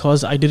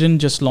 Because I didn't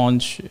just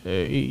launch,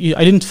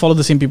 I didn't follow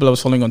the same people I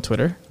was following on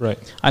Twitter. Right.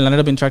 I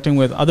ended up interacting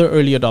with other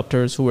early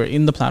adopters who were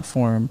in the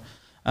platform.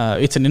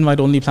 It's an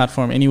invite-only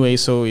platform anyway,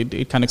 so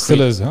it kind of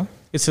still is, huh?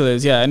 It still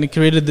is, yeah, and it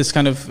created this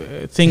kind of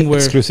thing where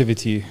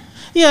exclusivity.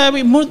 Yeah, I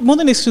mean, more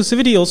than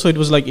exclusivity, also it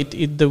was like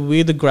the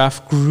way the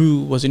graph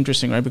grew was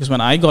interesting, right? Because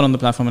when I got on the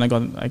platform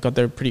and I got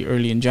there pretty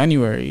early in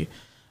January,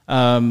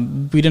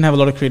 we didn't have a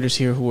lot of creators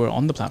here who were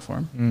on the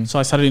platform. So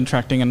I started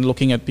interacting and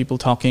looking at people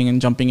talking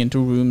and jumping into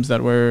rooms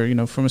that were,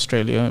 from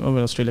Australia. Oh,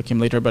 well, Australia came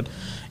later, but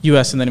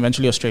US and then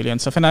eventually Australia and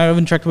stuff. And I've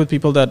interacted with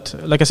people that,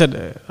 like I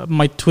said,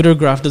 my Twitter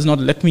graph does not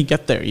let me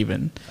get there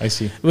even. I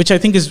see. Which I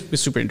think is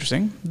super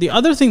interesting. The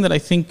other thing that I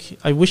think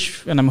I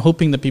wish and I'm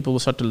hoping that people will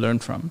start to learn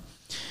from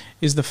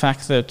is the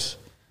fact that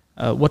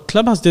what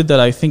Clubhouse did that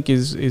I think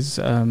is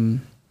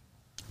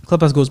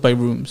Clubhouse goes by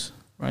rooms,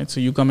 right? So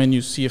you come in,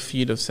 you see a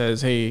feed that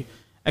says, hey,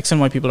 X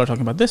and Y people are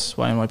talking about this,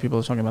 Y and Y people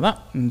are talking about that,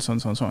 and so on,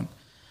 so on, so on.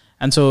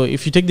 And so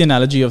if you take the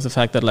analogy of the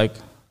fact that, like,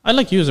 I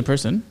like you as a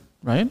person,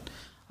 right?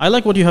 I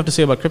like what you have to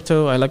say about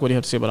crypto. I like what you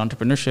have to say about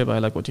entrepreneurship. I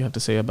like what you have to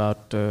say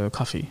about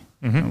coffee,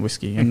 and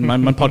whiskey, and my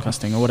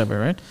podcasting or whatever,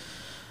 right?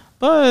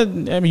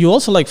 But you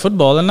also like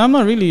football, and I'm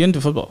not really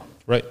into football.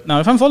 Right. Now,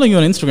 if I'm following you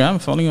on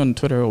Instagram, following you on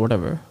Twitter or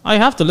whatever, I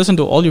have to listen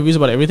to all your views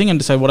about everything and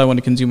decide what I want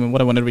to consume and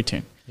what I want to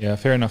retain. Yeah,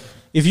 fair enough.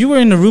 If you were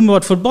in a room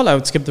about football, I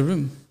would skip the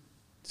room.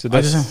 So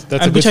that's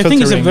a which I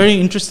think is a very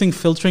interesting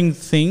filtering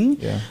thing.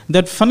 Yeah.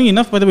 That, funny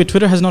enough, by the way,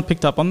 Twitter has not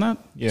picked up on that.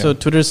 Yeah. So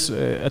Twitter's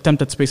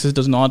attempt at Spaces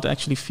does not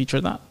actually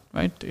feature that,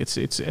 right? It's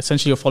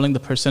essentially you're following the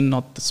person,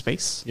 not the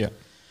space. Yeah.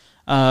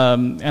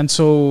 And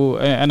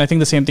I think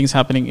the same thing's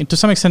happening to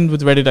some extent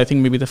with Reddit. I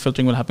think maybe the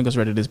filtering will happen because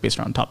Reddit is based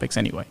around topics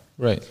anyway.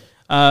 Right.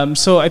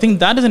 So I think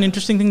that is an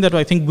interesting thing that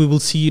I think we will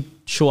see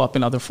show up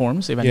in other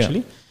forms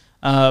eventually.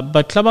 Yeah.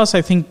 But Clubhouse,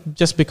 I think,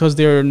 just because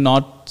they're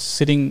not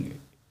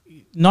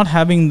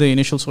having the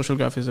initial social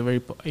graph is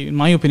in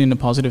my opinion, a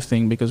positive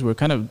thing, because we're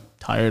kind of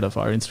tired of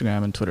our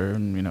Instagram and Twitter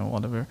and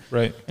whatever.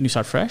 Right. And you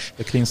start fresh.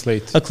 A clean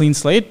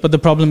slate. But the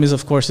problem is,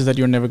 of course, is that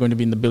you're never going to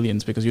be in the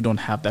billions because you don't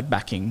have that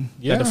backing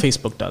that a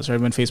Facebook does,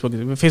 right? When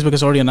Facebook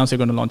has already announced they're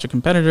going to launch a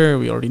competitor,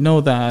 we already know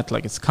that,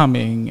 like, it's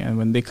coming, and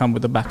when they come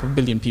with a back of 1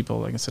 billion people,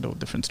 like I said, a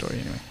different story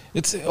anyway.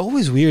 It's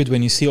always weird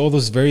when you see all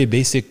those very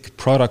basic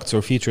products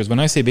or features. When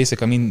I say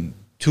basic, I mean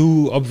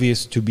too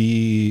obvious to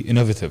be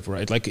innovative,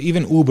 right? Like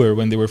even Uber,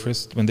 when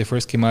they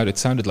first came out, it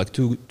sounded like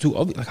too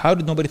obvious. Like, how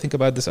did nobody think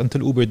about this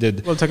until Uber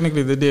did? Well,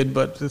 technically they did,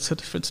 but it's a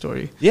different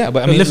story. Yeah,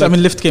 but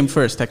Lyft came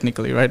first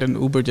technically, right? And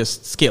Uber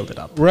just scaled it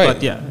up. Right.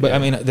 But I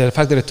mean, the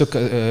fact that it took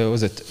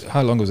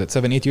how long was it?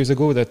 7-8 years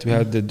ago that we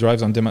had the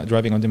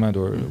driving on demand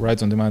or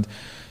rides on demand.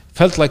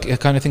 Felt like a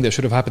kind of thing that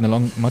should have happened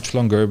much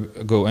longer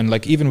ago. And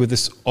like even with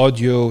this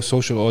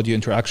social audio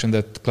interaction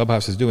that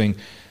Clubhouse is doing,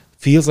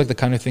 feels like the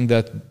kind of thing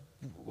that.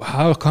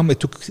 How come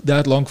it took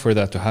that long for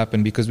that to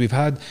happen? Because we've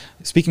had,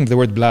 speaking of the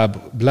word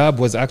Blab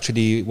was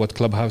actually what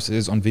Clubhouse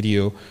is on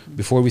video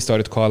before we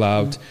started Call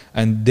Out,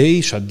 and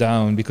they shut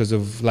down because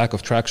of lack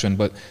of traction.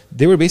 But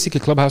they were basically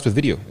Clubhouse with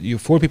video. You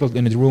 4 people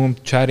in a room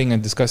chatting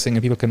and discussing,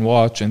 and people can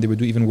watch, and they would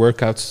do even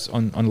workouts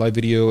on live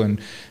video, and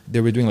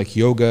they were doing like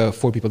yoga,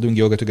 4 people doing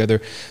yoga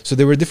together. So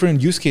there were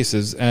different use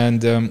cases,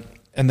 and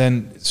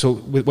then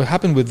what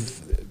happened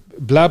with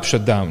Blab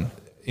shut down.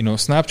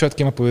 Snapchat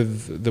came up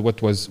with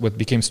what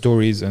became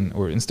stories,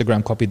 or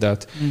Instagram copied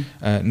that.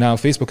 Now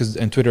Facebook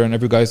and Twitter and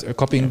every guys are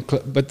copying.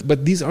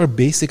 But these are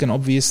basic and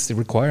obvious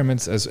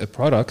requirements as a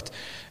product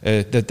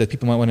that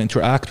people might want to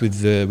interact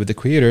with the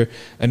creator.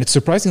 And it's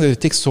surprising that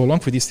it takes so long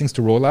for these things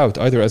to roll out,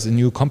 either as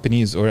new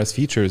companies or as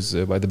features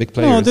by the big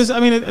players. No, there's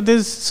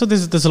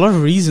a lot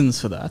of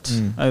reasons for that.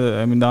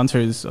 I mean, the answer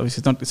is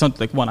obviously it's not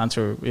like one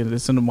answer.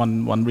 It's not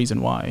one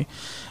reason why.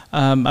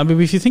 I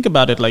mean, if you think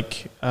about it,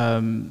 like.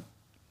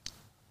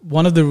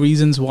 One of the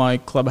reasons why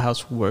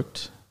Clubhouse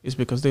worked is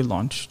because they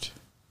launched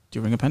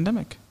during a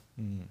pandemic,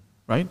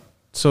 right?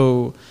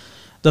 So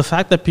the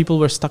fact that people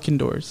were stuck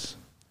indoors,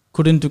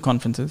 couldn't do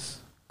conferences,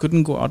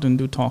 couldn't go out and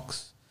do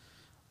talks,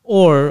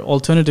 or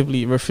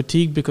alternatively were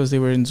fatigued because they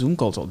were in Zoom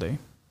calls all day.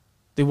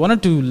 They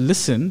wanted to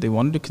listen, they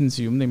wanted to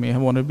consume, they may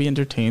have wanted to be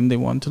entertained, they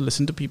wanted to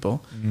listen to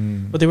people,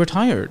 but they were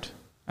tired.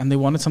 And they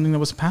wanted something that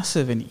was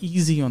passive and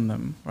easy on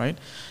them, right?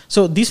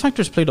 So these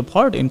factors played a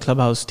part in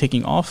Clubhouse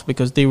taking off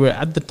because they were,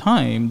 at the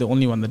time, the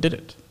only one that did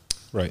it.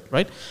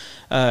 Right.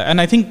 And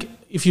I think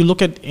if you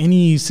look at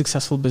any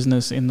successful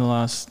business in the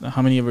last,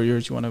 how many ever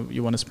years you want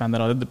to span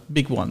that out, the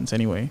big ones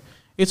anyway,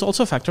 it's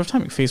also a factor of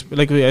timing. Facebook,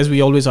 like as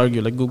we always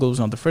argue, like Google was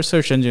not the first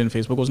search engine,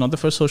 Facebook was not the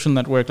first social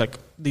network, like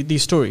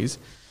these stories.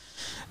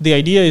 The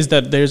idea is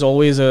that it's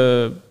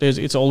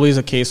always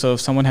a case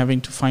of someone having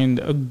to find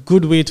a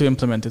good way to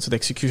implement it. So the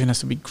execution has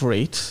to be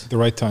great, the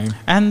right time,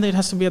 and it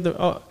has to be at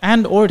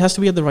or it has to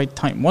be at the right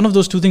time. One of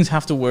those two things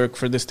have to work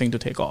for this thing to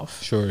take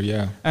off. Sure,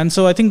 yeah. And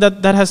so I think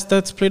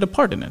that's played a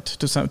part in it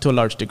to a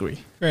large degree.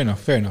 Fair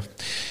enough.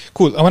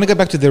 Cool. I want to get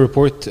back to the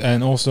report,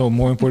 and also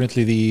more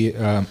importantly the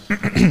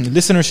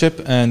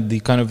listenership and the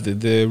kind of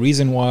the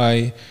reason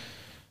why.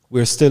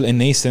 We're still a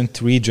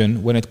nascent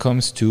region when it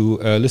comes to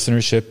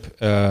listenership.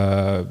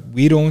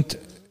 We don't,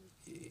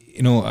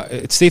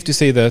 it's safe to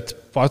say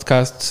that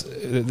podcasts,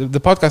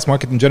 the podcast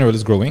market in general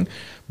is growing,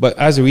 but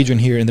as a region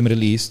here in the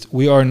Middle East,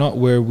 we are not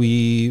where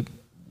we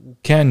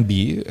can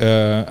be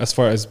as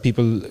far as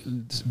people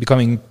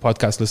becoming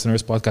podcast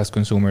listeners, podcast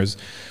consumers.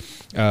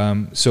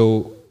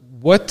 So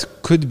what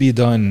could be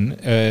done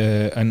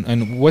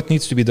and what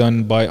needs to be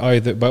done by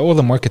all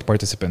the market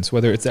participants,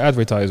 whether it's the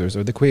advertisers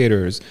or the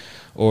creators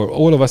or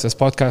all of us as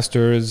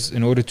podcasters,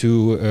 in order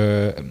to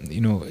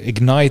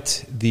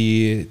ignite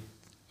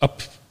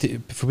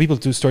for people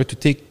to start to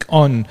take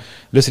on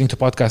listening to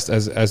podcasts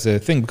as a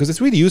thing, because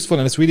it's really useful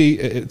and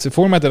it's a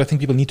format that I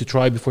think people need to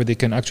try before they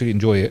can actually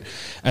enjoy it.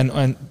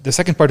 And the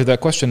second part of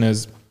that question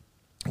is,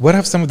 what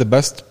have some of the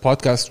best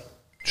podcast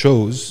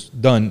shows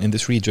done in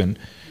this region?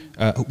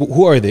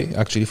 Who are they,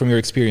 actually, from your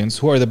experience?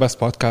 Who are the best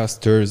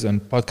podcasters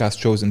and podcast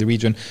shows in the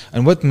region?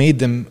 And what made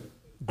them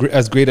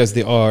as great as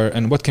they are?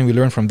 And what can we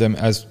learn from them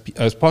as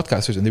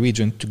podcasters in the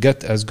region to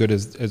get as good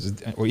as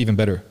or even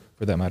better,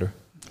 for that matter?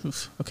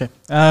 Okay.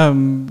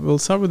 We'll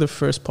start with the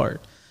first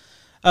part.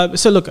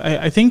 So look,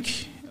 I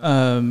think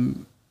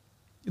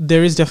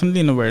there is definitely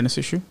an awareness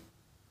issue.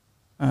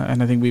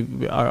 And I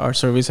think our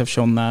surveys have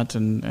shown that,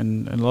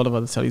 and a lot of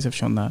other studies have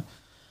shown that.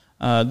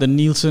 The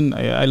Nielsen,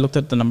 I looked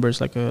at the numbers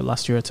like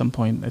last year at some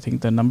point. I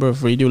think the number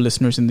of radio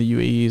listeners in the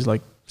UAE is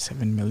like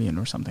 7 million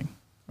or something,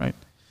 right?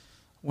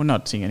 We're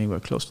not seeing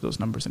anywhere close to those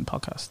numbers in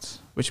podcasts,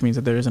 which means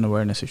that there is an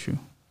awareness issue.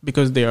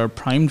 Because they are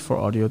primed for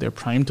audio, they're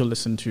primed to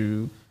listen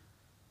to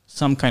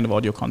some kind of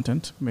audio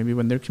content, maybe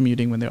when they're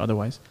commuting, when they're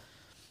otherwise.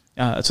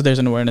 So there's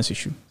an awareness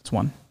issue. That's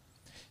one.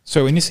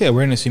 So when you say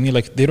awareness, you mean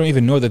like they don't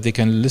even know that they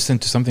can listen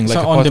to something like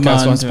a on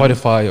podcast on demand,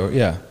 Spotify or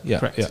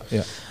correct.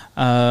 yeah.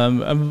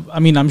 I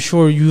mean, I'm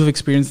sure you've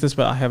experienced this,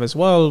 but I have as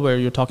well, where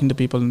you're talking to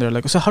people and they're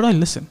like, so how do I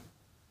listen?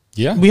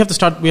 Yeah. We have to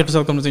start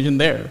the conversation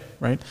there,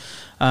 right?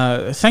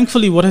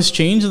 Thankfully, what has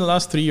changed in the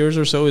last 3 years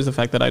or so is the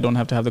fact that I don't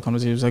have to have the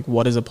conversations like,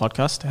 what is a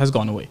podcast? Has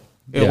gone away.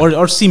 Yeah.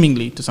 Or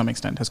seemingly, to some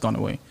extent, has gone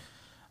away.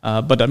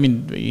 But I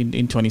mean,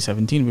 in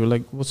 2017, we were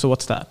like, so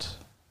what's that?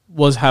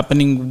 Was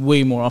happening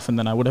way more often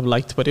than I would have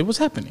liked, but it was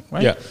happening,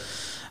 right?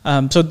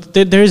 Yeah. So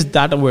there is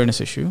that awareness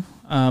issue.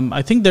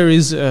 I think there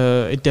is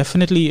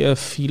definitely a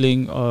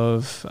feeling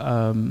of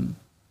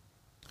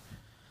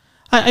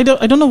I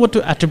don't know what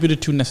to attribute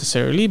it to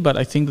necessarily, but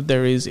I think that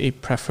there is a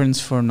preference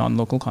for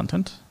non-local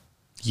content.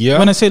 Yeah.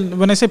 When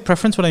I say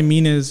preference, what I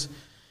mean is,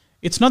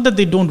 it's not that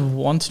they don't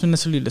want to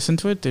necessarily listen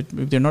to it.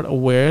 They're not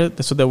aware.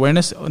 So the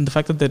awareness and the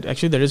fact that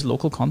actually there is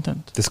local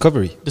content.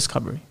 Discovery,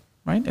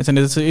 right? And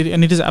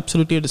it is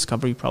absolutely a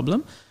discovery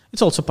problem.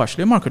 It's also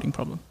partially a marketing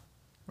problem,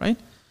 right?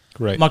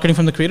 Right. Marketing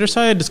from the creator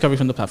side, discovery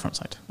from the platform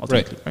side,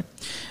 ultimately, right?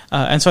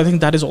 And so I think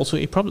that is also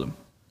a problem,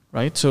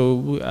 right?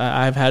 So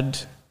I've had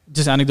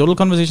just anecdotal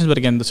conversations, but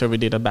again, the survey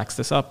data backs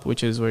this up,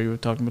 which is where you were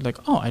talking about like,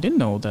 oh, I didn't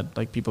know that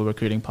like people were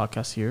creating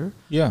podcasts here.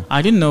 Yeah.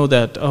 I didn't know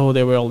that, oh,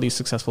 there were all these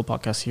successful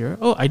podcasts here.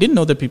 Oh, I didn't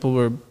know that people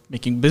were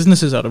making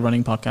businesses out of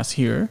running podcasts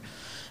here,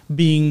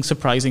 being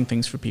surprising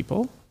things for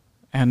people.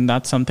 And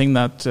that's something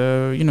that,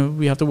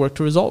 we have to work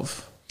to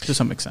resolve to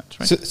some extent,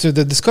 right? So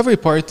the discovery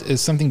part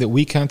is something that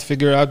we can't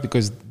figure out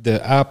because the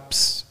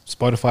apps,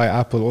 Spotify,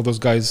 Apple, all those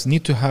guys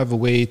need to have a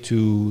way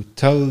to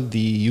tell the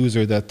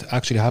user that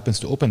actually happens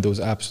to open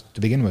those apps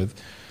to begin with,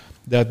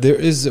 that there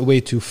is a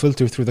way to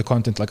filter through the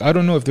content. Like, I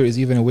don't know if there is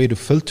even a way to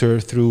filter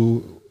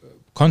through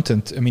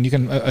content. I mean, you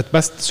can at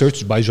best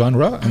search by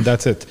genre and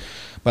that's it.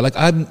 But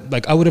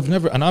I would have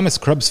never, and I'm a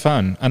Scrubs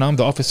fan, and I'm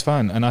the Office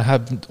fan, and I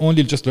have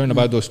only just learned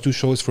about those two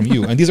shows from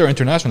you, and these are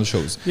international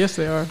shows. Yes,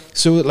 they are.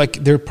 So like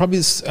they're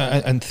probably,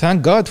 and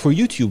thank God for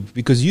YouTube,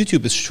 because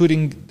YouTube is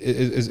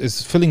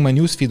filling my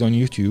newsfeed on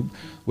YouTube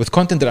with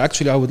content that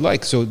actually I would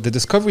like. So the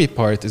discovery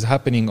part is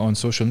happening on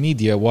social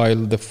media, while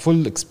the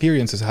full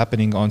experience is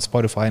happening on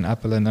Spotify and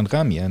Apple and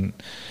Anghami and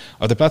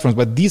other platforms.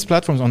 But these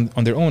platforms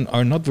on their own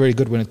are not very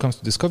good when it comes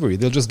to discovery.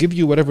 They'll just give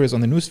you whatever is on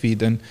the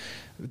newsfeed, and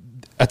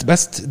at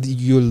best,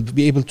 you'll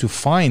be able to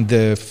find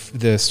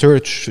the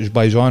search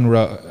by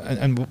genre.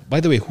 And by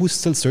the way, who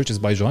still searches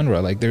by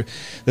genre? Like the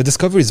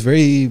discovery is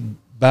very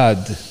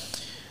bad.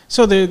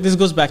 So this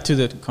goes back to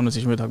the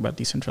conversation we talked about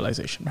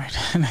decentralization, right?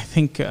 And I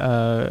think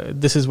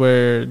this is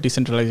where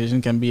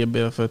decentralization can be a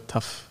bit of a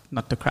tough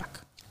nut to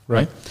crack,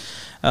 right?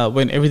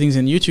 When everything's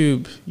in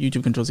YouTube,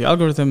 YouTube controls the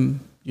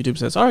algorithm. YouTube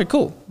says, all right,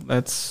 cool,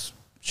 let's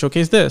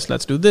showcase this,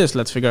 let's do this,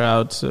 let's figure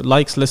out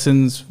likes,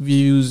 listens,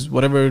 views,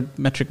 whatever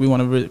metric we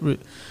want to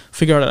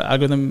figure out our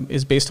algorithm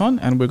is based on,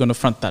 and we're going to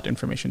front that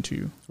information to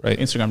you. Right.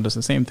 Instagram does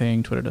the same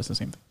thing, Twitter does the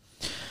same thing.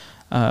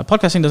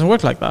 Podcasting doesn't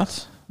work like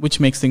that, which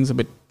makes things a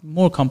bit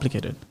more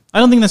complicated. I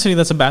don't think necessarily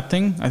that's a bad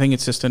thing. I think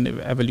it's just an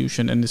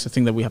evolution, and it's a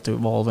thing that we have to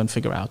evolve and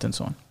figure out and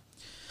so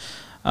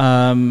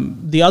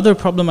on. The other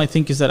problem, I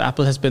think, is that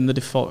Apple has been the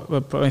default.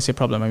 When I say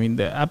problem, I mean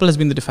Apple has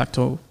been the de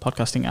facto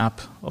podcasting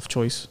app of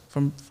choice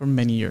for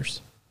many years.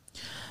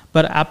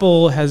 But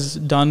Apple has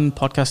done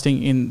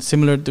podcasting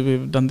similar to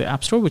we've done the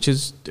App Store, which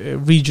is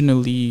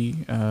regionally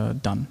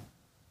done.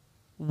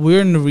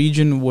 We're in a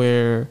region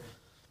where,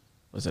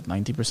 was it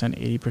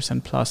 90%,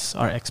 80% plus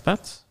are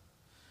expats?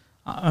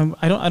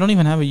 I don't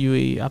even have a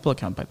UAE Apple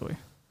account, by the way.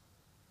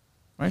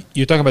 Right?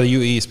 You're talking about the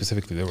UAE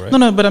specifically, though, right?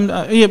 No,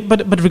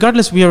 but but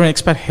regardless, we are an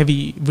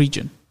expat-heavy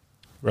region.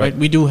 right?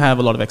 We do have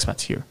a lot of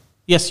expats here.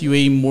 Yes,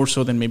 UAE more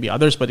so than maybe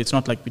others, but it's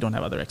not like we don't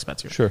have other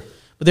expats here. Sure.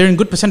 But they're in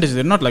good percentages.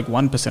 They're not like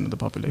 1% of the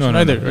population.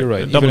 No, you're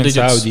right. Double Even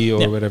digits. in Saudi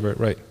or whatever,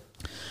 right.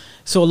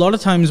 So a lot of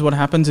times what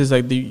happens is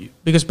like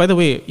because by the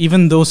way,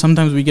 even though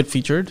sometimes we get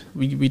featured,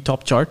 we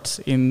top charts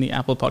in the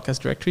Apple podcast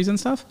directories and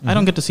stuff, I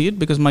don't get to see it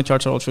because my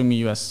charts are all showing me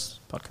US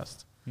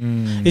podcasts.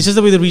 It's just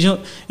the way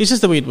it's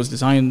just the way it was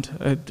designed.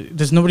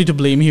 There's nobody to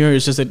blame here.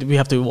 It's just that we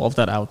have to evolve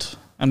that out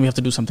and we have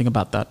to do something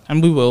about that.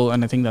 And we will.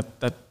 And I think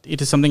that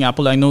it is something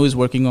Apple I know is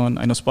working on.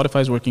 I know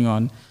Spotify is working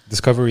on.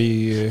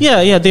 Discovery.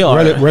 Yeah, they are.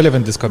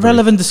 Relevant discovery.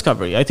 Relevant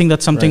discovery. I think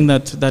that's something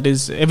that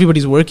is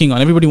everybody's working on.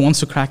 Everybody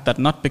wants to crack that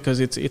nut because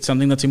it's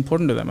something that's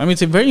important to them. I mean,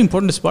 it's very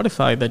important to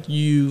Spotify that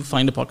you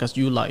find a podcast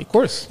you like. Of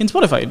course. In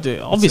Spotify,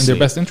 obviously. It's in their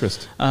best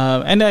interest.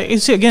 And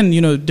it's, again,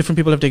 different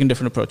people have taken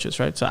different approaches,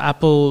 right? So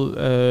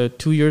Apple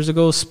 2 years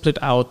ago split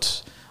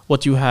out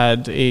what you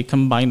had a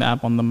combined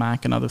app on the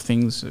Mac and other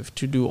things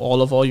to do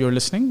all your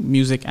listening,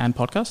 music and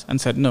podcasts,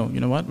 and said, no, you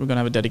know what? We're going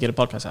to have a dedicated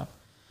podcast app.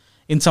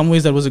 In some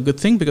ways, that was a good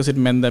thing because it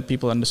meant that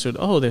people understood,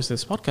 oh, there's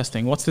this podcast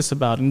thing. What's this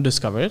about? And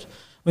discover it.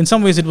 In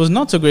some ways, it was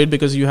not so great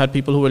because you had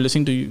people who were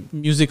listening to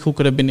music who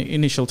could have been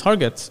initial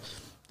targets.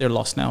 They're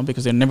lost now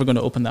because they're never going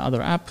to open the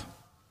other app.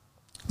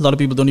 A lot of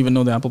people don't even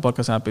know the Apple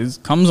Podcast app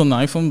comes on the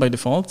iPhone by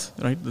default,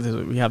 right?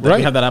 We have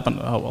that app on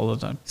all the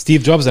time.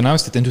 Steve Jobs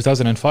announced it in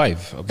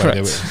 2005, by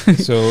the way.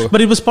 So,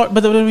 but it was part.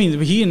 But what I mean,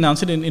 he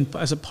announced it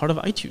as a part of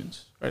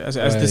iTunes, right? As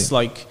this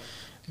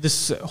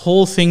this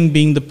whole thing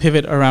being the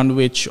pivot around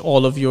which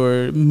all of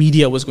your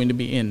media was going to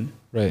be in.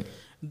 Right.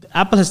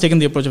 Apple has taken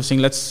the approach of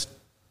saying, let's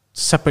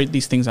separate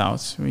these things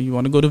out. I mean, you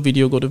want to go to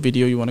video, go to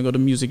video. You want to go to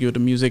music, go to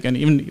music. And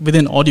even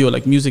within audio,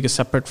 like music is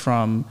separate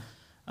from.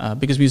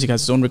 Because music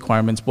has its own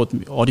requirements, both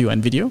audio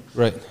and video.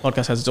 Right.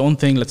 Podcast has its own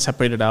thing. Let's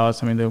separate it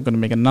out. I mean, they're going to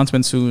make an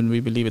announcement soon. We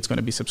believe it's going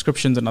to be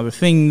subscriptions and other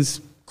things.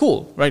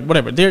 Cool, right?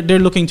 Whatever. They're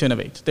looking to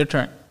innovate. Their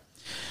turn.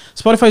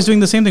 Spotify is doing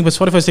the same thing, but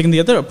Spotify is taking the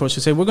other approach to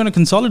say, we're going to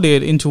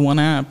consolidate into one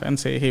app and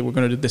say, hey, we're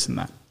going to do this and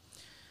that.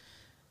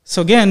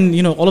 So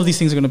again, all of these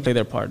things are going to play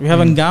their part. We have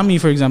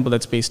Angami, for example,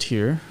 that's based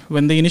here.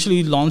 When they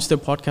initially launched their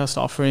podcast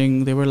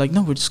offering, they were like,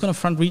 no, we're just going to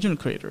front regional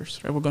creators.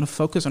 Right? We're going to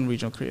focus on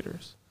regional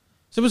creators.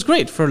 So it was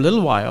great. For a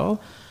little while,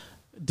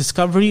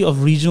 discovery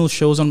of regional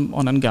shows on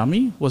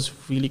Angami was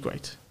really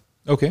great.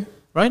 Okay.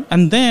 Right?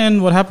 And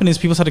then what happened is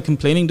people started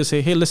complaining to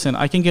say, hey, listen,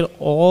 I can get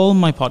all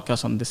my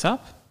podcasts on this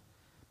app,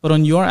 but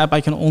on your app, I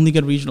can only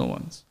get regional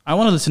ones. I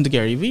want to listen to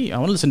Gary Vee. I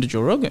want to listen to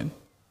Joe Rogan.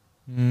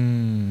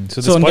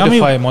 So the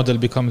Spotify model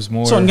becomes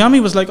more... So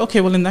Angami was like,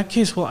 okay, well, in that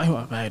case, I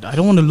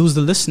don't want to lose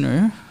the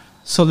listener.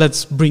 So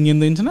let's bring in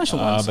the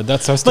international ones. But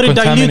that starts to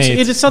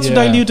contaminate. It starts to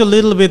dilute a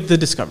little bit the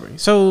discovery.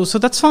 So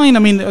that's fine. I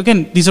mean,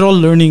 again, these are all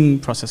learning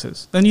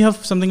processes. Then you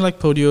have something like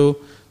Podio.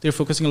 They're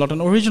focusing a lot on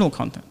original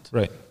content.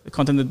 Right. The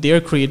content that they're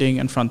creating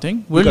and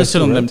fronting. We're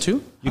listed on them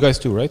too. You guys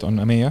too, right? On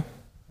Ameya?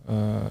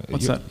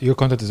 What's that? Your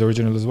content is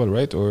original as well,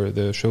 right? Or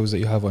the shows that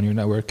you have on your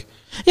network?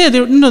 Yeah,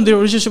 they're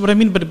original. What I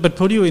mean, but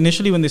Podio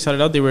initially when they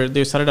started out,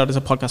 they started out as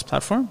a podcast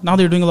platform. Now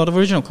they're doing a lot of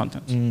original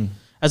content.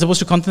 As opposed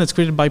to content that's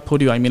created by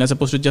Podio, I mean, as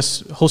opposed to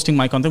just hosting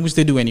my content, which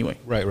they do anyway.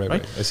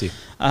 Right. I see.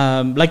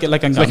 Like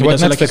Angami like what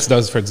Netflix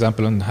does, for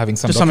example, and having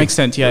some... To some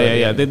extent,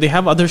 yeah. They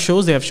have other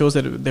shows. They have shows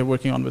that they're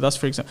working on with us,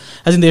 for example.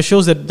 As in, they have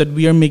shows that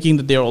we are making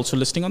that they're also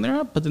listing on their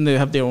app, but then they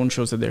have their own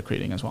shows that they're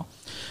creating as well.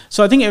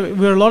 So I think a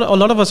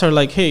lot of us are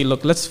like, hey,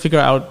 look, let's figure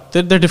out,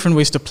 there are different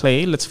ways to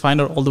play. Let's find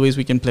out all the ways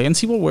we can play and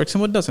see what works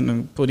and what doesn't.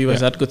 And Podio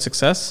has had good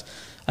success.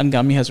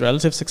 Angami has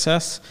relative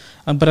success,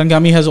 but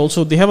Angami has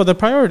also, they have other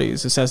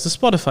priorities. It has the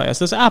Spotify, it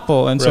has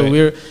Apple, and so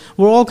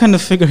we're all kind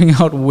of figuring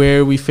out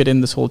where we fit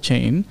in this whole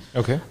chain.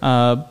 Okay.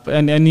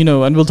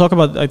 And we'll talk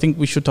about, I think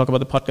we should talk about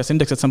the podcast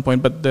index at some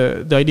point, but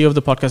the idea of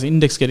the podcast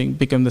index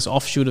become this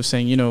offshoot of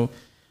saying,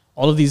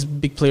 all of these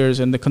big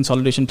players and the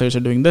consolidation players are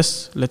doing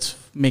this. Let's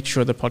make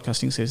sure that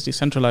podcasting stays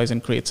decentralized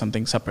and create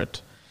something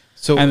separate.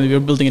 And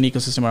we're building an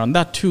ecosystem around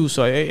that too.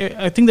 So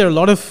I think there are a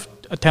lot of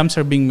attempts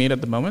are being made at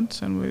the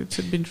moment, and it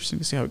should be interesting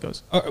to see how it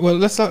goes. Well,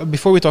 let's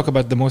before we talk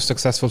about the most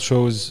successful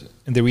shows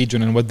in the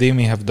region and what they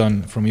may have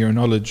done from your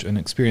knowledge and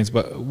experience,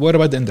 but what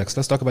about the index?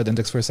 Let's talk about the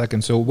index for a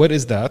second. So what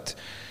is that?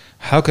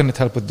 How can it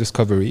help with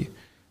discovery?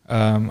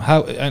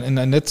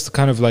 And let's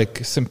kind of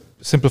like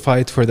simplify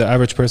it for the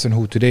average person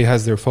who today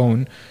has their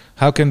phone.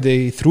 How can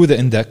they, through the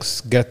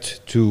index,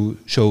 get to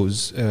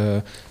shows?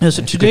 So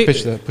today, you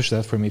could push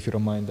that for me if you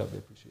don't mind. That would be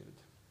appreciated.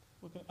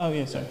 Okay. Oh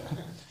yeah, sorry.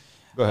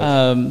 Go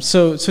ahead.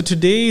 So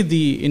today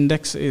the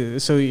index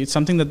is, so it's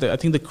something that I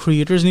think the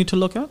creators need to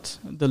look at.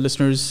 The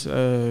listeners,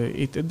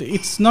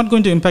 it's not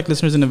going to impact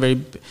listeners in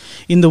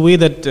the way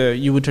that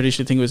you would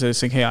traditionally think was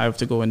saying, hey, I have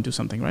to go and do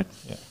something, right?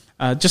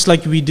 Yeah. Just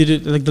like we did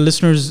it, like the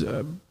listeners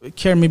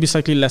care maybe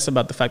slightly less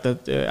about the fact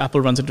that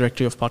Apple runs a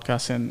directory of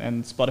podcasts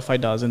and Spotify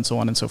does and so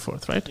on and so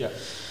forth, right? Yeah.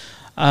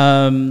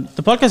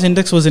 The podcast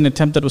index was an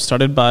attempt that was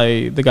started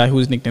by the guy who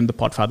was nicknamed the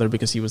Podfather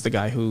because he was the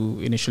guy who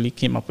initially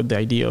came up with the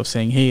idea of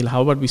saying, hey,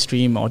 how about we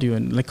stream audio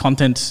and like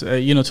content,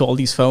 to all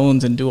these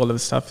phones and do all of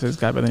this stuff. This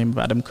guy by the name of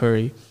Adam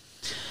Curry.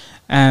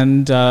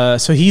 And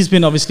so he's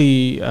been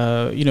obviously,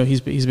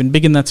 he's been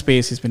big in that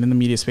space. He's been in the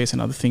media space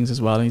and other things as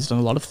well. And he's done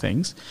a lot of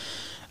things.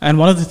 And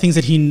one of the things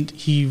that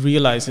he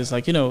realized is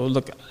like,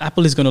 look,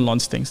 Apple is going to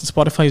launch things, and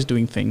Spotify is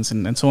doing things,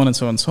 and so on and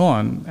so on and so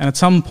on. And at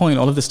some point,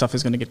 all of this stuff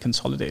is going to get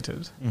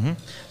consolidated. Mm-hmm.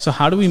 So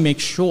how do we make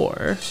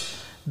sure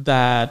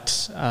that,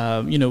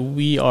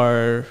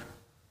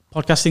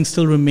 podcasting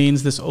still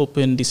remains this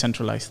open,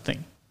 decentralized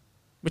thing?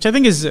 Which I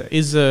think is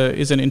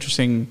an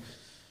interesting,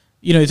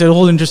 it's a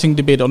whole interesting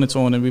debate on its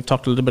own, and we've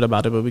talked a little bit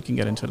about it, but we can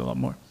get into it a lot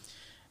more.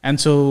 And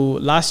so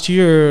last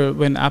year,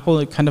 when Apple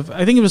I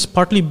think it was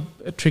partly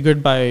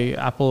triggered by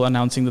Apple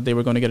announcing that they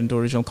were going to get into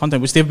original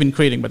content, which they've been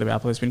creating, by the way.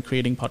 Apple has been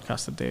creating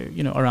podcasts that they,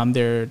 around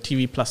their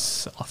TV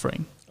Plus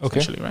offering,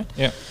 essentially, right?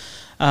 Yeah.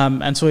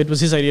 And so it was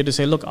his idea to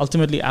say, look,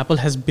 ultimately, Apple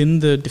has been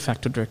the de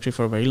facto directory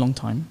for a very long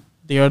time.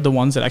 They are the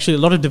ones that actually, a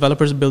lot of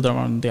developers build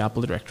around the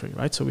Apple directory,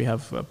 right? So we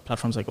have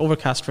platforms like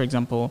Overcast, for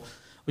example,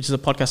 which is a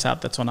podcast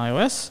app that's on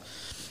iOS.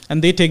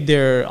 And they take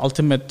their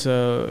ultimate,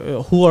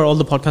 who are all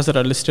the podcasts that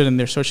are listed in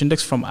their search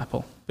index from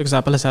Apple. Because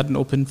Apple has had an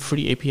open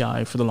free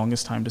API for the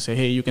longest time to say,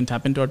 hey, you can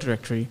tap into our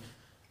directory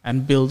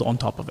and build on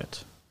top of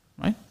it,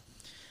 right?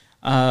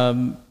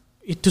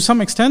 To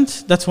some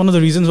extent, that's one of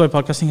the reasons why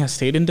podcasting has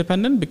stayed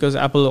independent, because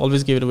Apple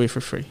always gave it away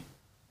for free.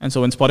 And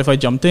so when Spotify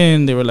jumped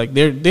in, they were like,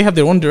 they have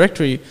their own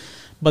directory,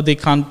 but they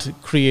can't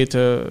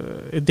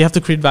they have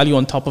to create value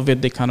on top of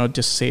it. They cannot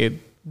just say,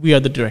 we are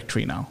the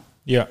directory now.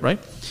 Yeah. Right?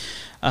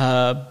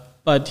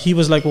 But he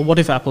was like, well, what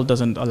if Apple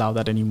doesn't allow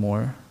that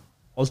anymore?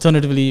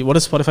 Alternatively, what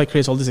if Spotify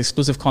creates all this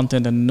exclusive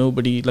content and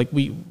nobody,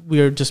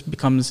 Spotify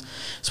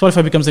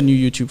becomes a new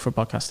YouTube for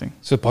podcasting.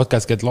 So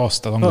podcasts get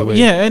lost along the way.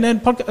 Yeah,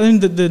 and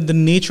the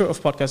nature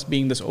of podcast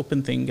being this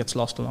open thing gets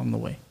lost along the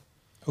way.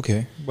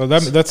 Okay, well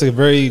that's a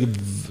very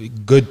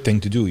good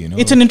thing to do,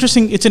 It's an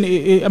interesting,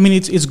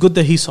 it's good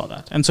that he saw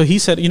that. And so he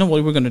said,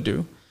 what we're going to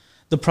do?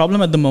 The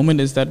problem at the moment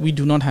is that we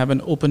do not have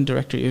an open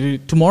directory.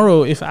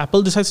 Tomorrow, if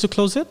Apple decides to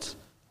close it,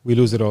 we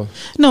lose it all.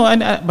 No,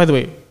 and by the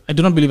way, I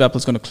do not believe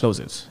Apple's going to close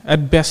it.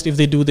 At best, if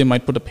they do, they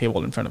might put a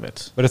paywall in front of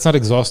it. But it's not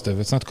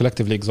exhaustive. It's not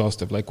collectively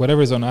exhaustive. Like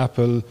whatever is on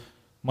Apple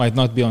might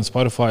not be on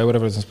Spotify.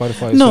 Whatever is on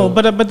Spotify. No,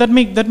 but that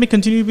may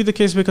continue to be the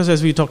case, because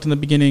as we talked in the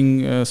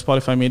beginning,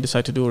 Spotify may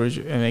decide to do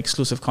an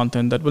exclusive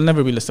content that will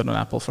never be listed on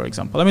Apple, for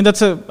example.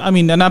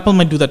 And Apple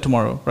might do that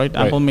tomorrow, right?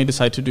 Apple may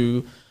decide to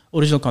do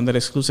original content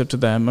exclusive to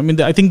them.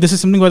 I think this is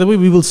something, by the way,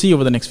 we will see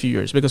over the next few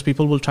years, because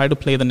people will try to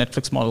play the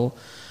Netflix model,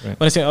 when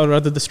I say, or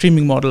rather the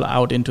streaming model,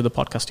 out into the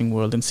podcasting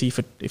world and see if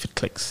it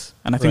clicks.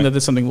 And I think that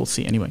is something we'll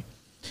see anyway.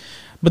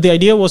 But the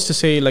idea was to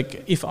say,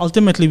 like, if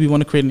ultimately we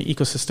want to create an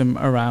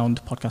ecosystem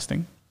around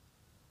podcasting,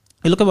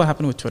 look at what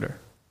happened with Twitter,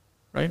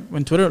 right?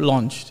 When Twitter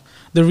launched,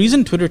 the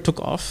reason Twitter took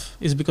off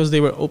is because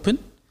they were open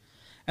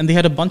and they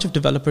had a bunch of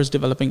developers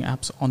developing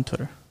apps on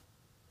Twitter,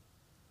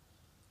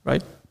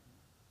 right?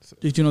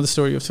 Did you know the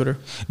story of Twitter?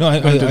 No,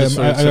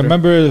 I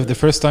remember the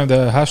first time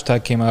the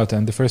hashtag came out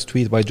and the first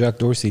tweet by Jack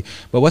Dorsey.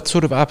 But what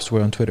sort of apps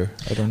were on Twitter?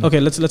 I don't know. Okay,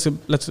 let's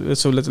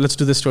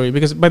do this story,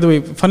 because, by the way,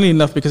 funnily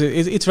enough, because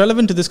it's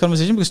relevant to this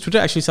conversation, because Twitter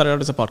actually started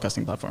out as a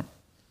podcasting platform.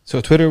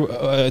 So Twitter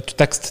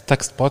text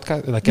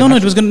podcast, like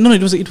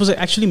it was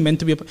actually meant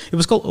to be it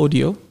was called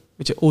Odeo,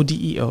 which is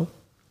ODEO.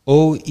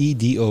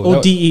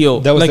 ODEO.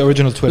 That was the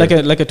original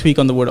Twitter. Like a tweak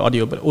on the word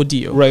audio, but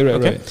Odeo.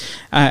 Right.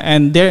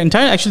 And their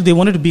they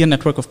wanted to be a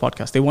network of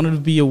podcasts. They wanted to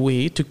be a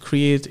way to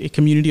create a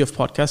community of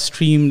podcasts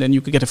streamed, and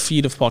you could get a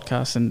feed of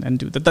podcasts and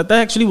do that. That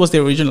actually was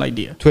their original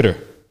idea. Twitter.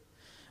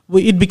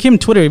 Well, it became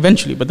Twitter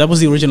eventually, but that was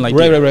the original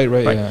idea.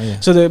 Right.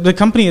 Yeah. So the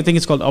company, I think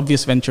it's called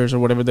Obvious Ventures or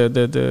whatever,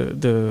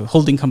 the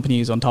holding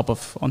company is on top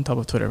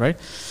of Twitter, right?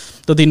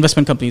 So the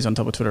investment company is on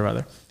top of Twitter,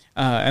 rather.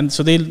 And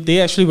so they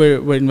actually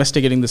were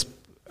investigating this,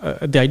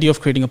 the idea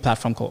of creating a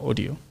platform called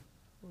Odeo,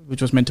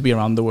 which was meant to be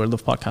around the world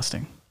of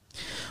podcasting.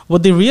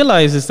 What they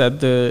realized is that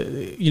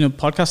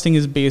podcasting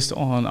is based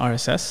on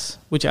RSS,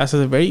 which acts as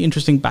a very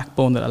interesting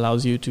backbone that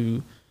allows you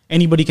to,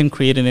 anybody can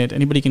create in it,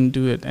 anybody can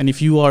do it. And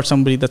if you are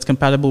somebody that's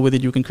compatible with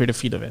it, you can create a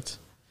feed of it.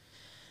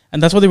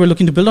 And that's what they were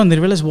looking to build on. They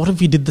realized, what if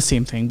we did the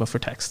same thing, but for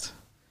text?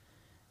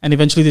 And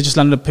eventually they just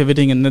landed up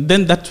pivoting, and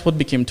then that's what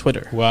became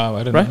Twitter. Wow,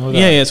 I didn't know that.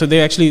 Yeah. So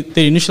their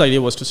initial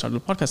idea was to start a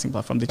podcasting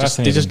platform. They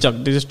just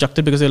jucked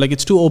it because they're like,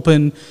 it's too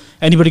open.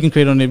 Anybody can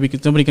create on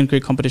it. Somebody can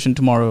create competition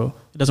tomorrow.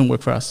 It doesn't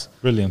work for us.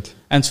 Brilliant.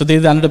 And so they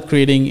ended up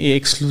creating a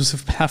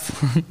exclusive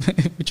platform,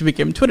 which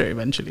became Twitter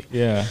eventually.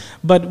 Yeah.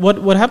 But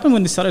what happened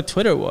when they started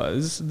Twitter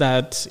was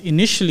that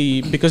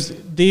initially, because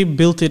they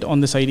built it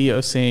on this idea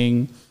of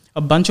saying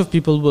a bunch of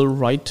people will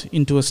write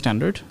into a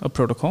standard, a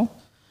protocol,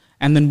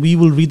 and then we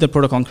will read the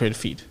protocol and create a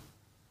feed,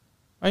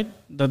 right?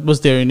 That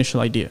was their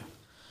initial idea.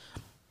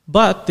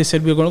 But they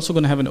said, we're also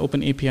going to have an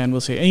open API, and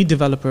we'll say any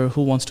developer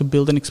who wants to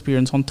build an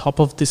experience on top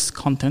of this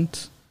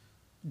content,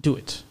 do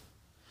it.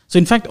 So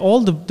in fact,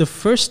 all the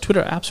first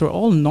Twitter apps were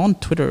all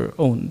non-Twitter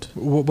owned.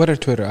 What are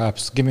Twitter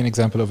apps? Give me an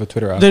example of a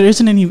Twitter app. There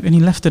isn't any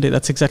left today.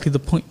 That's exactly the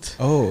point.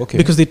 Oh, okay.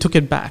 Because they took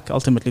it back,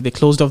 ultimately. They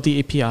closed off the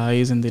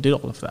APIs and they did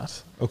all of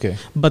that. Okay.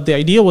 But the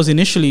idea was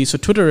initially, so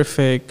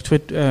Twitterific,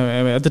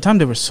 at the time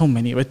there were so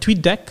many, but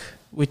TweetDeck,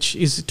 which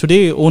is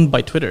today owned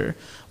by Twitter,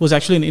 was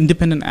actually an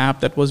independent app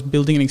that was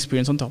building an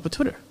experience on top of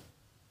Twitter.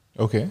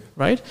 Okay.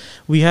 Right?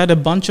 We had a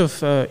bunch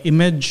of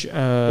image...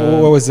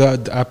 what was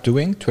that app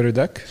doing? Twitter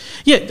Deck?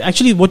 Yeah,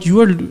 actually what you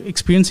are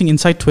experiencing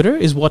inside Twitter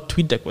is what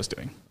TweetDeck was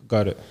doing.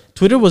 Got it.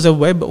 Twitter was a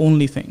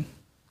web-only thing.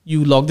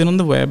 You logged in on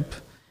the web,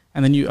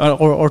 and then you...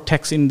 Or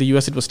text. In the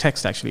US, it was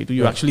text, actually.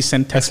 You actually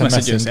sent text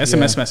messages,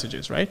 SMS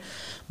messages, right?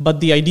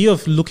 But the idea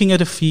of looking at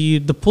a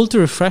feed, the pull to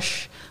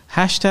refresh,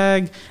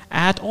 hashtag,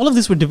 all of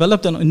this were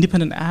developed on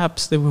independent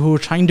apps who were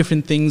trying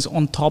different things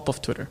on top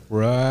of Twitter.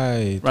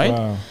 Right.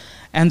 Wow.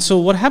 And so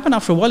what happened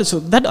after a while is so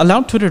that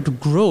allowed Twitter to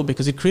grow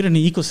because it created an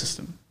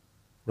ecosystem.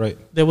 Right.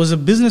 There was a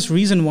business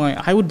reason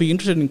why I would be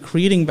interested in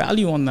creating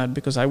value on that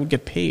because I would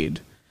get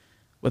paid,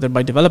 whether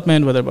by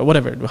development, whether by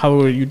whatever,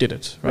 however you did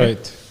it.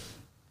 Right.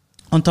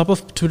 On top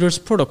of Twitter's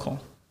protocol.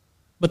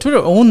 But Twitter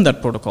owned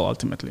that protocol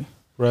ultimately.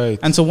 Right.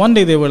 And so one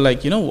day they were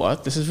like, you know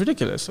what, this is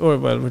ridiculous, or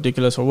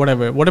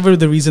whatever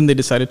the reason they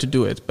decided to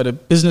do it, but a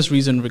business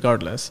reason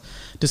regardless,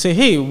 to say,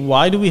 hey,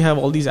 why do we have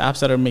all these apps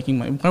that are making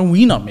money? Why are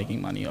we not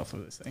making money off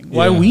of this thing?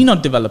 Why are we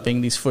not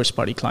developing these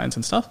first-party clients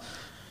and stuff?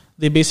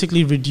 They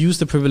basically reduced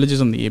the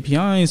privileges on the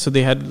API, so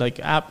they had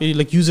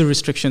like user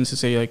restrictions to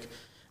say like,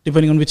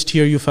 depending on which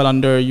tier you fell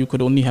under, you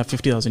could only have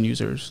 50,000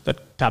 users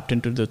that tapped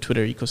into the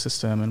Twitter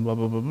ecosystem and blah,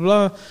 blah, blah,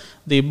 blah.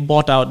 They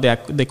bought out, they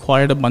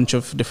acquired a bunch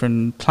of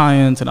different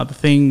clients and other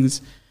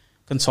things,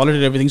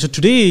 consolidated everything. So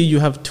today you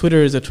have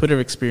Twitter as a Twitter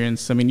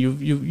experience. I mean,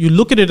 you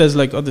look at it as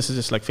like, oh, this is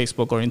just like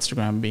Facebook or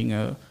Instagram being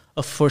a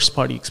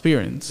first-party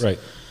experience. Right.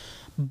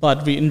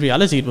 But in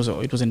reality, it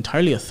was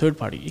entirely a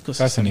third-party ecosystem.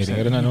 Fascinating.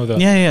 I did not know that.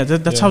 Yeah.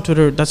 That's how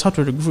Twitter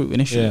grew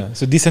initially. Yeah.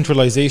 So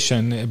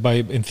decentralization,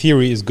 in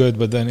theory, is good,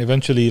 but then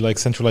eventually, like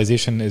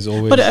centralization is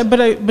always.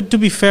 But to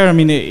be fair, I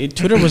mean,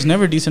 Twitter was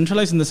never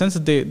decentralized in the sense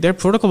that their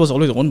protocol was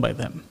always owned by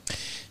them.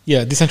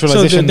 Yeah,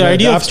 decentralization. So the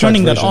idea of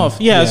turning that off.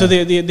 Yeah. So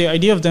the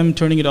idea of them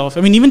turning it off.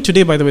 I mean, even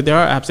today, by the way, there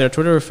are apps. There are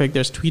Twitter Effect.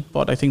 There's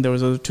Tweetbot. I think there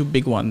was two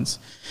big ones,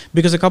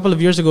 because a couple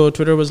of years ago,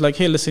 Twitter was like,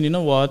 hey, listen, you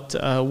know what?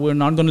 We're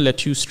not going to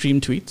let you stream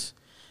tweets.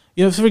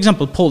 You know, for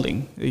example,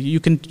 polling. You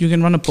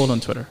can run a poll on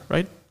Twitter,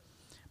 right?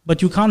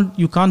 But you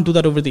can't do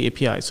that over the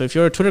API. So if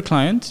you're a Twitter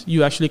client,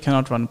 you actually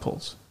cannot run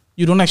polls.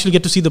 You don't actually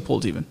get to see the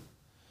polls even.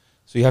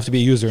 So you have to be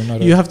a user,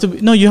 you have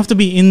to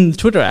be in the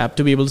Twitter app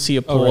to be able to see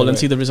a poll and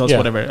see the results,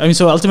 whatever. I mean,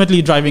 so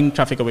ultimately driving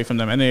traffic away from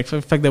them. And in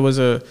fact, there was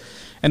an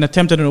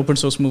attempt at an open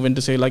source movement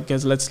to say, like,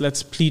 guys,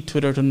 let's plead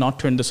Twitter to not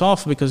turn this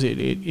off because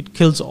it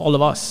kills all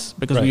of us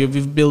because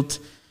we've built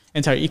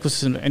entire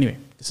ecosystem. Anyway,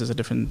 this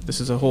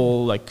is a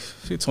whole like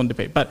its own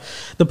debate. But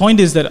the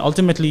point is that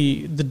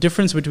ultimately the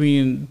difference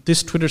between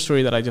this Twitter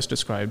story that I just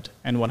described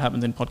and what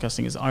happens in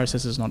podcasting is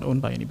RSS is not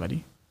owned by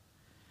anybody,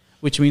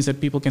 which means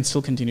that people can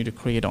still continue to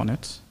create on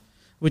it.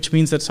 Which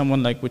means that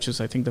someone which is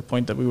I think the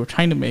point that we were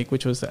trying to make,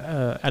 which was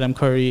Adam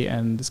Curry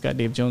and this guy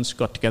Dave Jones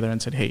got together and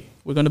said, hey,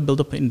 we're going to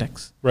build up an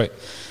index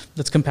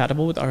that's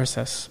compatible with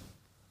RSS.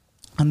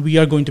 And we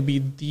are going to be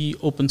the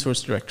open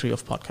source directory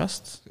of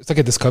podcasts. It's like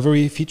a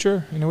discovery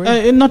feature in a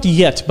way? Not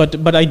yet, but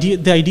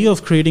the idea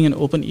of creating an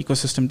open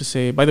ecosystem to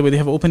say, by the way, they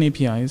have open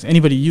APIs.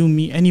 Anybody, you,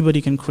 me,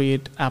 anybody can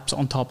create apps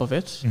on top of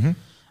it. Mm-hmm.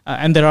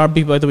 And there are,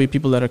 by the way,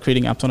 people that are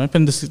creating apps on it,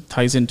 and this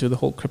ties into the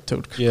whole crypto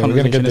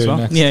conversation as well.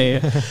 Next.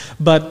 Yeah.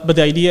 But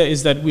the idea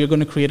is that we are going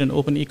to create an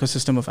open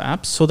ecosystem of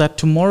apps so that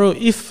tomorrow,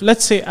 if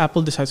let's say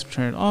Apple decides to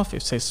turn it off,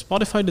 if say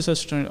Spotify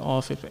decides to turn it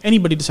off, if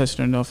anybody decides to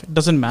turn it off, it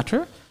doesn't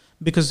matter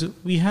because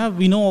we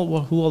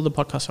know who all the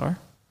podcasts are,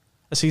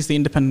 at least the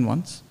independent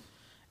ones,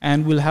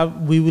 and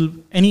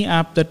any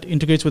app that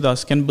integrates with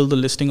us can build a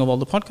listing of all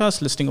the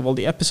podcasts, listing of all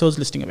the episodes,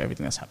 listing of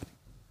everything that's happening.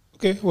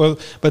 Okay, well,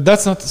 but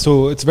that's not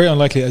so. It's very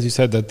unlikely, as you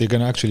said, that they're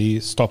going to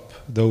actually stop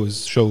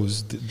those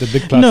shows, the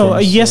big platforms. No,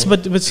 yes,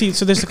 but see,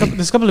 so there's a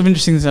couple of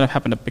interesting things that have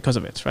happened because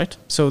of it, right?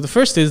 So the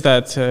first is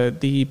that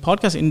the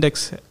podcast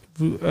index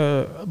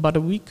about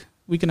a week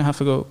and a half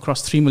ago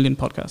crossed 3 million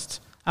podcasts.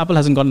 Apple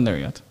hasn't gotten there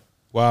yet.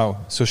 Wow.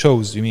 So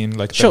shows, you mean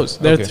like shows?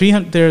 There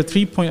are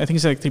 3 point, I think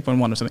it's like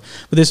 3.1 or something.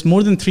 But there's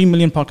more than 3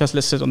 million podcasts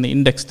listed on the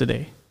index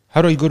today.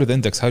 How do you go to the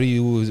index? How do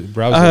you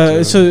browse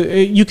it? So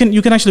you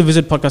can actually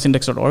visit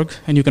podcastindex.org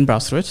and you can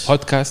browse through it.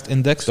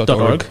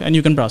 Podcastindex.org and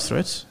you can browse through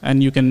it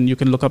and you can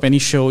look up any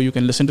show. You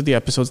can listen to the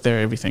episodes there,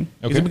 everything.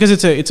 Okay. Because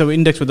it's an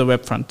index with a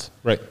web front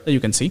that you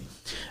can see.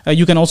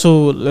 You can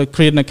also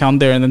create an account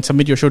there and then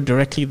submit your show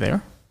directly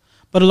there.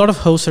 But a lot of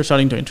hosts are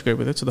starting to integrate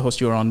with it. So the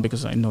host you're on,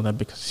 because I know that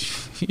because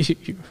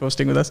you're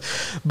hosting with us,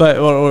 but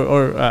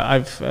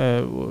I've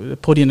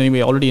Podium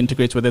anyway already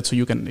integrates with it, so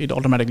it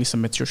automatically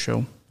submits your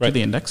show to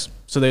the index.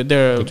 So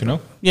they're good to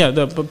know. Yeah,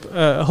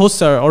 the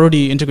hosts are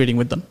already integrating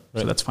with them,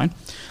 so that's fine.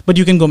 But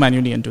you can go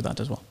manually and do that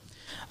as well.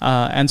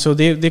 And so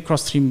they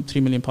crossed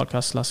 3 million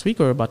podcasts last week,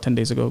 or about 10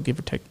 days ago, give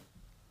or take.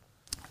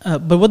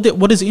 But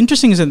what is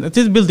interesting is that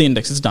they built the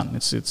index. It's done.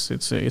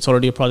 It's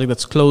already a project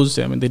that's closed.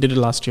 I mean, they did it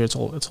last year. It's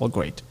all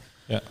great.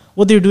 Yeah.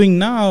 What they're doing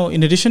now,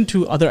 in addition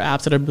to other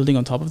apps that are building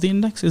on top of the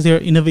index, is they're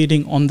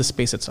innovating on the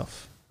space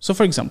itself. So,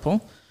 for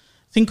example,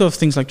 think of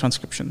things like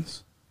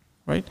transcriptions,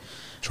 right?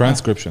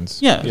 Transcriptions.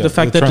 The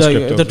fact that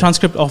the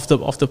transcript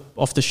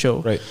of the show.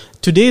 Right.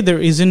 Today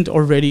there isn't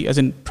already, as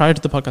in prior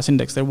to the podcast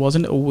index, there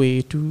wasn't a way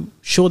to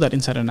show that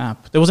inside an app.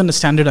 There wasn't a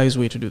standardized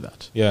way to do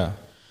that. Yeah.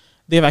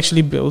 They've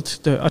actually built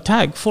a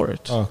tag for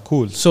it. Oh,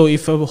 cool. So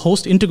if a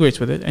host integrates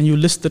with it and you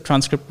list the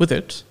transcript with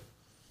it,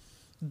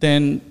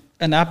 then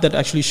an app that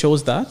actually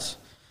shows that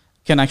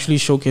can actually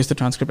showcase the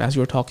transcript as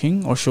you're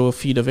talking or show a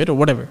feed of it or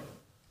whatever.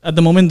 At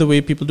the moment, the way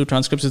people do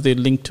transcripts is they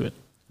link to it.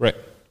 Right.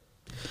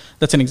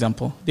 That's an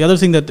example. The other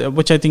thing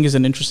which I think is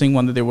an interesting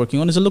one that they're working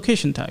on is a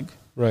location tag.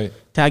 Right.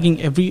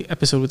 Tagging every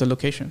episode with a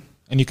location.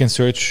 And you can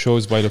search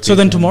shows by location. So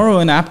then tomorrow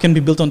an app can be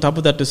built on top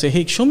of that to say,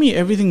 hey, show me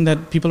everything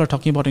that people are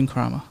talking about in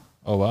Karama.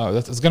 Oh, wow.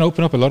 That's going to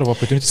open up a lot of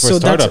opportunities for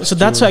startups.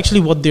 That's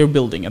actually what they're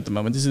building at the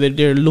moment. Is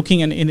they're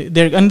looking and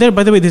they're,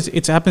 by the way,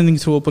 it's happening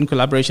through open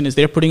collaboration, is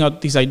they're putting out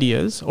these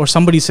ideas or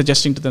somebody's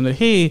suggesting to them that,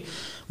 hey,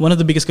 one of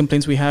the biggest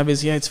complaints we have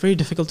is, it's very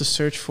difficult to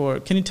search for,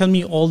 can you tell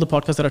me all the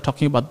podcasts that are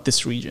talking about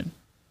this region?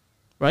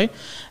 Right?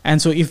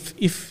 And so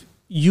if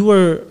you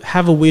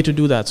have a way to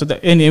do that, so that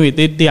anyway,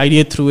 they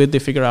ideate through it, they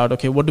figure out,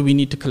 okay, what do we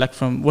need to collect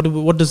from,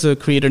 what does the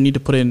creator need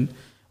to put in,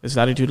 this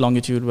latitude,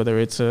 longitude, whether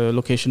it's a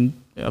location,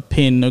 a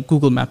pin, a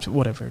Google Maps,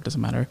 whatever, it doesn't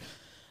matter.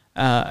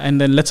 And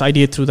then let's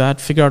ideate through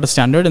that, figure out a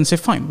standard and say,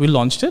 fine, we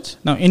launched it.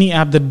 Now, any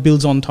app that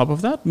builds on top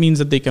of that means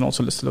that they can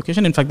also list the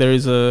location. In fact, there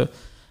is an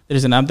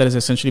app that is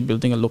essentially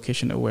building a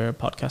location-aware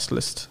podcast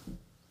list.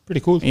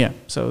 Pretty cool. Yeah.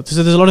 So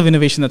there's a lot of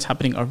innovation that's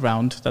happening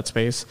around that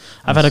space.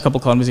 I've had a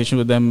couple conversations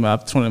with them.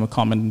 I've thrown them a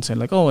comment and said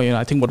like,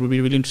 I think what would be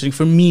really interesting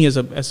for me as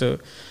a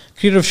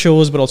creator of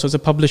shows, but also as a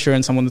publisher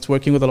and someone that's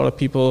working with a lot of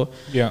people,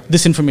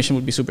 this information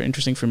would be super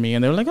interesting for me.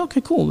 And they were like,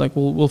 okay, cool. Like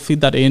we'll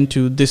feed that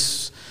into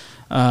this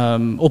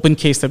open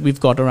case that we've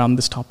got around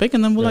this topic,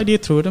 and then we'll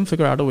ideate through it and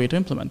figure out a way to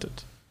implement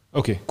it.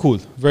 Okay, cool.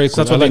 Very cool.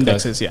 So that's what the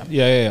index is, yeah.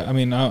 Yeah. I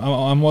mean,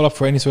 I'm all up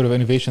for any sort of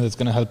innovation that's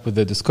going to help with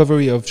the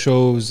discovery of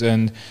shows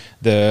and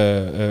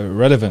the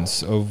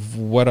relevance of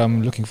what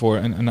I'm looking for,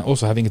 and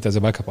also having it as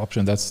a backup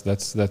option.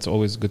 That's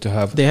always good to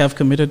have. They have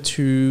committed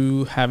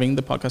to having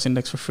the podcast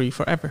index for free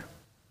forever.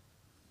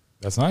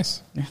 That's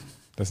nice. Yeah.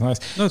 That's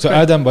nice. No, so great.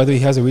 Adam, by the way,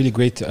 he has a really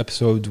great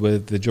episode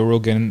with Joe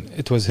Rogan.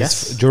 It was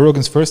Joe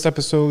Rogan's first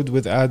episode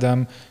with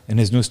Adam in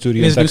his new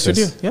studio in Texas.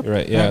 New studio, yep.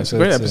 Right, yeah. It's a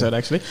great episode,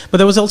 actually. But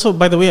there was also,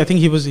 by the way, I think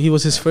he was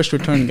his first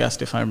return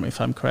guest, if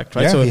I'm correct,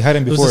 right? Yeah, so he had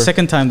him before. It was the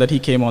second time that he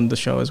came on the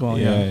show as well.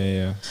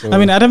 Yeah. So I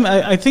mean, Adam,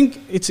 I think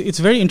it's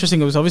very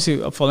interesting. I was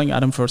obviously following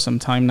Adam for some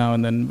time now,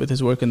 and then with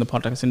his work in the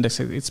podcast index,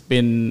 it's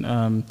been,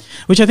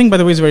 which I think, by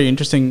the way, is very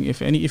interesting.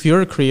 If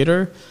you're a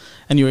creator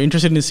and you're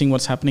interested in seeing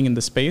what's happening in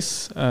the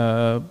space,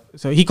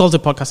 so he calls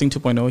it Podcasting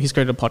 2.0. He's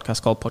created a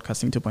podcast called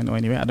Podcasting 2.0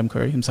 anyway, Adam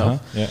Curry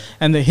himself.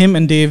 And him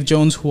and Dave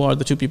Jones, who are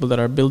the two people that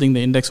are building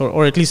the index,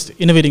 or at least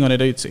innovating on it,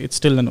 it's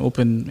still an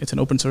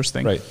open source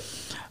thing. Right.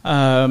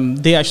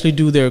 They actually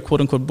do their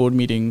quote-unquote board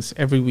meetings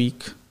every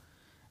week,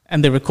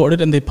 and they record it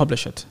and they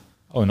publish it.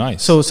 Oh,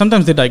 nice. So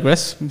sometimes they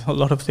digress a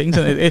lot of things.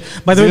 And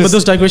by the way, but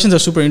those digressions are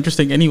super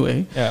interesting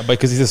anyway. Yeah,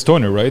 because he's a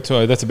stoner, right?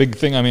 So that's a big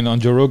thing. I mean, on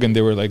Joe Rogan,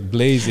 they were like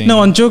blazing. No,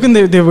 on Joe Rogan,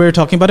 they were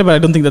talking about it, but I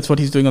don't think that's what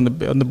he's doing on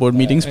the board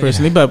meetings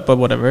personally. But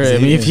whatever. I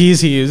mean, if he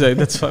is.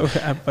 That's fine.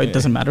 It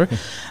doesn't matter.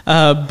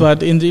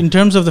 But in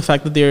terms of the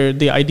fact that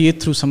they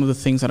ideate through some of the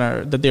things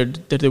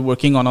that they're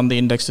working on the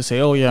index to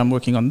say, oh yeah, I'm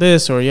working on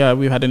this, or yeah,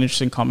 we've had an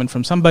interesting comment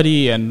from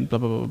somebody, and blah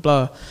blah blah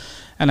blah.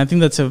 And I think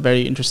that's a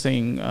very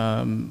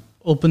interesting.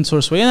 Open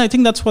source way, and I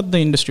think that's what the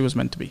industry was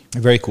meant to be.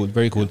 Very cool,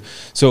 very cool.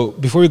 So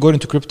before we go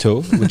into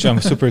crypto, which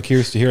I'm super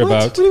curious to hear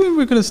about. What do you mean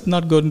we're going to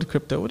not go into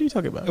crypto? What are you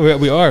talking about?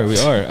 We are.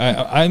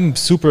 I'm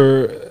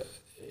super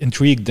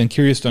intrigued and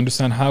curious to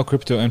understand how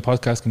crypto and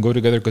podcast can go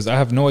together, because I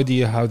have no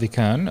idea how they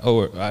can,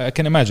 or I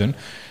can imagine,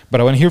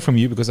 but I want to hear from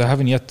you because I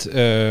haven't yet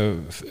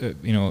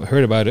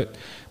heard about it.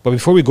 But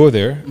before we go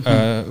there,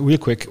 real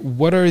quick,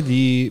 what are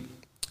the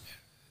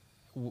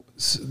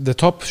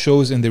top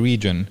shows in the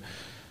region?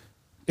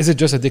 Is it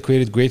just that they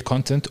created great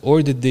content,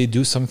 or did they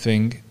do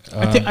something?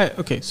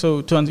 Okay,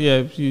 so to answer,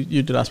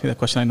 you did ask me that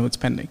question. I know it's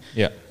pending.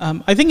 Yeah,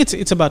 I think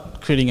it's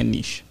about creating a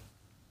niche.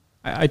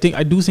 I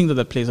do think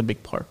that plays a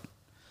big part,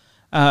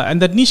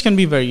 and that niche can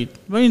be very,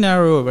 very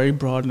narrow or very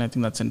broad, and I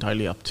think that's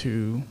entirely up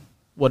to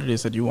what it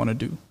is that you want to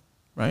do,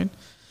 right?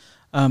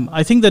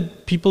 I think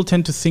that people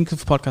tend to think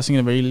of podcasting in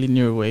a very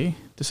linear way,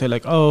 to say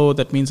like, oh,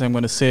 that means I'm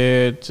going to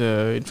sit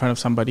in front of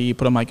somebody,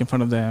 put a mic in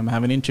front of them,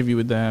 have an interview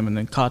with them, and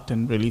then cut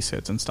and release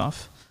it and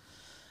stuff.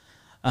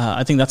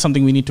 I think that's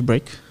something we need to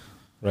break.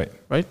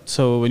 Right.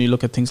 So when you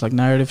look at things like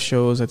narrative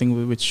shows, I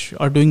think which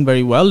are doing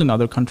very well in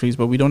other countries,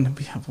 but we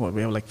have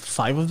like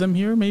 5 of them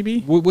here, maybe.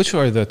 Which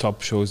are the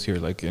top shows here?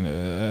 Like,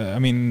 I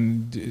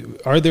mean,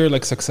 are there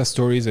like success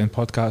stories and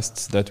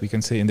podcasts that we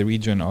can say in the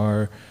region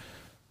are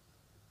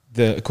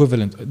the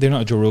equivalent? They're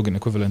not Joe Rogan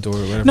equivalent or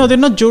whatever. No, they're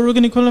not Joe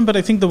Rogan equivalent, but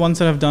I think the ones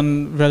that have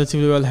done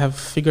relatively well have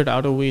figured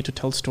out a way to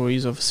tell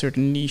stories of a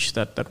certain niche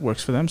that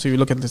works for them. So you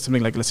look at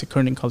something like, let's say,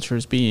 Kerning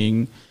Cultures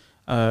being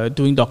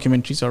doing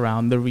documentaries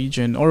around the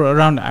region or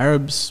around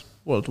Arabs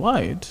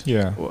worldwide.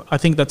 Yeah, I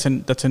think that's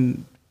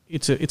an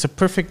it's a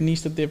perfect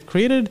niche that they've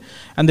created,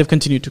 and they've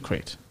continued to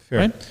create. Fair.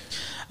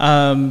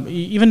 Right?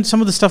 Even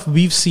some of the stuff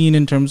we've seen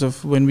in terms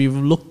of when we've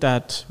looked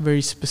at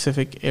very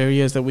specific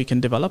areas that we can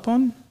develop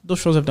on, those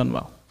shows have done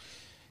well.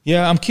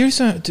 Yeah, I'm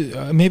curious.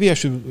 Maybe I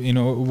should,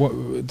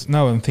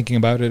 now I'm thinking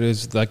about it,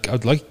 is like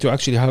I'd like to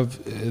actually have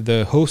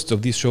the hosts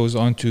of these shows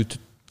on to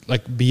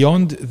like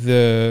beyond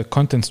the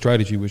content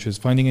strategy, which is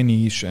finding a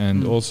niche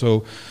and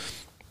also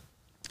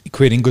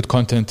creating good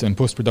content and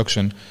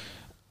post-production.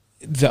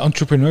 The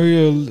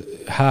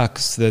entrepreneurial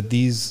hacks that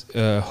these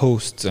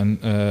hosts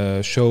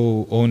and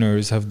show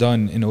owners have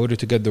done in order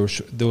to get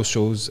those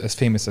shows as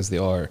famous as they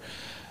are.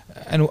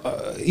 And,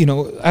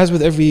 as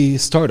with every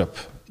startup,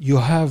 you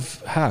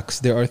have hacks.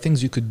 There are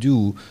things you could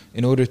do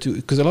in order to,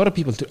 because a lot of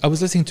people, I was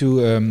listening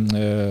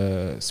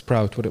to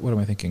Sprout, what am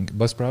I thinking?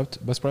 Buzzsprout?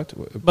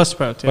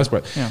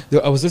 Yeah.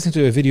 I was listening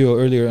to a video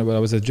earlier when I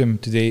was at gym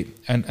today,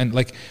 and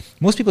like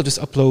most people just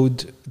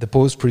upload the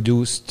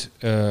post-produced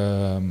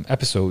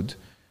episode.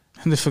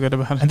 And they forget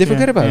about it. And they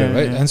forget about it,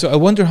 right? Yeah. And so I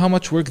wonder how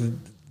much work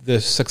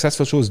the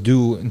successful shows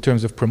do in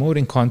terms of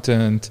promoting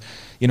content,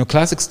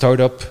 classic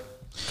startup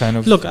kind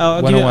of. Look,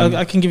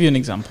 I can give you an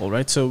example,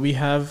 right? So we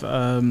have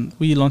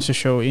we launched a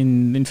show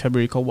in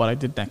February called What I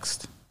Did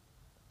Next.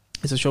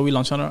 It's a show we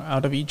launched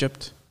out of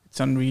Egypt. It's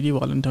done really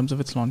well in terms of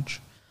its launch.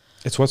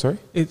 It's what, sorry?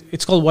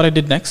 It's called What I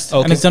Did Next,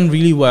 okay. and it's done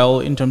really well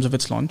in terms of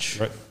its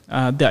launch.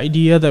 Right. The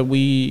idea that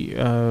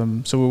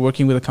so we're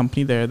working with a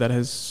company there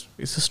it's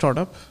a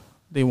startup.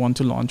 They want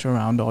to launch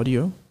around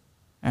audio,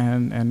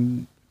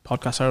 and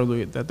podcasts are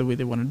the way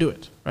they want to do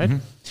it, right?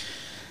 Mm-hmm.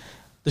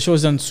 The show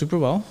has done super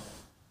well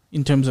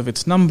in terms of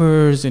its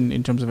numbers,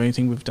 in terms of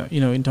anything we've done,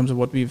 in terms of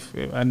what we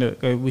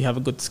have a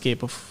good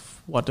scape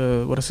of what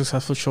a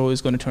successful show is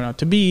going to turn out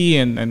to be,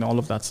 and all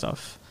of that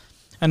stuff.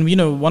 And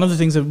one of the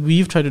things that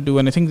we've tried to do,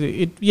 and I think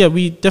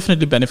we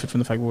definitely benefit from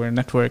the fact that we're a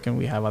network and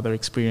we have other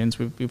experience.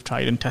 We've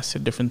tried and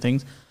tested different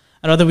things,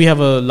 and rather we have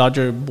a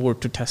larger board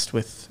to test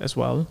with as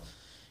well.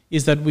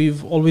 Is that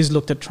we've always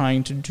looked at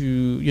trying to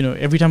do,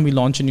 every time we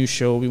launch a new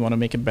show, we want to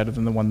make it better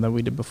than the one that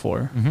we did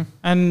before. Mm-hmm.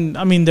 And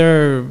I mean,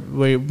 there are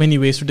many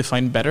ways to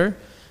define better.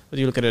 Whether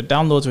you look at it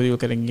downloads, whether you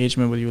look at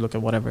engagement, whether you look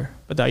at whatever.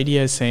 But the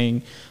idea is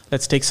saying,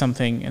 let's take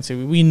something and say,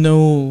 we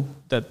know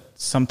that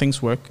some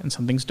things work and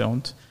some things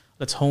don't.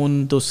 Let's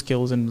hone those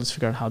skills and let's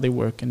figure out how they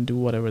work and do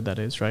whatever that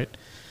is, right?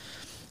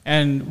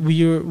 And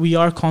we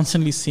are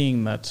constantly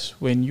seeing that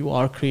when you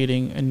are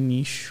creating a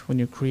niche, when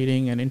you're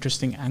creating an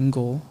interesting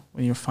angle,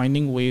 when you're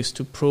finding ways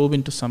to probe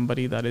into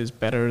somebody that is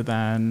better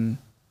than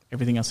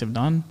everything else they've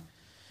done,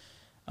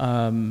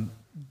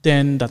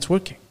 then that's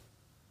working.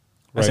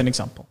 As an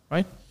example,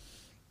 right?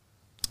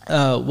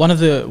 One of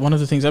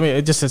the things,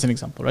 just as an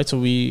example, right? So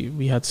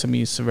we had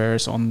Sami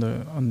Severus on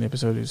the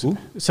episode.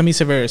 Sami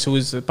Severus, who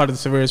is part of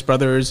the Severus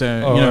brothers,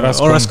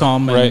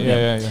 Orascom, right?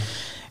 Yeah.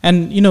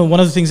 And one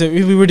of the things that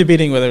we were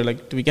debating whether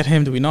do we get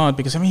him, do we not?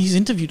 Because he's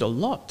interviewed a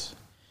lot,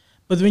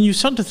 but when you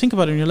start to think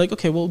about it, and you're like,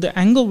 okay, well, the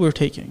angle we're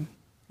taking,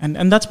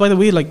 and that's, by the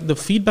way, the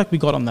feedback we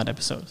got on that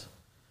episode,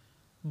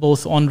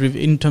 both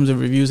in terms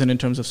of reviews and in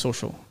terms of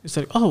social, it's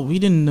like, oh, we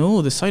didn't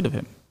know this side of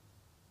him.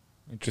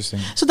 Interesting.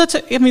 So that's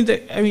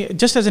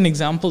just as an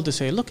example to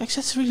say, look,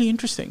 actually, that's really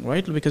interesting,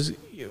 right? Because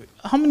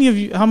how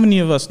many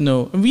of us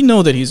know? And we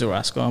know that he's a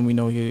Rascom. We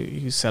know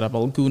he set up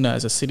Al-Guna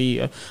as a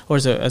city or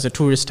as a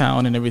tourist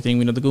town and everything.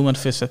 We know the Guman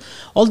Fest,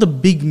 all the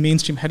big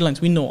mainstream headlines.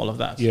 We know all of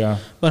that. Yeah.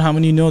 But how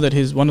many know that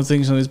one of the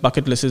things on his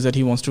bucket list is that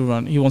he wants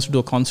to do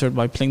a concert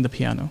by playing the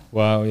piano?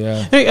 Wow.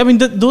 Yeah.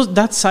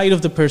 That side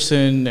of the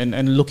person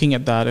and looking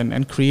at that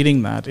and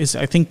creating that is,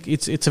 I think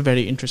it's a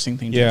very interesting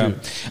thing to do. Yeah.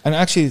 And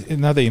actually,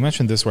 now that you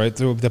mentioned this, right?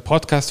 The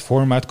podcast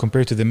format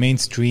compared to the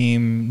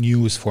mainstream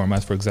news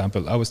format, for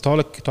example. I was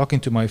talking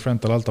to my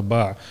friend Talal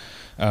Tabba,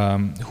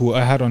 who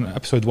I had on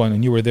episode 1,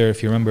 and you were there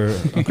if you remember,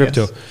 on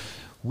crypto. Yes.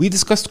 We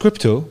discussed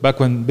crypto back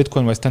when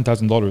Bitcoin was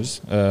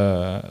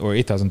 $10,000 or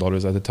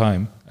 $8,000 at the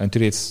time, and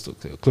today it's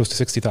close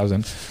to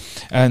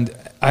 $60,000. And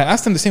I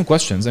asked him the same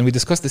questions, and we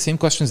discussed the same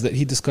questions that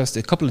he discussed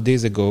a couple of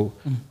days ago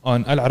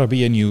on Al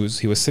Arabiya News.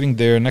 He was sitting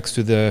there next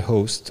to the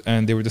host,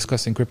 and they were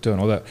discussing crypto and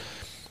all that.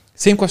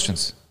 Same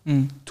questions.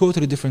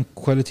 Totally different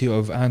quality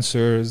of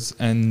answers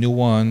and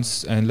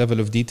nuance and level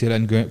of detail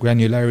and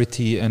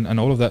granularity and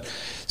all of that.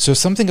 So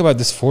something about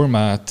this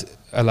format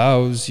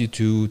allows you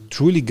to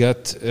truly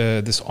get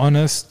this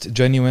honest,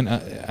 genuine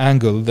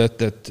angle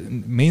that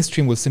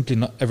mainstream will simply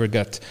not ever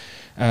get.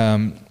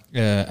 And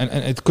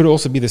it could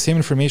also be the same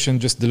information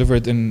just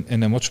delivered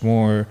in a much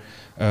more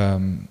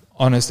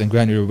honest and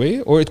granular way,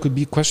 or it could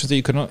be questions that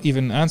you cannot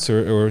even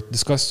answer or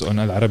discuss on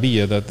Al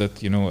Arabiya that at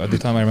the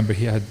time I remember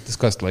he had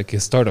discussed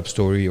his startup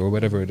story or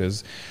whatever it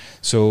is.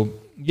 So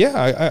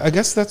yeah, I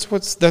guess that's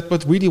what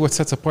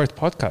sets apart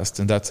podcasts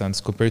in that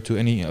sense compared to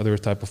any other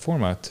type of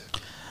format.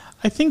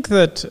 I think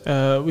that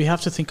we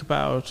have to think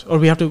about, or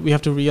we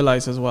have to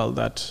realize as well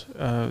that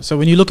so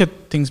when you look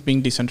at things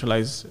being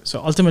decentralized,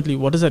 so ultimately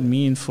what does that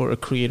mean for a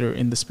creator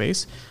in the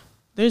space?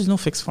 There is no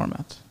fixed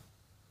format.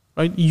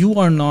 right? You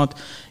are not,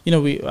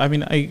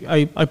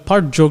 I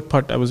part joked,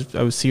 part I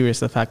was serious.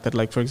 The fact that,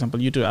 like, for example,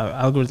 YouTube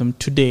algorithm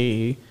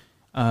today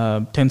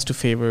tends to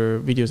favor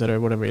videos that are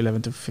whatever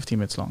 11 to 15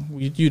 minutes long.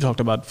 You talked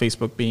about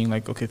Facebook being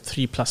like, okay,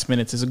 3+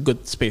 minutes is a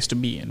good space to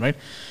be in, right?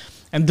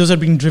 And those are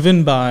being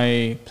driven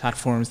by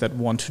platforms that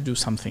want to do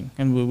something,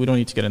 and we don't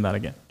need to get in that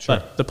again. Sure.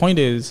 But the point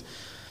is,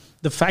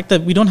 the fact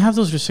that we don't have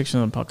those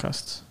restrictions on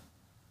podcasts,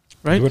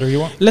 right? Do whatever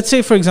you want. Let's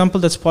say, for example,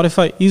 that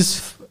Spotify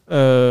is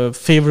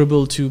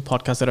favorable to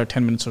podcasts that are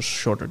 10 minutes or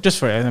shorter. Just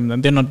for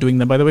they're not doing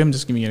that, by the way. I'm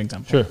just giving you an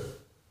example. Sure.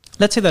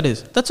 Let's say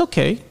that's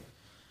okay.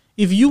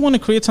 If you want to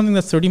create something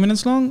that's 30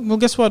 minutes long, well,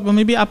 guess what? Well,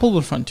 maybe Apple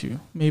will front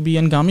you. Maybe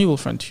Ngami will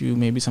front you.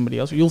 Maybe somebody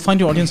else. You'll find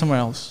your audience somewhere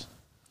else.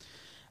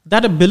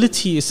 That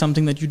ability is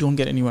something that you don't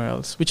get anywhere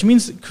else, which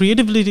means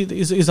creativity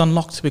is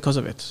unlocked because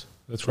of it.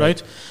 That's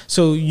right.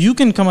 So you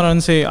can come around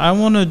and say, I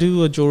want to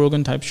do a Joe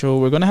Rogan type show.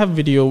 We're going to have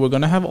video. We're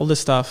going to have all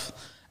this stuff.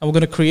 And we're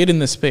going to create in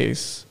this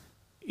space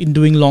in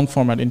doing long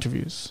format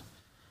interviews.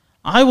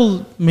 I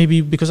will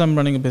maybe, because I'm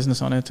running a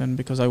business on it and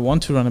because I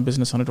want to run a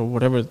business on it or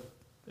whatever,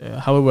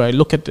 however I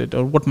look at it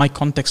or what my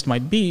context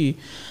might be,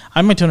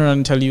 I might turn around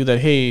and tell you that,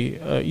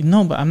 hey,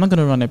 no, but I'm not going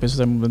to run episodes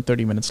that are more than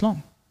 30 minutes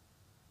long.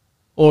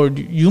 Or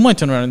you might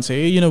turn around and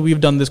say,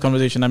 we've done this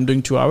conversation, I'm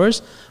doing 2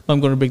 hours, but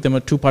I'm going to break them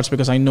into 2 parts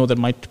because I know that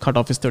my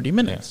cutoff is 30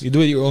 minutes. Yeah, you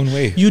do it your own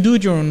way. You do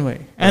it your own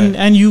way.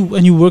 And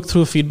you work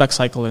through a feedback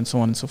cycle and so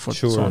on and so forth.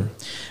 Sure. And so on.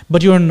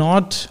 But you're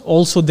not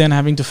also then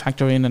having to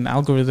factor in an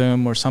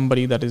algorithm or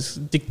somebody that is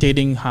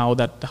dictating how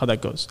that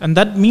goes. And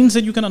that means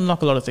that you can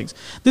unlock a lot of things.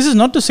 This is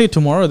not to say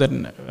tomorrow that,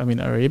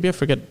 Arabia,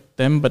 forget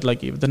them, but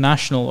like the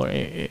National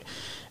or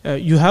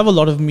you have a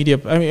lot of media,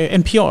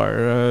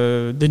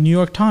 NPR, the New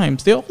York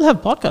Times, they all have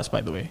podcasts,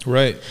 by the way.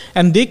 Right.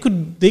 And they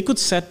could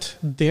set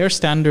their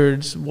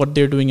standards, what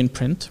they're doing in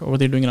print or what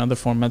they're doing in other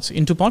formats,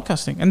 into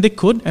podcasting. And they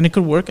could, and it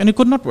could work, and it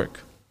could not work.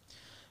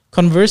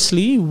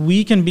 Conversely,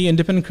 we can be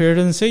independent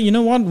creators and say, you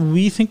know what,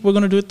 we think we're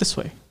going to do it this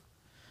way.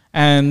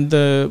 And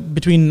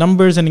between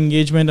numbers and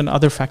engagement and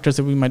other factors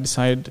that we might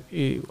decide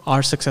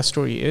our success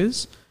story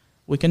is,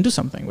 we can do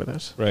something with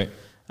it. Right.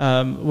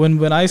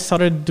 When I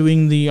started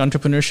doing the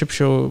entrepreneurship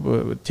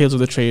show, Tales of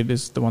the Trade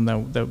is the one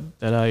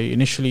that I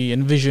initially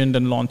envisioned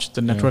and launched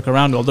the network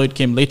around, although it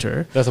came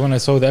later. That's when I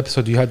saw the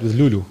episode you had with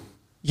Lulu.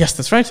 Yes,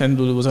 that's right. And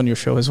Lulu was on your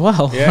show as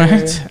well, yeah,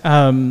 right?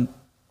 Yeah.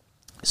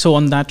 So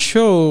on that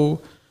show,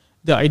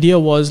 the idea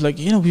was like,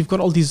 we've got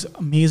all these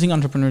amazing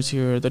entrepreneurs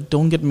here that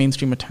don't get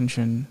mainstream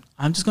attention.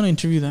 I'm just going to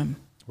interview them.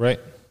 Right.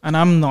 And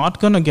I'm not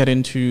going to get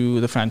into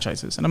the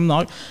franchises. And I'm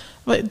not...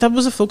 But that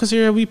was a focus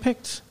area we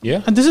picked.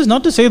 Yeah. And this is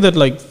not to say that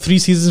like 3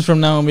 seasons from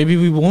now, maybe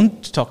we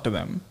won't talk to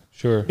them.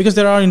 Sure. Because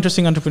there are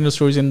interesting entrepreneurial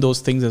stories in those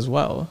things as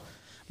well.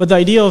 But the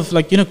idea of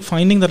like,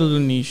 finding that little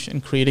niche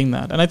and creating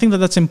that. And I think that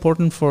that's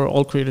important for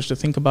all creators to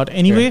think about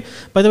anyway. Yeah.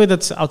 By the way,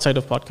 that's outside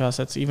of podcasts.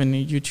 That's even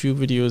YouTube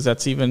videos.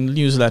 That's even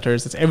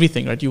newsletters. That's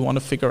everything, right? You want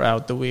to figure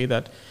out the way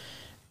that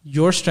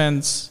your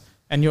strengths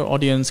and your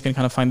audience can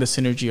kind of find the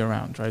synergy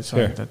around, right? So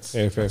that's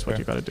what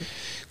you got to do.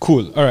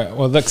 Cool. All right.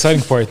 Well, the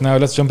exciting part. Now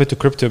let's jump into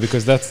crypto,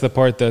 because that's the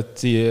part that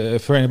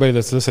for anybody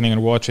that's listening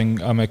and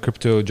watching, I'm a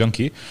crypto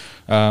junkie.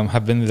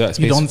 Have been in that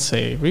space. You don't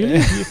say,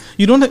 really?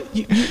 you don't.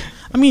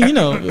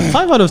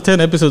 5 out of 10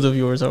 episodes of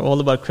yours are all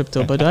about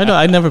crypto, but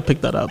I never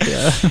picked that up.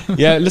 Yeah.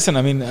 Yeah. Listen,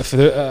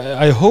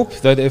 I hope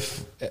that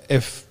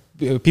if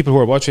people who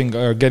are watching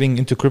are getting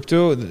into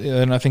crypto,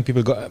 and I think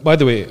people by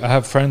the way, I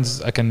have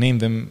friends, I can name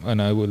them,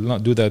 and I will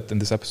not do that in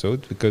this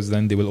episode because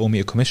then they will owe me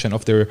a commission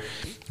of their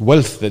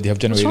wealth that they have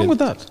generated. What's wrong with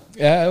that?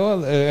 Yeah,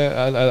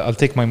 well, I'll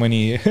take my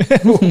money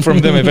from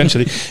them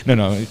eventually.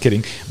 No,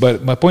 kidding.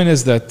 But my point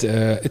is that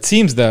it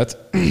seems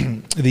that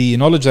the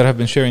knowledge that I've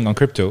been sharing on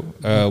crypto,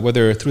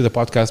 whether through the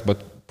podcast,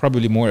 but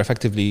probably more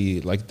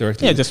effectively, like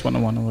directly. Yeah, just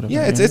one-on-one or whatever.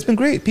 Yeah, it's been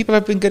great. People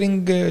have been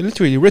getting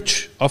literally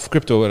rich off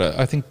crypto.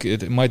 I think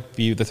it might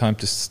be the time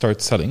to start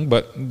selling,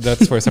 but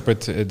that's for a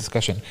separate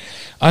discussion.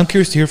 I'm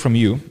curious to hear from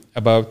you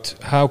about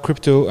how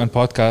crypto and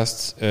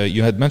podcasts,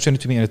 you had mentioned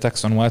it to me in a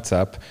text on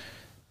WhatsApp.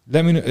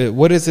 Let me know,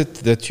 what is it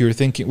that you're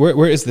thinking?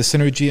 Where is the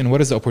synergy and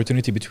what is the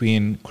opportunity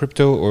between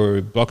crypto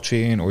or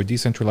blockchain or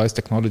decentralized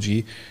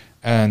technology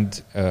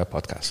and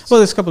podcasts?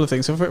 Well, there's a couple of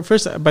things. So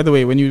first, by the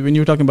way, when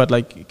you were talking about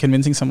like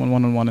convincing someone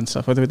one-on-one and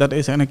stuff, by the way, that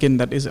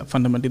is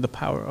fundamentally the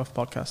power of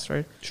podcasts,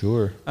 right?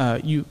 Sure.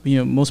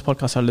 Most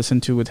podcasts are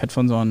listened to with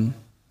headphones on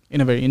in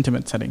a very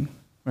intimate setting,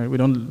 right? We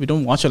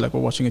don't watch it like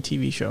we're watching a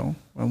TV show.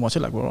 We watch it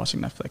like we're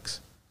watching Netflix,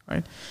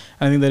 right?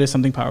 And I think there is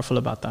something powerful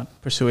about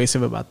that,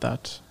 persuasive about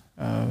that,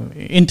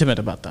 intimate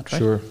about that, right?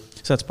 Sure.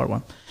 So that's part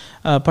one.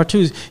 Part two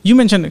is, you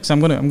mentioned, because I'm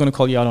going to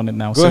call you out on it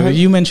now. Go ahead.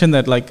 You mentioned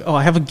that like,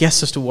 I have a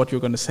guess as to what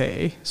you're going to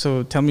say.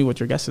 So tell me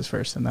what your guess is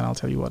first, and then I'll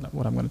tell you what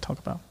I'm going to talk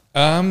about.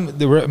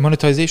 The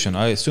monetization.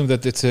 I assume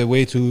that it's a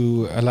way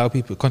to allow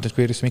content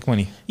creators to make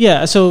money.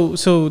 Yeah. So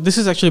this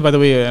is actually, by the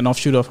way, an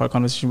offshoot of our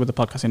conversation with the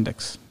Podcast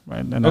Index,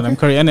 right? And Adam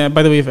Curry. And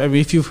by the way,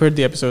 if you've heard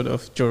the episode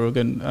of Joe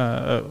Rogan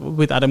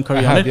with Adam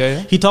Curry on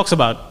it, he talks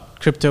about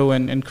crypto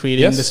and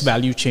creating this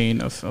value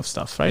chain of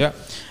stuff, right?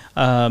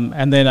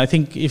 And then I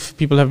think if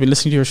people have been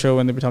listening to your show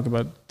and they've been talking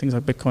about things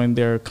like Bitcoin,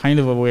 they're kind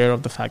of aware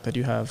of the fact that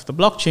you have the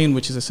blockchain,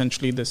 which is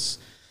essentially this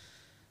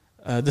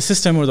the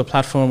system or the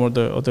platform or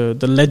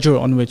the ledger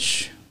on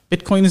which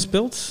Bitcoin is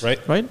built,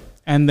 right?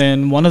 And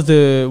then one of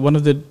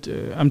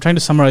the I'm trying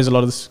to summarize a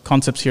lot of these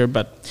concepts here,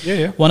 but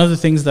one of the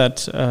things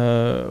that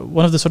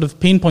one of the sort of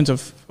pain points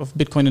of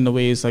Bitcoin in a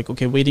way is like,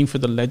 okay, waiting for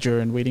the ledger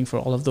and waiting for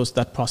all of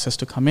that process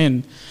to come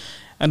in,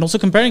 and also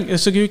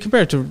so you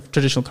compare it to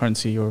traditional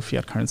currency or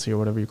fiat currency or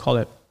whatever you call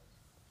it,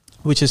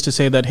 which is to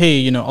say that,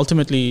 hey,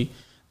 ultimately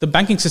the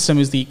banking system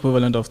is the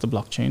equivalent of the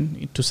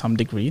blockchain to some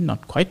degree,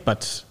 not quite,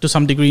 but to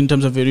some degree in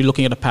terms of really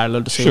looking at a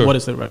parallel to say what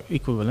is the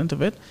equivalent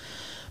of it.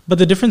 But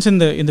the difference in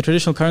the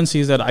traditional currency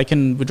is that I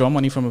can withdraw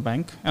money from a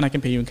bank and I can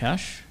pay you in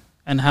cash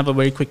and have a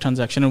very quick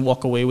transaction and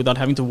walk away without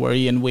having to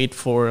worry and wait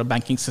for a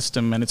banking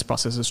system and its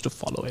processes to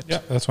follow it.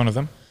 Yeah, that's one of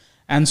them.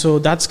 And so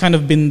that's kind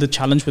of been the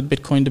challenge with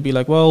Bitcoin, to be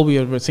like, well,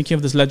 we're thinking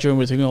of this ledger and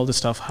we're thinking all this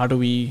stuff. How do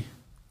we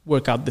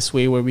work out this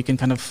way where we can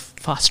kind of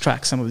fast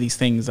track some of these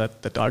things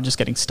that are just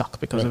getting stuck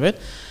because of it,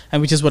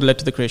 and which is what led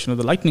to the creation of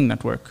the Lightning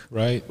Network,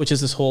 which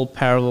is this whole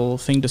parallel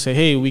thing to say,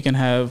 hey, we can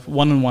have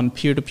one-on-one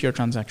peer-to-peer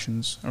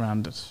transactions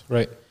around it.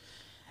 Right.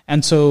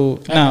 And so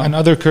now, and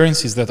other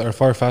currencies that are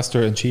far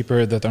faster and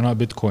cheaper that are not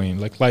Bitcoin,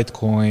 like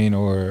Litecoin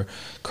or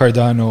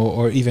Cardano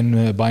or even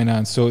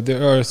Binance. So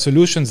there are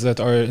solutions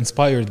that are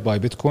inspired by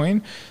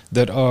Bitcoin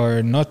that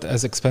are not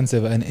as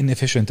expensive and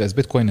inefficient as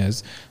Bitcoin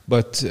is,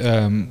 but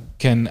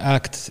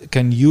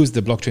can use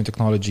the blockchain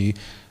technology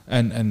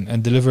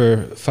and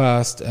deliver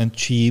fast and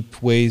cheap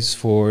ways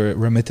for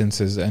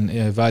remittances and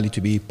value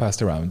to be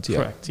passed around. Yeah.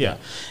 Correct, yeah.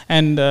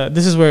 And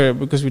this is where,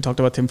 because we talked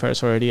about Tim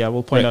Ferriss already, I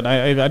will point out,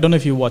 I don't know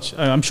if you watch,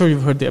 I'm sure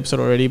you've heard the episode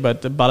already,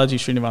 but Balaji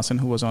Srinivasan,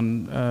 who was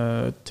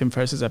on Tim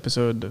Ferriss's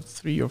episode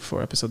 3 or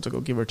 4 episodes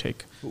ago, give or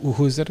take.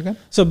 Who is that again?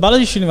 So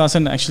Balaji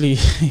Srinivasan, actually,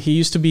 he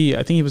used to be,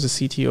 I think he was a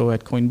CTO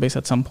at Coinbase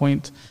at some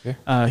point.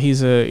 Okay.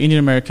 He's an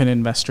Indian-American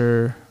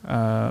investor,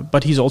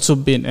 but he's also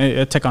been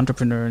a tech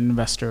entrepreneur,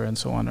 investor, and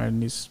so on, right?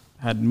 And he's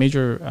had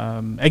major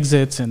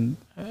exits, and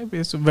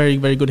it's a very,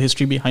 very good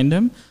history behind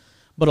him,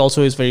 but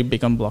also is very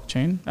big on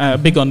blockchain,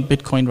 big on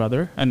Bitcoin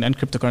rather, and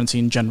cryptocurrency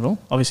in general.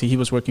 Obviously, he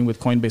was working with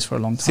Coinbase for a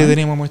long time. Say the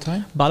name one more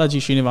time. Balaji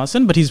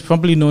Srinivasan, but he's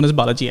probably known as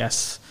Balaji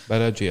S.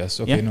 Balaji S.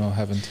 Okay, no, I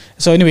haven't.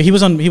 So anyway, he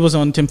was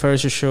on Tim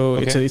Ferriss's show.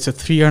 Okay. It's a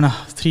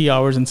 3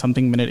 hours and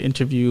something minute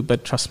interview,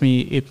 but trust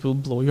me, it will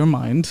blow your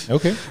mind.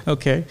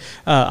 Okay.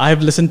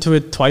 I've listened to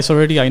it twice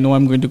already. I know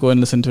I'm going to go and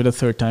listen to it a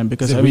third time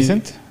because is it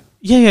recent?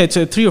 Yeah, it's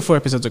 3 or 4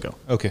 episodes ago.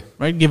 Okay.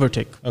 Right, give or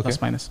take, plus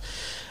minus.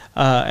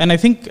 And I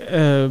think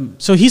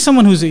so. He's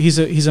someone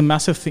he's a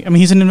massive thing. I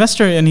mean, he's an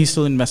investor and he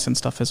still invests in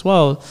stuff as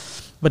well.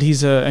 But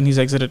he's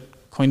exited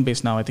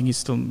Coinbase now. I think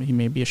he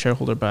may be a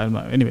shareholder, but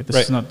anyway,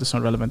 this is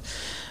not relevant.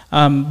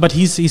 But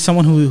he's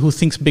someone who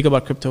thinks big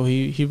about crypto.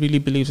 He really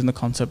believes in the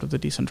concept of the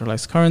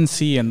decentralized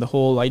currency and the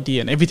whole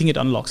idea and everything it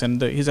unlocks. And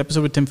his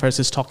episode with Tim Ferriss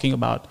is talking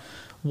about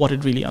what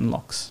it really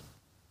unlocks.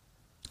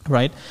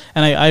 Right,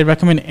 and I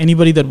recommend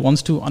anybody that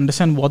wants to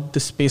understand what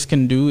this space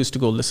can do is to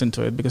go listen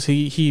to it, because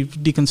he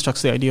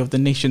deconstructs the idea of the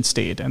nation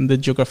state and the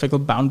geographical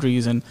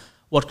boundaries and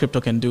what crypto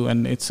can do.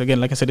 And it's,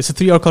 again, like I said, it's a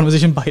 3-hour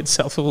conversation by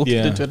itself. We'll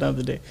get into it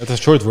another day. That's a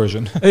short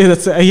version.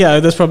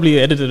 That's probably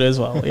edited as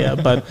well. Yeah,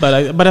 but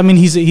I mean,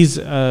 he's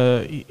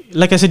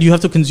like I said, you have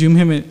to consume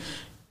him. I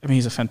mean,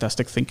 he's a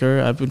fantastic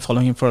thinker. I've been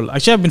following him for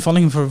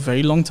a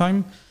very long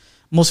time.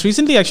 Most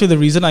recently, actually, the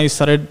reason I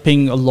started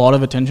paying a lot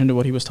of attention to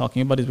what he was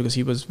talking about is because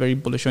he was very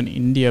bullish on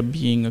India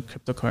being a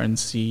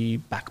cryptocurrency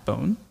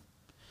backbone.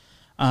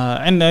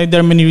 And there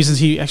are many reasons.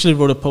 He actually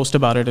wrote a post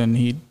about it, and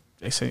he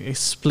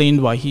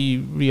explained why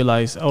he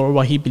realized, or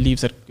why he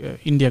believes that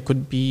India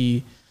could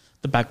be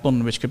the backbone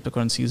on which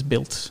cryptocurrency is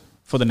built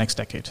for the next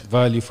decade.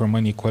 Value for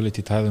money,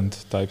 quality,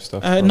 talent type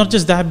stuff. Not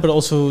just that, but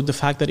also the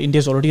fact that India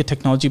is already a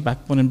technology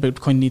backbone and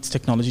Bitcoin needs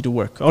technology to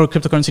work, or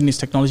cryptocurrency needs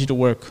technology to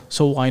work.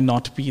 So why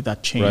not be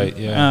that chain? Right,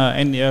 yeah.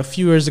 And a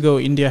few years ago,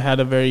 India had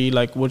a very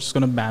we're just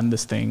going to ban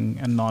this thing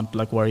and not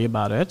worry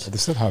about it. But they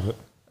still have it.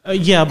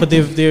 Yeah, but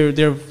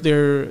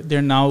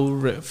they're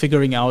now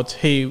figuring out,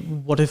 hey,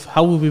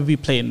 how will we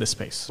play in this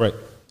space? Right.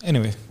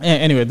 Anyway,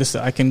 this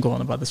I can go on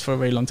about this for a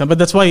very long time, but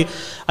that's why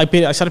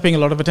I started paying a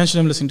lot of attention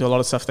to him, listening to a lot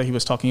of stuff that he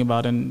was talking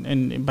about,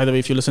 and by the way,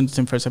 if you listen to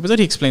Tim Ferriss' episode,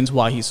 he explains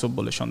why he's so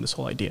bullish on this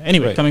whole idea.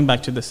 Anyway, coming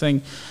back to this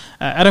thing,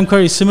 Adam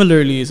Curry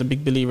similarly is a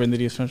big believer in the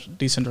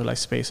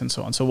decentralized space and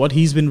so on. So what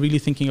he's been really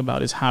thinking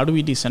about is, how do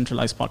we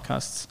decentralize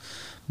podcasts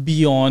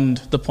beyond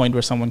the point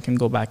where someone can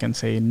go back and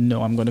say,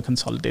 no, I'm going to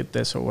consolidate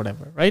this or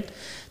whatever, right?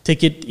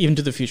 Take it even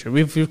to the future.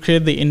 We've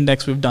created the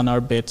index, we've done our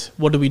bit.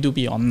 What do we do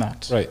beyond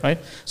that, right?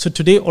 So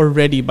today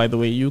already, by the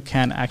way, you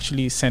can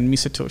actually send me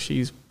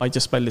Satoshis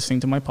by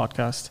listening to my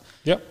podcast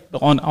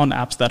on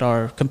apps that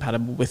are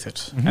compatible with it.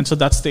 Mm-hmm. And so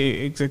that's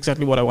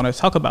exactly what I want to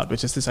talk about,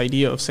 which is this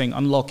idea of saying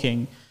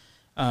unlocking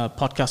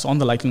podcasts on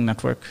the Lightning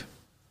Network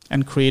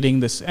and creating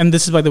this. And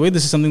this is, by the way,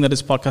 this is something that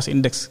is podcast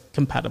index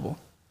compatible.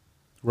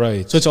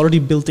 Right. So it's already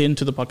built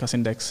into the podcast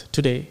index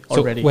today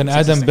already. So when It's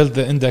Adam existing. built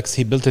the index,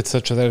 he built it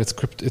such that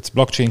it's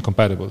blockchain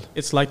compatible.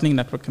 It's Lightning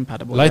Network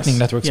compatible. Lightning yes.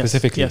 Network Yes.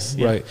 specifically. Yes.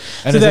 Yeah. Right.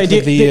 And So is the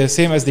it idea- the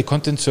same as the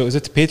content? So is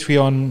it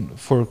Patreon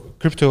for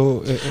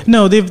crypto?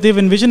 No, they've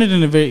envisioned it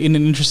in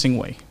an interesting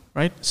way,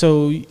 right?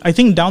 So I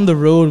think down the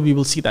road we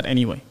will see that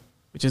anyway,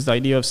 which is the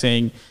idea of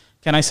saying,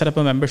 can I set up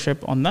a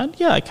membership on that?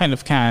 Yeah, I kind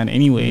of can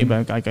anyway.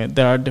 But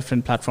there are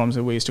different platforms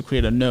and ways to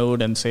create a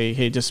node and say,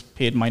 hey, just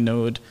paid my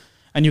node,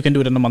 and you can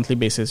do it on a monthly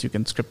basis. You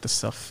can script this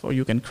stuff, or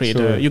you can create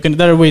Sure.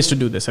 There are ways to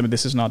do this. I mean,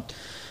 this is not.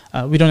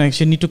 We don't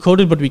actually need to code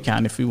it, but we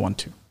can if we want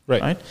to.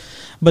 Right.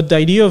 But the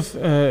idea of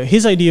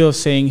his idea of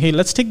saying, hey,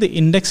 let's take the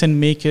index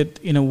and make it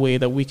in a way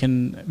that we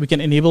can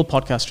enable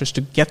podcasters to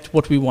get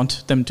what we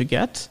want them to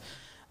get,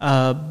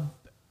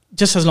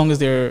 just as long as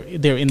they're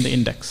in the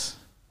index,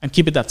 and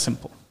keep it that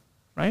simple,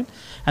 right?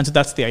 And so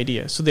that's the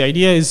idea. So the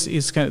idea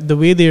is kind of the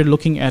way they're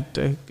looking at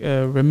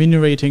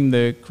remunerating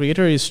the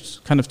creator is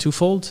kind of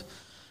twofold.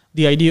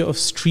 The idea of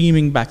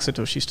streaming back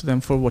Satoshis to them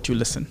for what you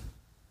listen.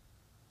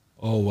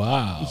 Oh,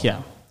 wow.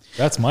 Yeah.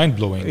 That's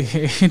mind-blowing.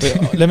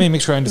 Wait, let me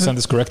make sure I understand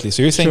this correctly.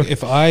 So you're saying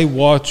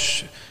Sure.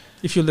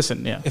 if you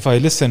listen, yeah. if I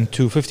listen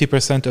to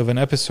 50% of an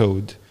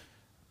episode,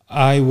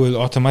 I will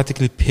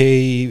automatically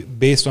pay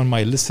based on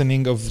my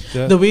listening of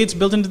The way it's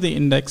built into the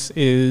index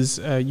is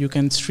you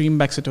can stream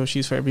back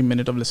Satoshis for every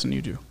minute of listen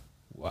you do.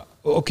 Wow.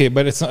 Okay,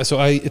 but it's not. So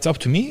it's up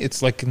to me.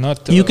 It's like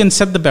not. You can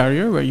set the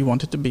barrier where you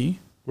want it to be,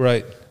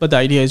 right. but the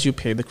idea is you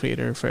pay the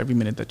creator for every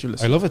minute that you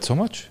listen. I love it so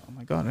much. Oh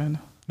my god, man.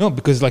 No,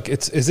 because like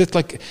is it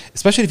like,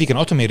 especially if you can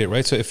automate it,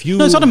 right? So if you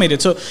No, it's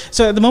automated. So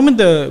at the moment,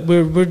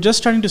 we're just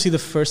starting to see the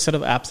first set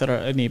of apps that are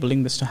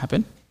enabling this to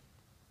happen.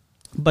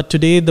 But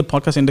today, the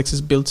podcast index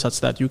is built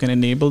such that you can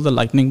enable the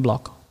Lightning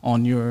block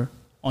on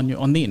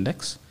the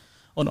index,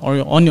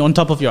 on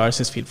top of your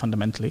RSS feed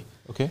fundamentally.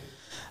 Okay.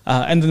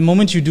 And the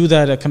moment you do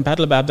that, a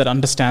compatible app that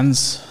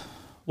understands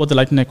what the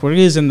Lightning Network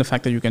is and the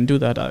fact that you can do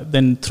that,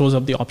 then throws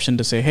up the option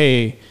to say,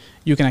 hey,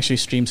 you can actually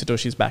stream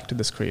Satoshis back to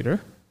this creator,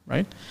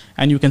 right?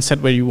 And you can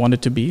set where you want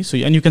it to be.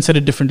 And you can set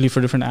it differently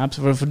for different apps,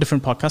 for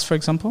different podcasts, for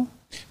example.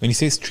 When you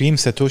say stream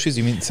Satoshis,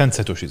 you mean send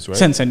Satoshis, right?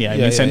 Send,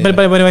 yeah.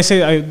 But when I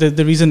say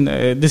the reason,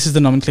 this is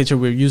the nomenclature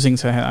we're using,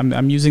 so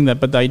I'm using that.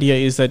 But the idea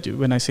is that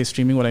when I say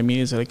streaming, what I mean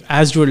is like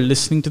as you're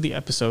listening to the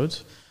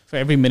episodes, for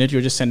every minute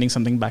you're just sending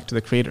something back to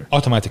the creator.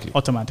 Automatically.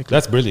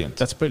 That's brilliant.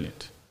 That's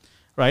brilliant,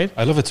 right?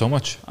 I love it so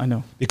much. I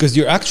know. Because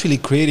you're actually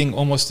creating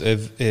almost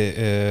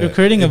you're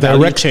creating a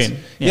value chain.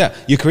 Yeah,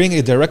 you're creating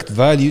a direct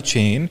value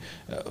chain.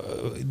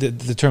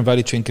 The term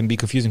value chain can be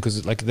confusing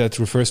because like that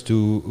refers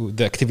to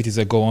the activities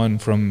that go on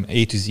from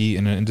A to Z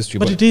in an industry.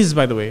 But it is,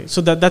 by the way. So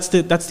that's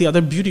the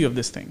other beauty of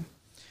this thing,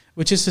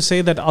 which is to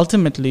say that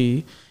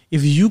ultimately,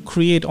 if you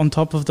create on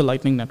top of the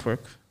Lightning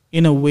Network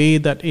in a way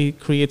that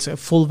it creates a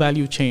full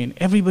value chain,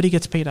 everybody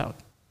gets paid out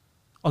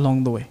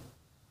along the way.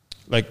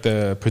 Like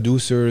the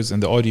producers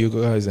and the audio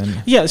guys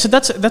and so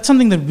that's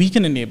something that we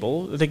can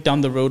enable, like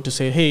down the road, to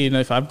say, hey,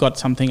 if I've got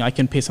something, I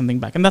can pay something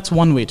back, and that's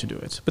one way to do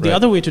it. But the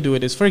other way to do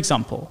it is, for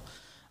example,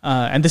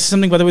 and this is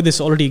something, by the way,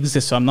 this already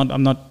exists. So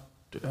I'm not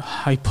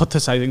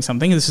hypothesizing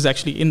something. This is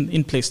actually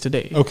in place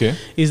today. Okay,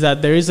 is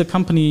that there is a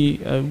company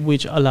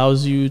which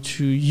allows you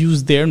to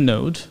use their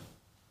node,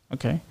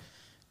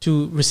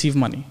 to receive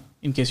money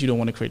in case you don't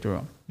want to create your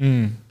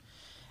own.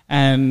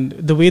 And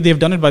the way they've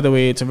done it, by the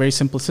way, it's a very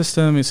simple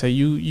system. It's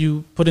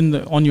you put in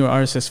on your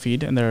RSS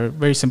feed, and there are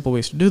very simple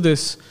ways to do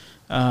this.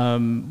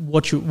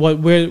 What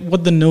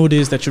the node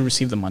is that you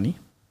receive the money,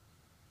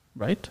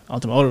 right?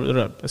 Ultimately,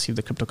 or receive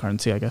the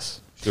cryptocurrency, I guess.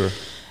 Sure.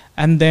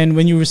 And then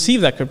when you receive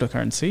that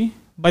cryptocurrency,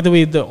 by the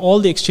way, all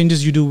the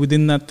exchanges you do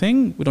within that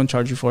thing, we don't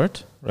charge you for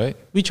it. Right.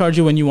 We charge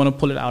you when you want to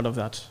pull it out of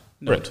that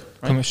node.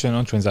 Right? Commission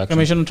on transaction.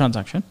 Commission on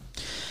transaction.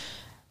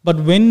 But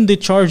when they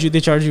charge you,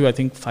 I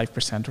think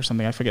 5% or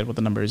something. I forget what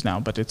the number is now,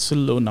 but it's a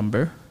low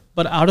number.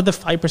 But out of the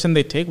 5%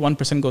 they take,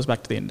 1% goes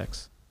back to the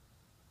index.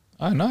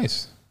 Ah,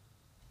 nice.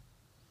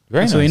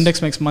 Very nice. So the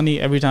index makes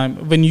money every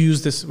time when you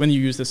use this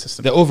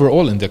system. The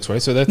overall index,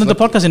 right? So that's the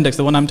podcast index,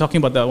 the one I'm talking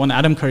about, the one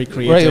Adam Curry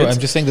created. Right, I'm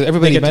just saying that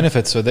everybody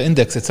benefits. So the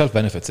index itself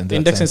benefits in that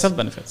index sense, itself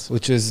benefits,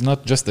 which is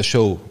not just the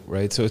show,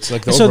 right? So it's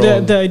like the so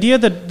overall. the idea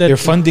that they're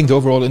funding the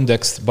overall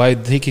index by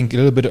taking a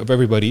little bit of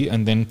everybody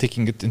and then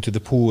taking it into the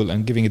pool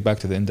and giving it back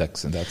to the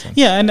index in that sense.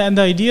 Yeah, and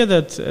the idea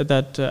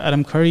that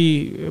Adam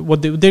Curry,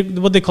 what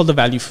they call the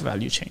value for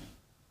value chain,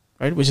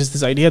 right? Which is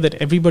this idea that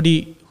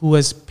everybody who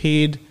has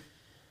paid.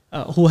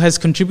 Who has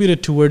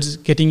contributed towards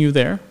getting you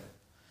there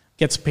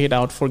gets paid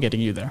out for getting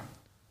you there.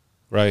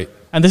 Right.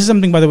 And this is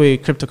something, by the way,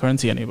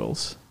 cryptocurrency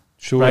enables.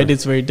 Sure. Right?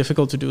 It's very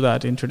difficult to do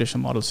that in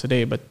traditional models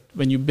today. But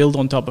when you build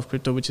on top of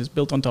crypto, which is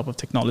built on top of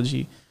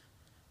technology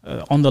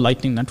on the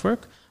Lightning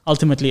Network,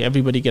 ultimately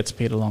everybody gets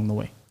paid along the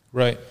way.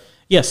 Right.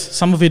 Yes,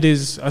 some of it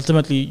is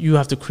ultimately you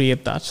have to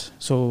create that.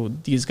 So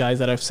these guys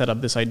that have set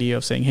up this idea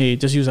of saying, hey,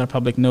 just use our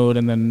public node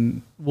and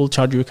then we'll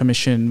charge you a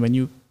commission when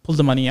you pull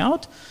the money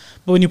out.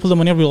 But when you pull the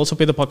money out, we'll also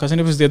pay the podcast,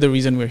 and it was the other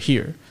reason we're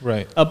here.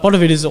 Right. Part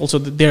of it is also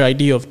their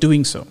idea of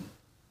doing so.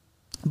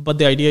 But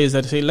the idea is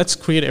that, say, let's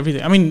create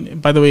everything. I mean,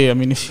 by the way, I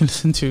mean, if you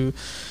listen to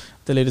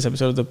the latest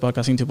episode of the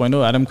Podcasting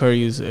 2.0, Adam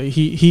Curry is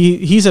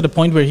he's at a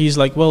point where he's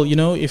like, well,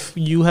 if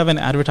you have an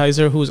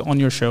advertiser who's on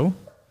your show,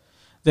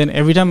 then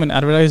every time an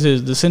advertiser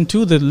is listened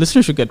to, the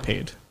listener should get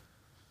paid.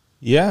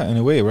 Yeah, in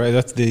a way, right?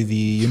 That's the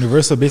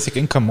universal basic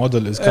income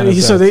model is kind of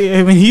so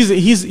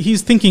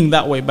he's thinking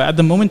that way. But at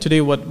the moment today,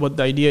 what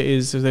the idea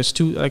is there's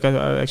two. Like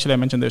I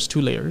mentioned, there's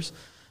two layers.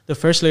 The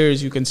first layer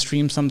is you can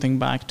stream something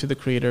back to the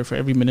creator for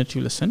every minute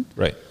you listen.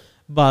 Right.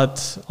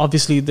 But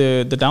obviously,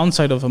 the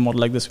downside of a model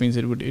like this means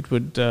it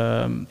would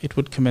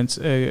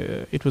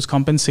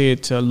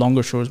compensate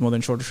longer shows more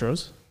than shorter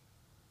shows.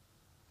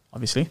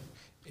 Obviously.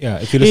 Yeah,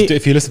 if you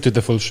listen to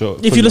the full show.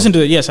 If you listen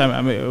to it, yes,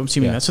 I'm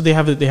assuming that. So they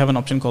have an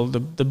option called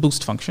the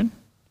boost function,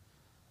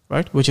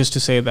 right? Which is to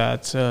say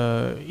that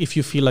if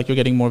you feel like you're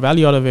getting more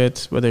value out of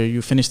it, whether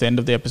you finish the end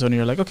of the episode and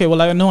you're like, okay, well,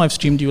 I know I've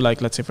streamed you,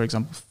 like, let's say, for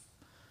example,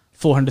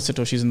 400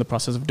 Satoshis in the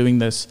process of doing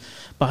this,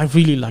 but I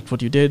really liked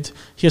what you did.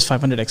 Here's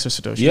 500 extra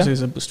Satoshis. Yeah.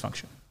 There's a boost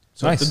function.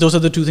 So nice. Those are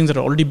the two things that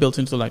are already built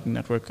into the Lightning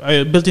Network,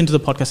 built into the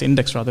podcast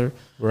index, rather,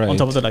 right. On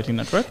top of the Lightning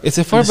Network. It's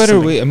a far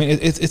better way. I mean,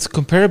 it's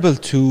comparable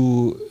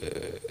to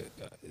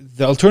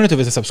the alternative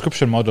is a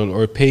subscription model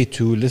or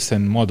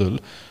pay-to-listen model.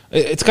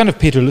 It's kind of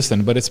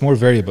pay-to-listen, but it's more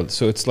variable.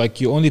 So it's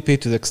like you only pay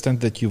to the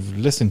extent that you've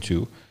listened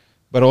to,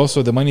 but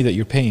also the money that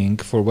you're paying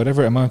for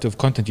whatever amount of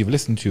content you've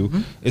listened to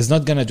is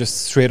not going to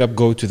just straight up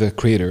go to the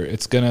creator.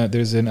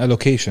 There's an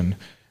allocation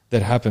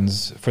that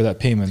happens for that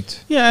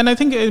payment. Yeah, and I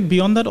think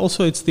beyond that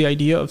also it's the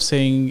idea of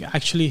saying,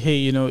 actually,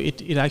 hey,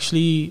 it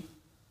actually,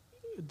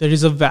 there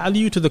is a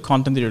value to the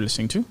content that you're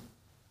listening to.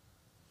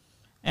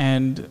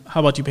 And how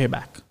about you pay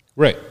back?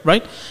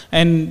 Right?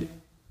 And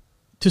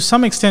to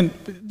some extent,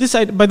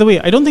 by the way,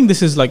 I don't think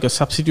this is like a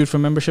substitute for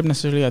membership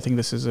necessarily. I think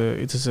it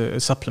is a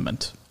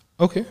supplement.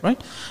 Okay. Right?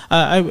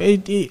 I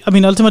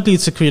mean, ultimately,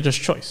 it's a creator's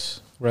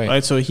choice.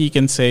 Right? So he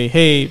can say,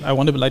 hey, I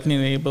want to Lightning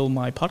enable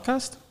my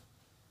podcast.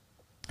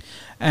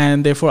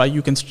 And therefore,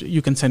 you can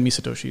send me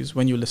Satoshis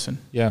when you listen.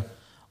 Yeah.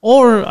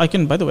 Or I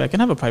can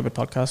have a private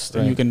podcast,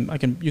 and you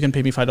can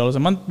pay me $5 a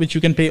month, which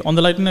you can pay on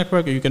the Lightning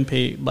Network, or you can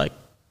pay by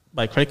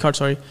credit card.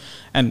 Sorry,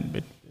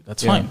 and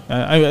that's fine.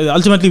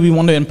 Ultimately, we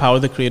want to empower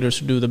the creators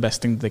to do the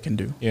best thing they can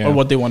do, or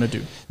what they want to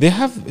do. They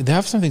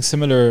have something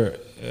similar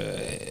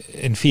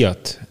in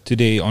fiat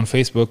today on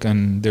Facebook,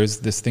 and there's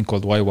this thing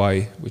called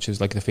YY, which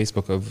is like the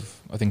Facebook of,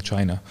 I think,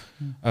 China,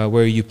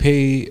 where you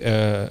pay,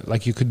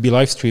 like you could be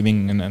live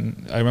streaming,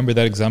 and I remember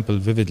that example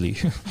vividly,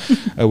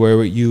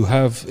 where you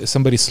have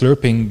somebody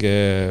slurping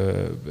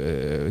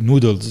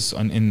noodles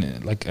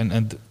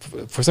and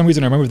for some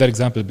reason I remember that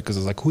example because I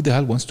was like, who the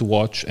hell wants to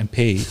watch and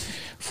pay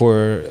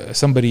for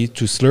somebody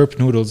to slurp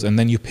noodles, and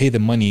then you pay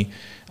them money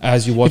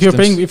as you watch. If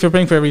you're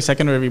paying for every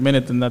second or every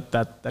minute, then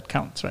that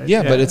counts, right?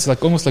 Yeah, but it's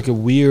like almost like a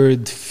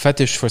weird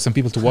fetish for some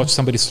people to watch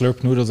somebody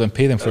slurp noodles and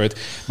pay them for it.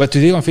 But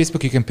today on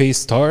Facebook you can pay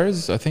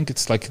stars. I think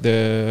it's like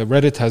the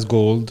Reddit has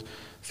gold,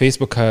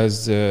 Facebook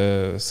has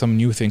some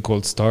new thing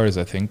called stars,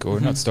 I think, or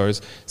not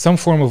stars, some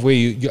form of way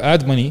you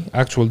add money,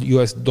 actual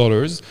US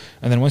dollars,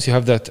 and then once you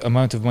have that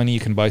amount of money you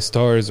can buy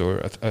stars,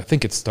 or I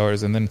think it's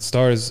stars, and then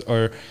stars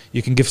are,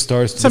 you can give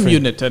stars to some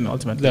unit, and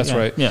ultimately that's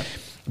right. Yeah.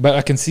 But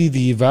I can see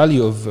the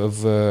value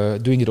of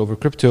doing it over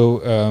crypto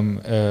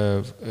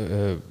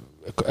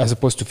as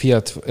opposed to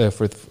fiat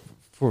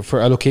for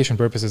allocation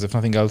purposes, if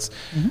nothing else.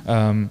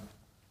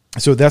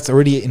 So that's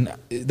already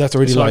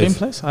live. In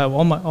place.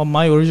 All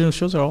my original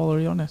shows are all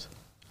already on it.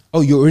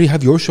 Oh, you already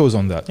have your shows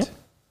on that? Yeah.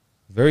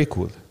 Very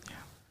cool. Yeah.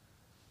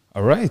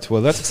 All right.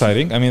 Well, that's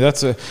exciting. I mean,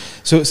 that's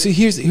so. See,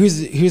 here's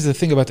the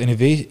thing about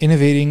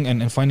innovating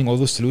and finding all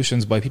those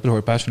solutions by people who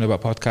are passionate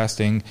about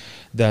podcasting,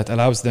 that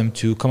allows them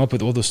to come up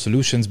with all those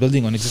solutions,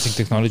 building on existing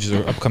technologies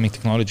or upcoming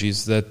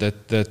technologies that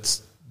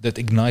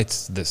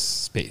ignites this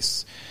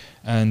space.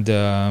 And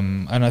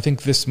I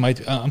think this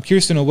might. I'm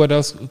curious to know what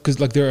else, because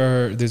like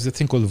there's a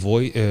thing called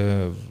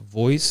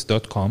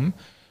voice.com,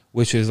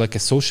 which is like a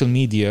social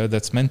media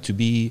that's meant to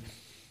be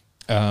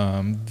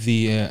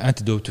the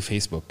antidote to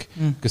Facebook,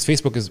 because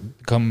Facebook has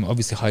become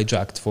obviously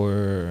hijacked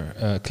for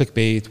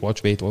clickbait,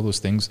 watchbait, all those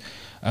things.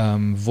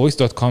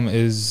 Voice.com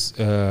is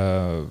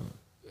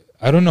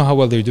I don't know how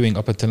well they're doing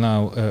up until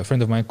now. A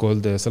friend of mine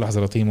called Salah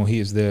Zaratimo, he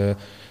is the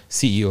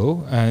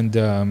CEO, and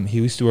he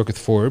used to work with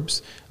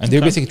Forbes, and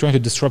they're basically trying to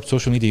disrupt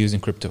social media using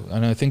crypto.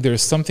 And I think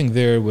there's something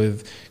there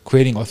with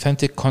creating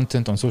authentic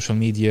content on social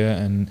media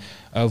and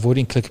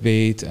avoiding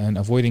clickbait and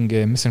avoiding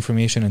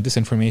misinformation and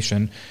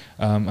disinformation.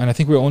 And I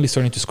think we're only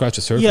starting to scratch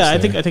the surface. Yeah, I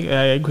think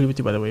I agree with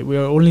you. By the way, we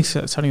are only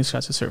starting to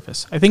scratch the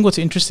surface. I think what's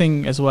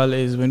interesting as well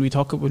is when we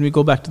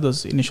go back to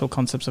those initial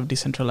concepts of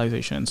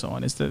decentralization and so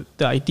on, is the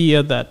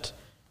idea that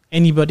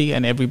anybody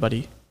and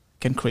everybody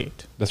can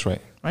create. That's right.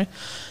 Right.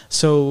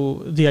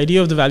 So the idea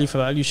of the value for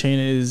value chain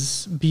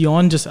is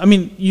beyond just, I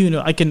mean,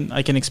 I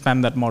can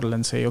expand that model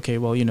and say, okay,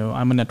 well,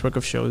 I'm a network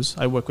of shows.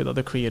 I work with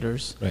other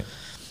creators. Right.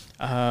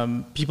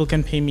 People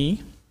can pay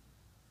me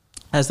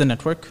as the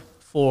network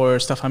for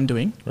stuff I'm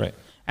doing. Right.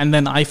 And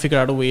then I figure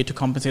out a way to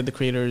compensate the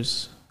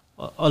creators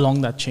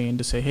along that chain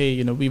to say,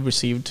 hey, we've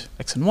received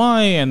X and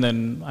Y, and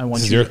then I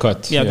want this is your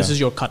cut. Yeah, this is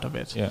your cut of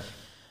it. Yeah.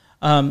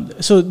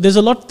 So there's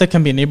a lot that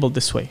can be enabled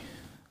this way,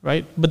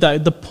 right?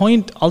 But the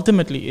point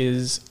ultimately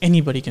is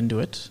anybody can do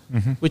it,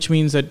 which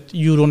means that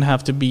you don't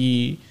have to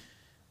be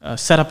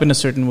set up in a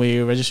certain way,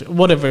 register,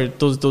 whatever,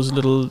 those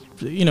little,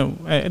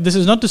 this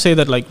is not to say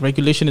that like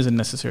regulation isn't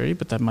necessary,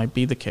 but that might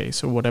be the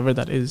case, or whatever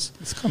that is.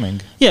 It's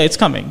coming. Yeah, it's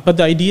coming. But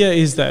the idea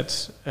is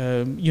that,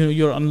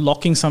 you're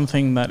unlocking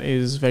something that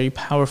is very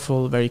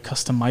powerful, very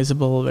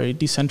customizable, very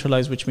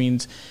decentralized, which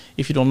means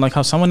if you don't like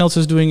how someone else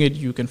is doing it,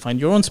 you can find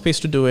your own space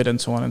to do it, and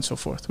so on and so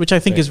forth, which I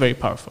think is very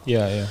powerful.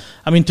 Yeah.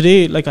 I mean,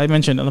 today, like I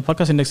mentioned, on the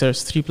podcast index,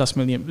 there's 3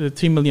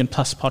 million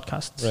plus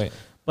podcasts. Right.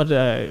 But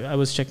I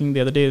was checking the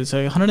other day, so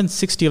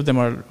 160 of them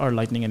are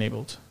Lightning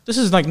enabled. This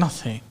is like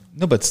nothing.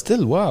 No, but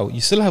still, wow.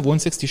 You still have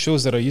 160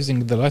 shows that are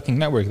using the Lightning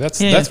Network. That's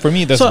for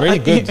me, that's so very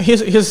good.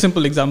 Here's a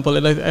simple example,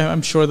 and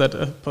I'm sure that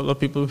a lot of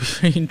people will be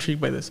very intrigued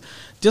by this.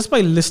 Just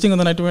by listing on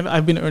the Lightning Network,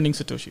 I've been earning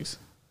Satoshis.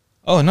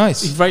 Oh,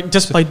 nice. Right,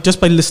 just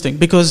by listing,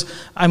 because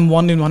I'm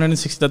 1 in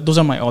 160. Those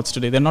are my odds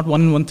today. They're not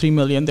 1 in 3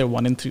 million, they're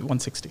 1 in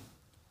 160.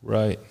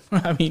 Right.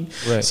 I mean,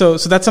 so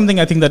that's something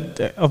I think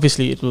that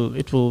obviously it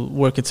will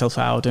work itself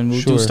out, and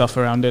we'll do stuff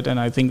around it. And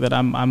I think that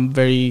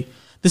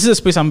this is a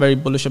space I'm very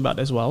bullish about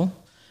as well.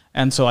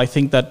 And so I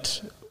think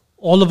that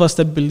all of us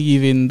that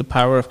believe in the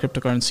power of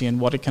cryptocurrency and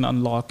what it can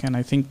unlock, and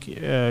I think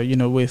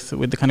with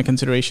the kind of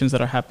considerations that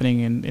are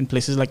happening in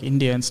places like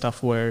India and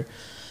stuff, where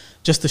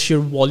just the sheer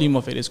volume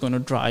of it is going to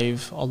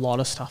drive a lot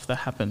of stuff that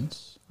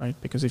happens, right?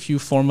 Because if you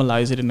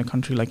formalize it in a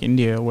country like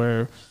India,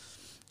 where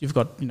you've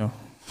got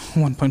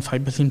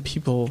 1.5 billion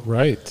people,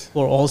 right,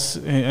 or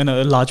and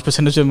a large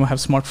percentage of them have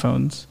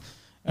smartphones.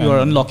 You are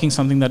unlocking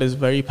something that is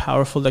very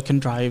powerful, that can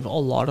drive a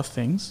lot of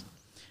things,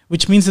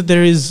 which means that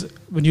there is,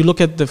 when you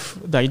look at the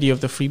idea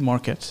of the free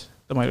market,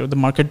 the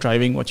market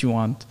driving what you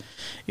want,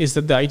 is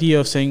that the idea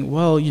of saying,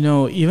 well,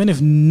 even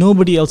if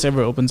nobody else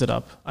ever opens it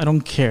up, I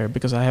don't care,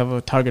 because I have a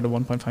target of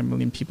 1.5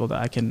 million people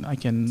that I can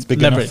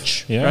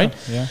leverage, right?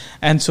 Yeah.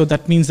 And so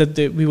that means that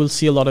we will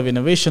see a lot of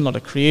innovation, a lot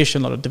of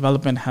creation, a lot of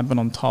development happen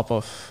on top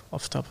of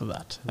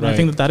that. And I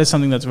think that is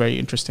something that's very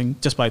interesting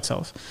just by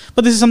itself.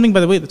 But this is something, by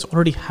the way, that's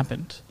already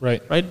happened.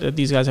 Right.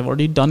 These guys have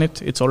already done it.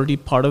 It's already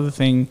part of the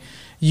thing.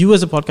 You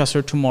as a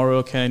podcaster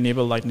tomorrow can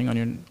enable Lightning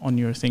on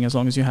your thing, as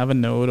long as you have a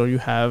node, or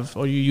you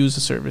use a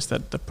service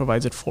that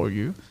provides it for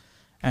you,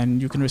 and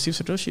you can receive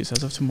Satoshis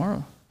as of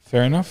tomorrow.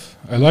 Fair enough.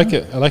 I like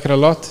it. I like it a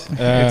lot.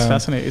 It's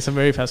fascinating. It's a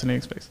very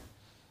fascinating space.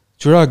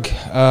 Chirag,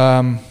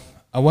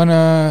 I want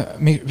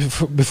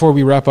to, before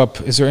we wrap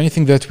up, is there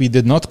anything that we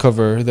did not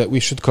cover that we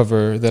should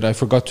cover that I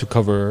forgot to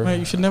cover? Well,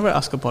 you should never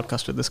ask a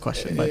podcaster this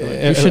question, by the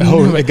way.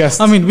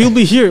 I mean, we'll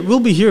be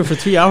here for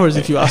 3 hours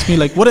if you ask me,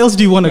 like, what else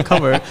do you want to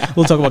cover?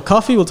 We'll talk about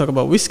coffee, we'll talk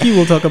about whiskey,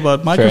 we'll talk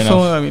about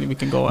microphone. I mean, we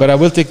can go on. But I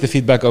will take the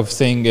feedback of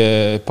saying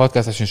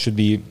podcast session should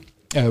be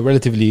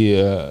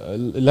relatively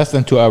less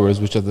than 2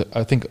 hours, which is,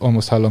 I think,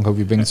 almost how long have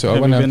we been? So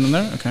have you been in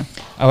there? Okay.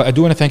 I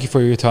do want to thank you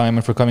for your time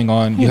and for coming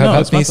on. You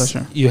helped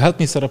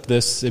me set up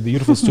this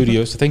beautiful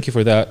studio, so thank you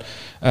for that.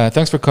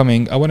 Thanks for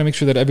coming. I want to make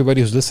sure that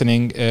everybody who's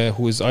listening,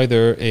 who is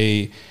either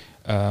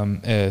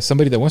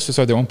somebody that wants to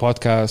start their own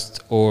podcast,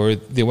 or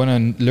they want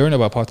to learn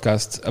about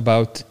podcasts,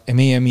 about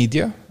AMEA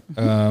Media.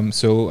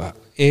 So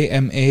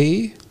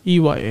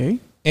AMAEYA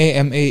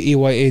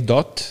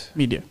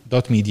media.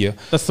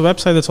 That's the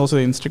website. That's also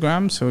the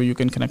Instagram, so you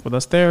can connect with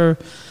us there.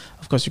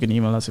 Of course, you can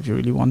email us if you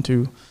really want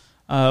to.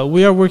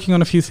 We are working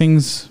on a few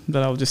things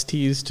that I'll just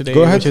tease today.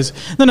 Go ahead.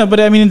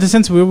 But I mean, in the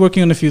sense, we're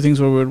working on a few things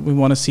where we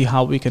want to see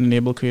how we can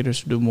enable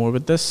creators to do more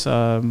with this.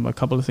 A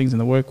couple of things in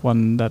the work.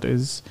 One that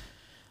is,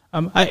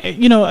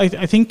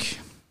 I think,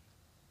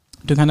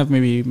 to kind of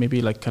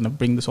maybe like kind of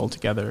bring this all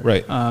together.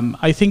 Right.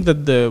 I think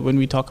that when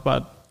we talk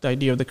about the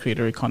idea of the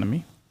creator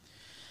economy,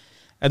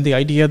 and the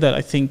idea that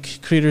I think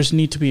creators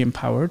need to be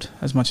empowered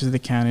as much as they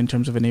can in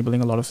terms of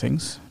enabling a lot of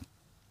things.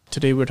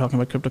 Today we're talking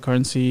about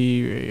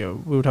cryptocurrency.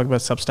 We were talking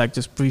about Substack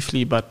just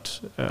briefly, but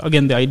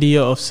again, the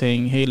idea of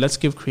saying, hey, let's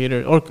give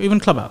creators, or even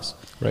Clubhouse,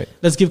 right?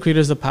 Let's give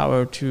creators the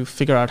power to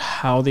figure out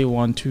how they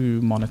want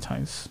to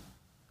monetize.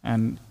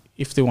 And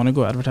if they want to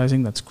go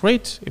advertising, that's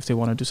great. If they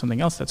want to do something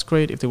else, that's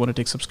great. If they want to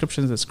take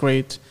subscriptions, that's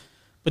great.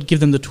 But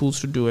give them the tools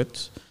to do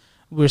it.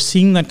 We're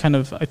seeing that kind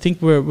of, I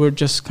think we're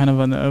just kind of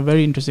on a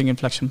very interesting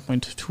inflection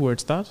point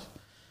towards that.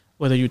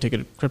 Whether you take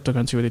it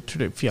cryptocurrency, whether you take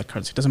it fiat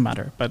currency, it doesn't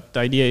matter. But the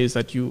idea is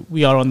that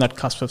we are on that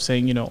cusp of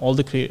saying, all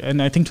the and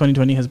I think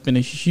 2020 has been a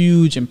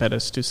huge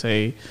impetus to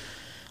say,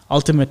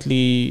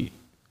 ultimately,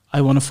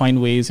 I want to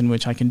find ways in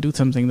which I can do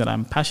something that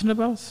I'm passionate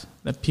about,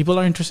 that people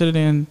are interested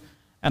in,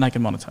 and I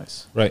can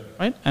monetize. Right.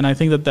 And I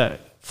think that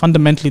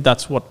fundamentally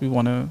that's what we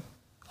want to,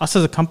 us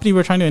as a company,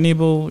 we're trying to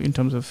enable in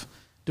terms of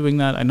doing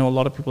that. I know a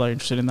lot of people are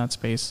interested in that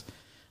space,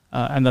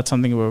 and that's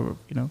something where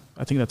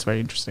I think that's very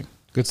interesting.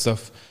 Good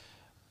stuff.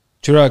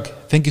 Chirag,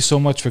 thank you so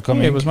much for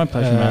coming. It was my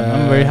pleasure,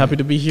 man. I'm very happy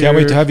to be here. Can't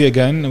wait to have you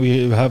again.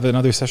 We have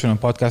another session on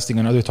podcasting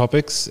and other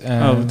topics.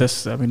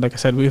 Like I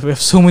said, we have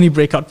so many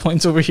breakout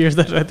points over here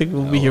that I think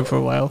we'll be here for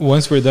a while.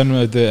 Once we're done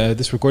with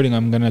this recording,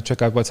 I'm going to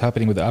check out what's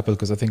happening with Apple,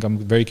 because I think I'm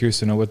very curious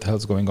to know what the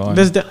hell's going on.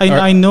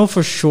 I know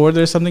for sure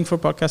there's something for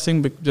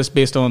podcasting, just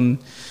based on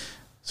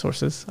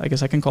sources. I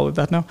guess I can call it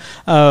that now.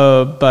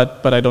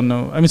 But I don't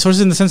know. I mean, sources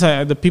in the sense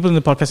the people in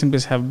the podcasting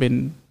business have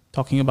been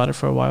talking about it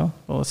for a while.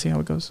 Well, let's see how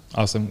it goes.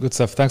 Awesome. Good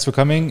stuff. Thanks for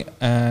coming.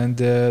 And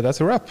that's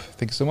a wrap.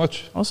 Thank you so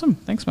much. Awesome.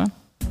 Thanks, man.